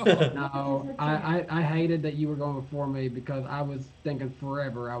copycat. No, I hated that you were going before me because I was thinking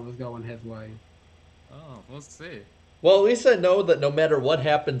forever I was going his way. Oh, we'll see. Well, at least I know that no matter what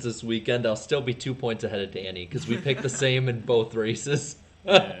happens this weekend, I'll still be 2 points ahead of Danny because we picked the same in both races.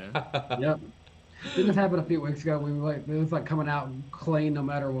 Yep. Didn't this happen a few weeks ago? It was like coming out clean no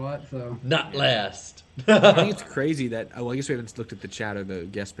matter what. So not last. I think it's crazy that. Well, I guess we haven't looked at the chat or the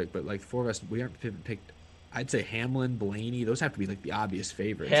guest pick, but like 4 of us, we haven't picked. I'd say Hamlin, Blaney. Those have to be like the obvious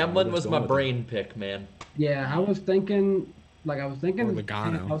favorites. Hamlin was my brain pick, man. Yeah, I was thinking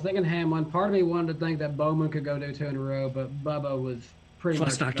Logano. I was thinking Hamlin. Part of me wanted to think that Bowman could go do 2 in a row, but Bubba was pretty much.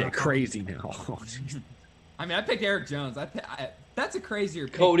 Let's not get crazy now. I mean, I picked Eric Jones. That's a crazier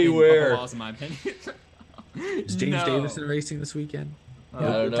pick Cody than Ware. Bubba Wallace, in my opinion. Is James Davison racing this weekend? I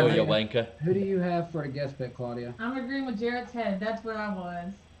don't know, Yalenka. Who do you have for a guest pick, Claudia? I'm agreeing with Jarrett's head. That's what I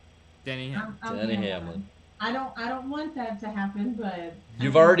was. Denny Hamlin. I don't want that to happen, but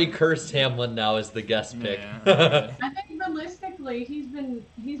You've already cursed Hamlin now as the guest pick. I think realistically, he's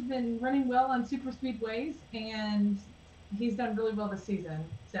been running well on super speedways, and he's done really well this season.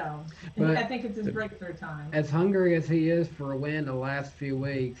 So I think it's his breakthrough time. As hungry as he is for a win the last few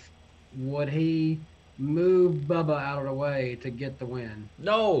weeks, would he move Bubba out of the way to get the win?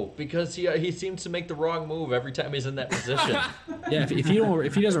 No, because he seems to make the wrong move every time he's in that position. Yeah,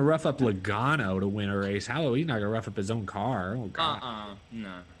 if he doesn't rough up Logano to win a race, how he's not gonna rough up his own car? Oh God.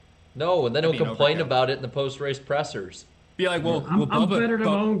 No. No, and then he'll That'd be an complain overkill. about it in the post-race pressers. Be like, well, I'm Bubba, better than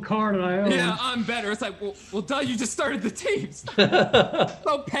my own car than I own. Yeah, I'm better. It's like, well, duh, you just started the teams.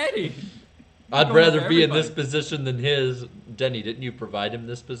 So petty. I'd Going rather for be in everybody. this position than his. Denny, didn't you provide him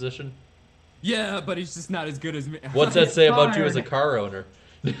this position? Yeah, but he's just not as good as me. What's that say about you as a car owner?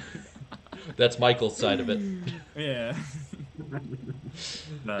 That's Michael's side of it. Yeah.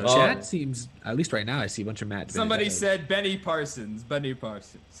 The chat seems, at least right now, I see a bunch of Matt. Somebody Benedetto. said Benny Parsons.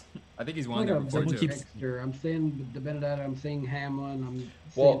 I think he's one there before Someone too. mixture. I'm seeing the Benedetto. I'm seeing Hamlin. I'm seeing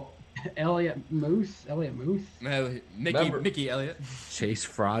Well, Elliott Moose. Mickey Elliott. Chase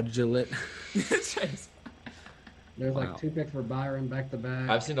Fraudulent. Chase. There's Wow. like 2 picks for Byron back to back.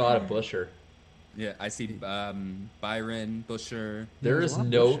 I've seen a lot of Busher. Yeah, I see Byron, Busher. There is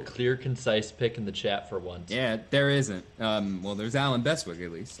no clear, concise pick in the chat for once. Yeah, there isn't. Well, there's Alan Bestwick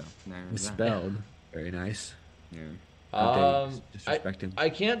at least. So there's that. Misspelled. Very nice. Yeah. Disrespect him. I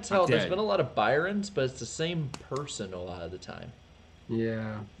can't tell. There's Okay. been a lot of Byrons, but it's the same person a lot of the time.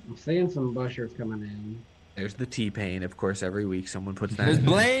 Yeah, I'm seeing some Bushers coming in. There's the T-Pain, of course. Every week, someone puts that. There's in.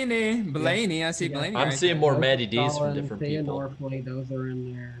 Blaney. I see Blaney. I'm right seeing there. more Matty D's from Stalin, different Thea people. Norfleet, those are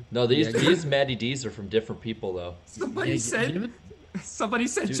in there. No, these Matty D's are from different people though. Somebody said Dude.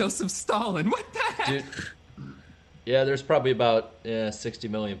 Joseph Stalin. What the heck? Dude. Yeah, there's probably about 60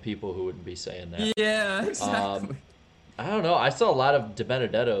 million people who wouldn't be saying that. Yeah, exactly. I don't know. I saw a lot of De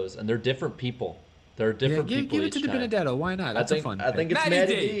Benedettos, and they're different people. They're different people give it each to De time. Benedetto. Why not? That's a fun. I think it's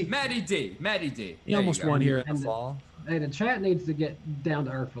Matty D. He There almost you go. won here in And the fall. Hey, the chat needs to get down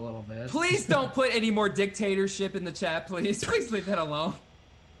to earth a little bit. Please don't put any more dictatorship in the chat, please. Please leave that alone.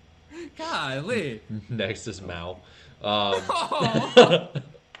 Golly. Next is Mao. Oh.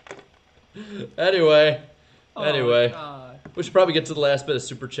 Anyway, God. we should probably get to the last bit of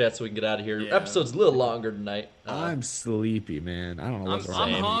super chat so we can get out of here. Yeah. Episode's a little longer tonight. I'm sleepy, man. I don't know what's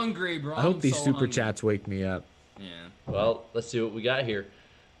I'm wrong. hungry, bro. I hope I'm these so super hungry. chats wake me up. Yeah. Well, let's see what we got here.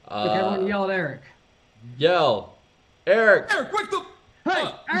 Look, everyone yell at Eric. Yell, Eric! Eric, wake up!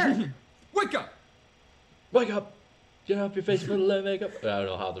 Hey, Eric! Wake up! Wake up! Get off your face, little makeup. I don't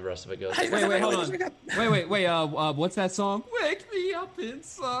know how the rest of it goes. Wait, hold on. Wait. What's that song? Wake me up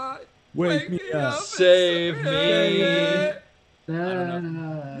inside. Wake me up. Save me.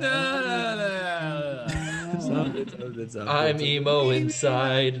 I'm emo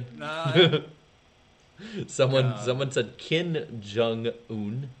inside. Someone said Kim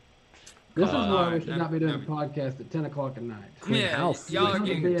Jong-un. This is why we should not be doing a podcast at 10 o'clock at night. Yeah, y'all are It's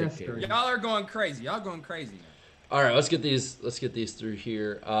getting a BS stream. y'all are going crazy. Y'all going crazy now. All right, let's get these through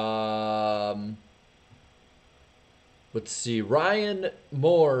here. Let's see. Ryan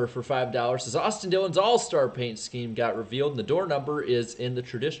Moore for $5 says Austin Dillon's All-Star paint scheme got revealed, and the door number is in the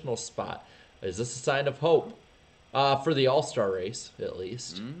traditional spot. Is this a sign of hope for the All-Star race, at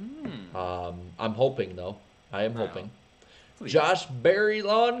least? I'm hoping, though. I am hoping. Please. Josh Berry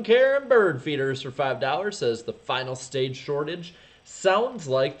Lawn Care and Bird Feeders for $5 says the final stage shortage sounds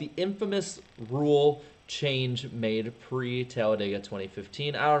like the infamous rule change made pre-Talladega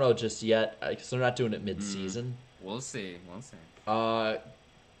 2015. I don't know just yet because they're not doing it mid-season. We'll see.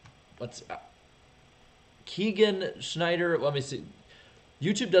 Let's Keegan Schneider. Let me see.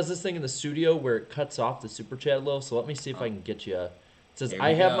 YouTube does this thing in the studio where it cuts off the super chat a little. So let me see if I can get you. It says,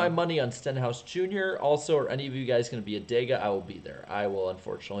 I have my money on Stenhouse Jr. Also, are any of you guys going to be at Dega? I will be there. I will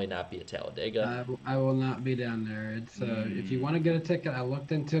unfortunately not be at Talladega. I will not be down there. It's if you want to get a ticket, I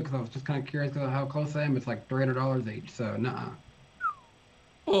looked into it because I was just kind of curious about how close I am. It's like $300 each. So nah.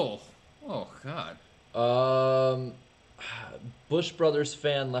 Oh God. Bush Brothers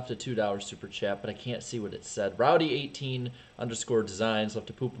fan left a $2 super chat, but I can't see what it said. Rowdy18_designs left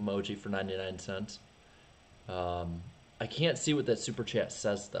a poop emoji for 99 cents. I can't see what that super chat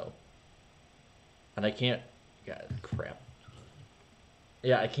says though, and I can't. God, crap.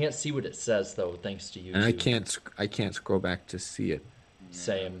 Yeah, I can't see what it says though, thanks to you. And I can't scroll back to see it.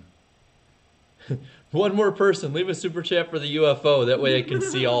 Same. One more person, leave a super chat for the UFO. That way I can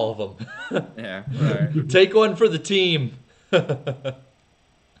see all of them. Yeah. Right. Take one for the team. They're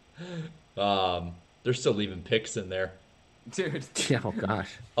still leaving pics in there. Dude. Yeah, oh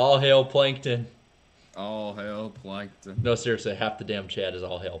gosh. All hail Plankton. All hail Plankton. No, seriously, half the damn chat is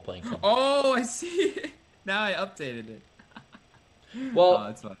all hail Plankton. Oh, I see it. Now I updated it. Well,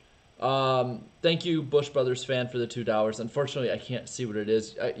 that's fine. Thank you, Bush Brothers fan, for the $2. Unfortunately, I can't see what it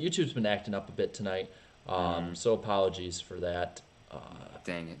is. YouTube's been acting up a bit tonight, so apologies for that.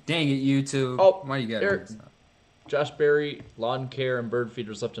 Dang it, YouTube. Oh, why you got Eric, Josh Berry, Lawn Care, and Bird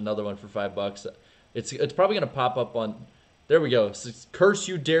Feeders left another one for $5. It's probably gonna pop up on. There we go. Curse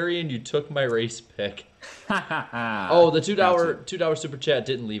you, Darian! You took my race pick. Oh, the $2 super chat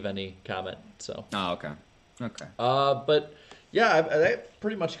didn't leave any comment. So. Oh, okay. But yeah, that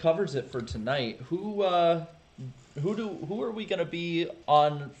pretty much covers it for tonight. Who are we gonna be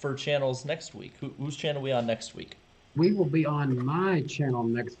on for channels next week? Whose channel are we on next week? We will be on my channel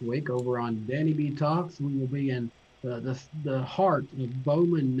next week over on Danny B Talks. We will be in the heart of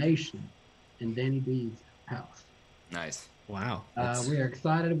Bowman Nation in Danny B's house. Nice. Wow. We are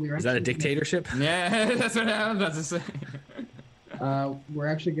excited. Is that a dictatorship? Yeah, that's what I was about to say. We're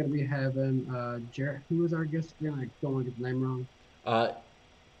actually going to be having Jared. Who is our guest again? I don't want to get the name wrong.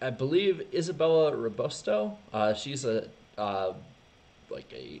 I believe Isabella Robusto. She's an up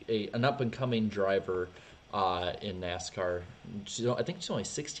and coming driver in NASCAR. I think she's only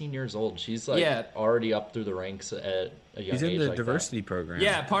 16 years old. She's already up through the ranks at a young age. She's in the diversity program.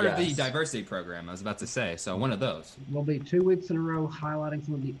 Yeah, part of the diversity program. I was about to say. So one of those. We'll be 2 weeks in a row highlighting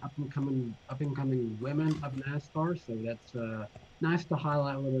some of the up and coming women of NASCAR. So that's nice to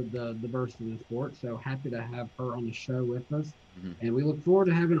highlight a little of the diversity in the sport. So happy to have her on the show with us. Mm-hmm. And we look forward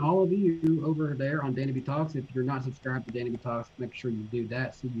to having all of you over there on Danny B Talks. If you're not subscribed to Danny B Talks, make sure you do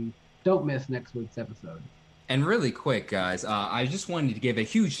that so you don't miss next week's episode. And really quick, guys, I just wanted to give a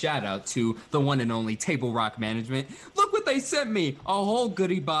huge shout out to the one and only Table Rock Management. Look what they sent me. A whole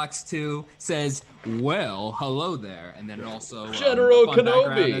goodie box too. Says, well, hello there. And then also General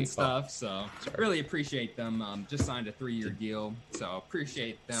Kenobi and stuff. So really appreciate them. Just signed a 3-year deal. So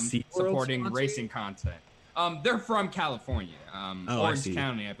appreciate them supporting racing content. They're from California, Orange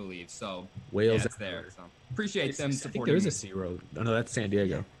County, I believe. So Wales is there. So appreciate them supporting. I think there is a SeaWorld. Oh no, that's San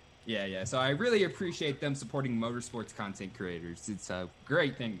Diego. Yeah. So I really appreciate them supporting motorsports content creators. It's a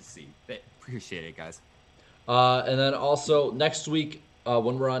great thing to see. Appreciate it, guys. And then also next week,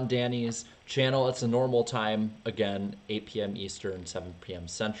 when we're on Danny's channel, it's a normal time again, 8 p.m. Eastern, 7 p.m.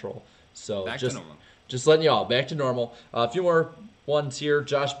 Central. So back to normal. Just letting y'all back to normal. A few more ones here.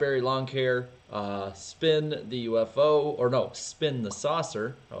 Josh Berry, Lawn Care, Spin the UFO, or no, Spin the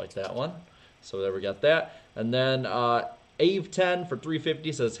Saucer. I like that one. So there we got that. And then Ave10 for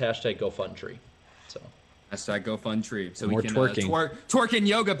 $3.50 says hashtag GoFundTree. So hashtag GoFundTree. So more we can twerk in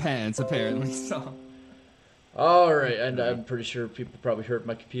yoga pants apparently. So all right, and I'm pretty sure people probably heard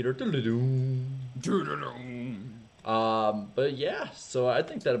my computer. But yeah, so I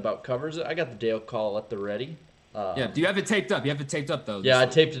think that about covers it. I got the Dale call at the ready. Yeah, do you have it taped up? You have it taped up though. Yeah, I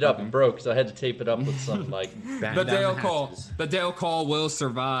taped it up and broke, so I had to tape it up with some like. The Dale call will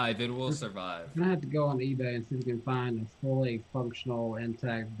survive. It will survive. I'm gonna have to go on eBay and see if we can find a fully functional,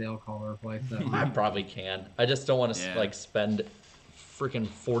 intact Dale call to replace that. I probably can. I just don't want to like spend freaking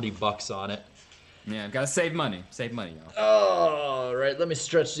 $40 on it. Yeah, gotta save money. Save money, y'all. All right, let me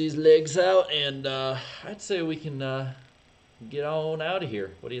stretch these legs out, and I'd say we can get on out of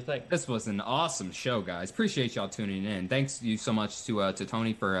here. What do you think? This was an awesome show, guys. Appreciate y'all tuning in. Thanks you so much to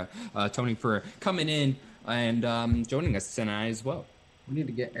Tony for coming in and joining us tonight as well. We need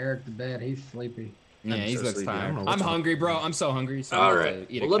to get Eric to bed. He's sleepy. Yeah, he looks tired. I'm hungry, bro. I'm so hungry. So all right.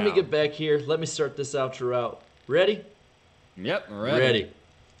 Well, let me get back here. Let me start this outro out. Ready? Yep. Ready.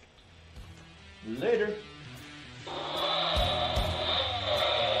 Later. Did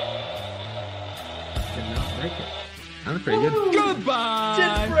not break it. That was pretty good. Goodbye.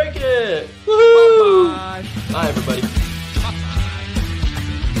 Didn't break it. Bye. Bye, everybody.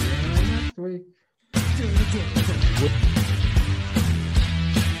 Next week.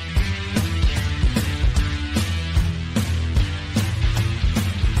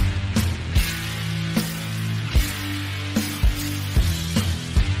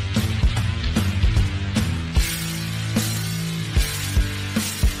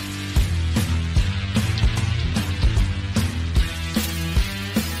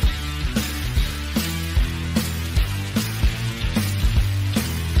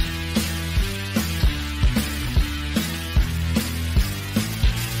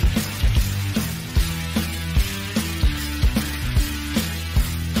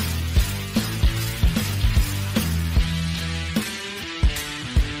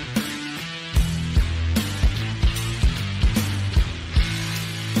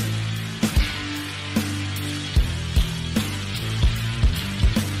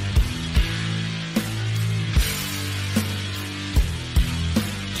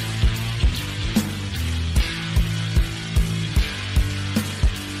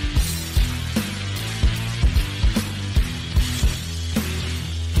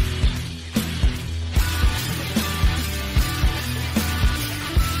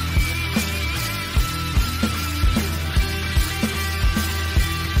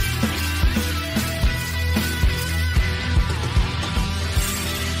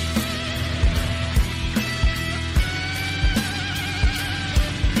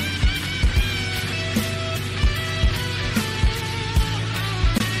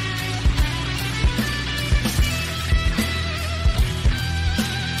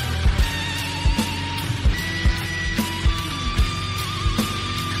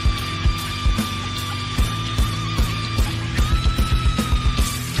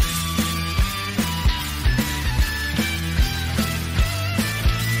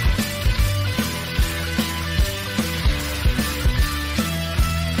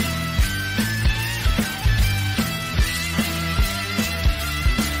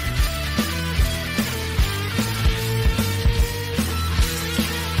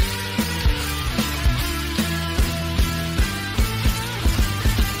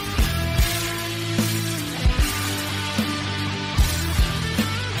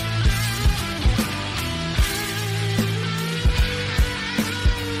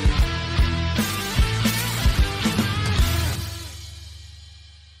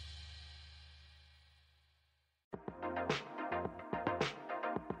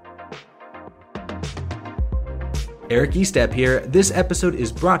 Eric Estep here. This episode is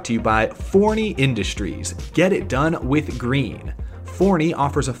brought to you by Forney Industries. Get it done with green. Forney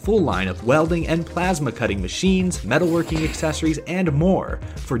offers a full line of welding and plasma cutting machines, metalworking accessories, and more.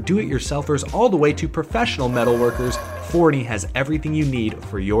 For do-it-yourselfers all the way to professional metalworkers, Forney has everything you need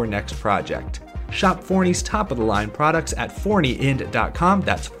for your next project. Shop Forney's top-of-the-line products at forneyInd.com.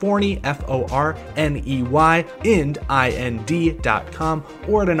 That's Forney, F-O-R-N-E-Y, Ind, I-N-D.com,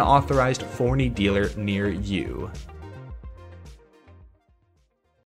 or at an authorized Forney dealer near you.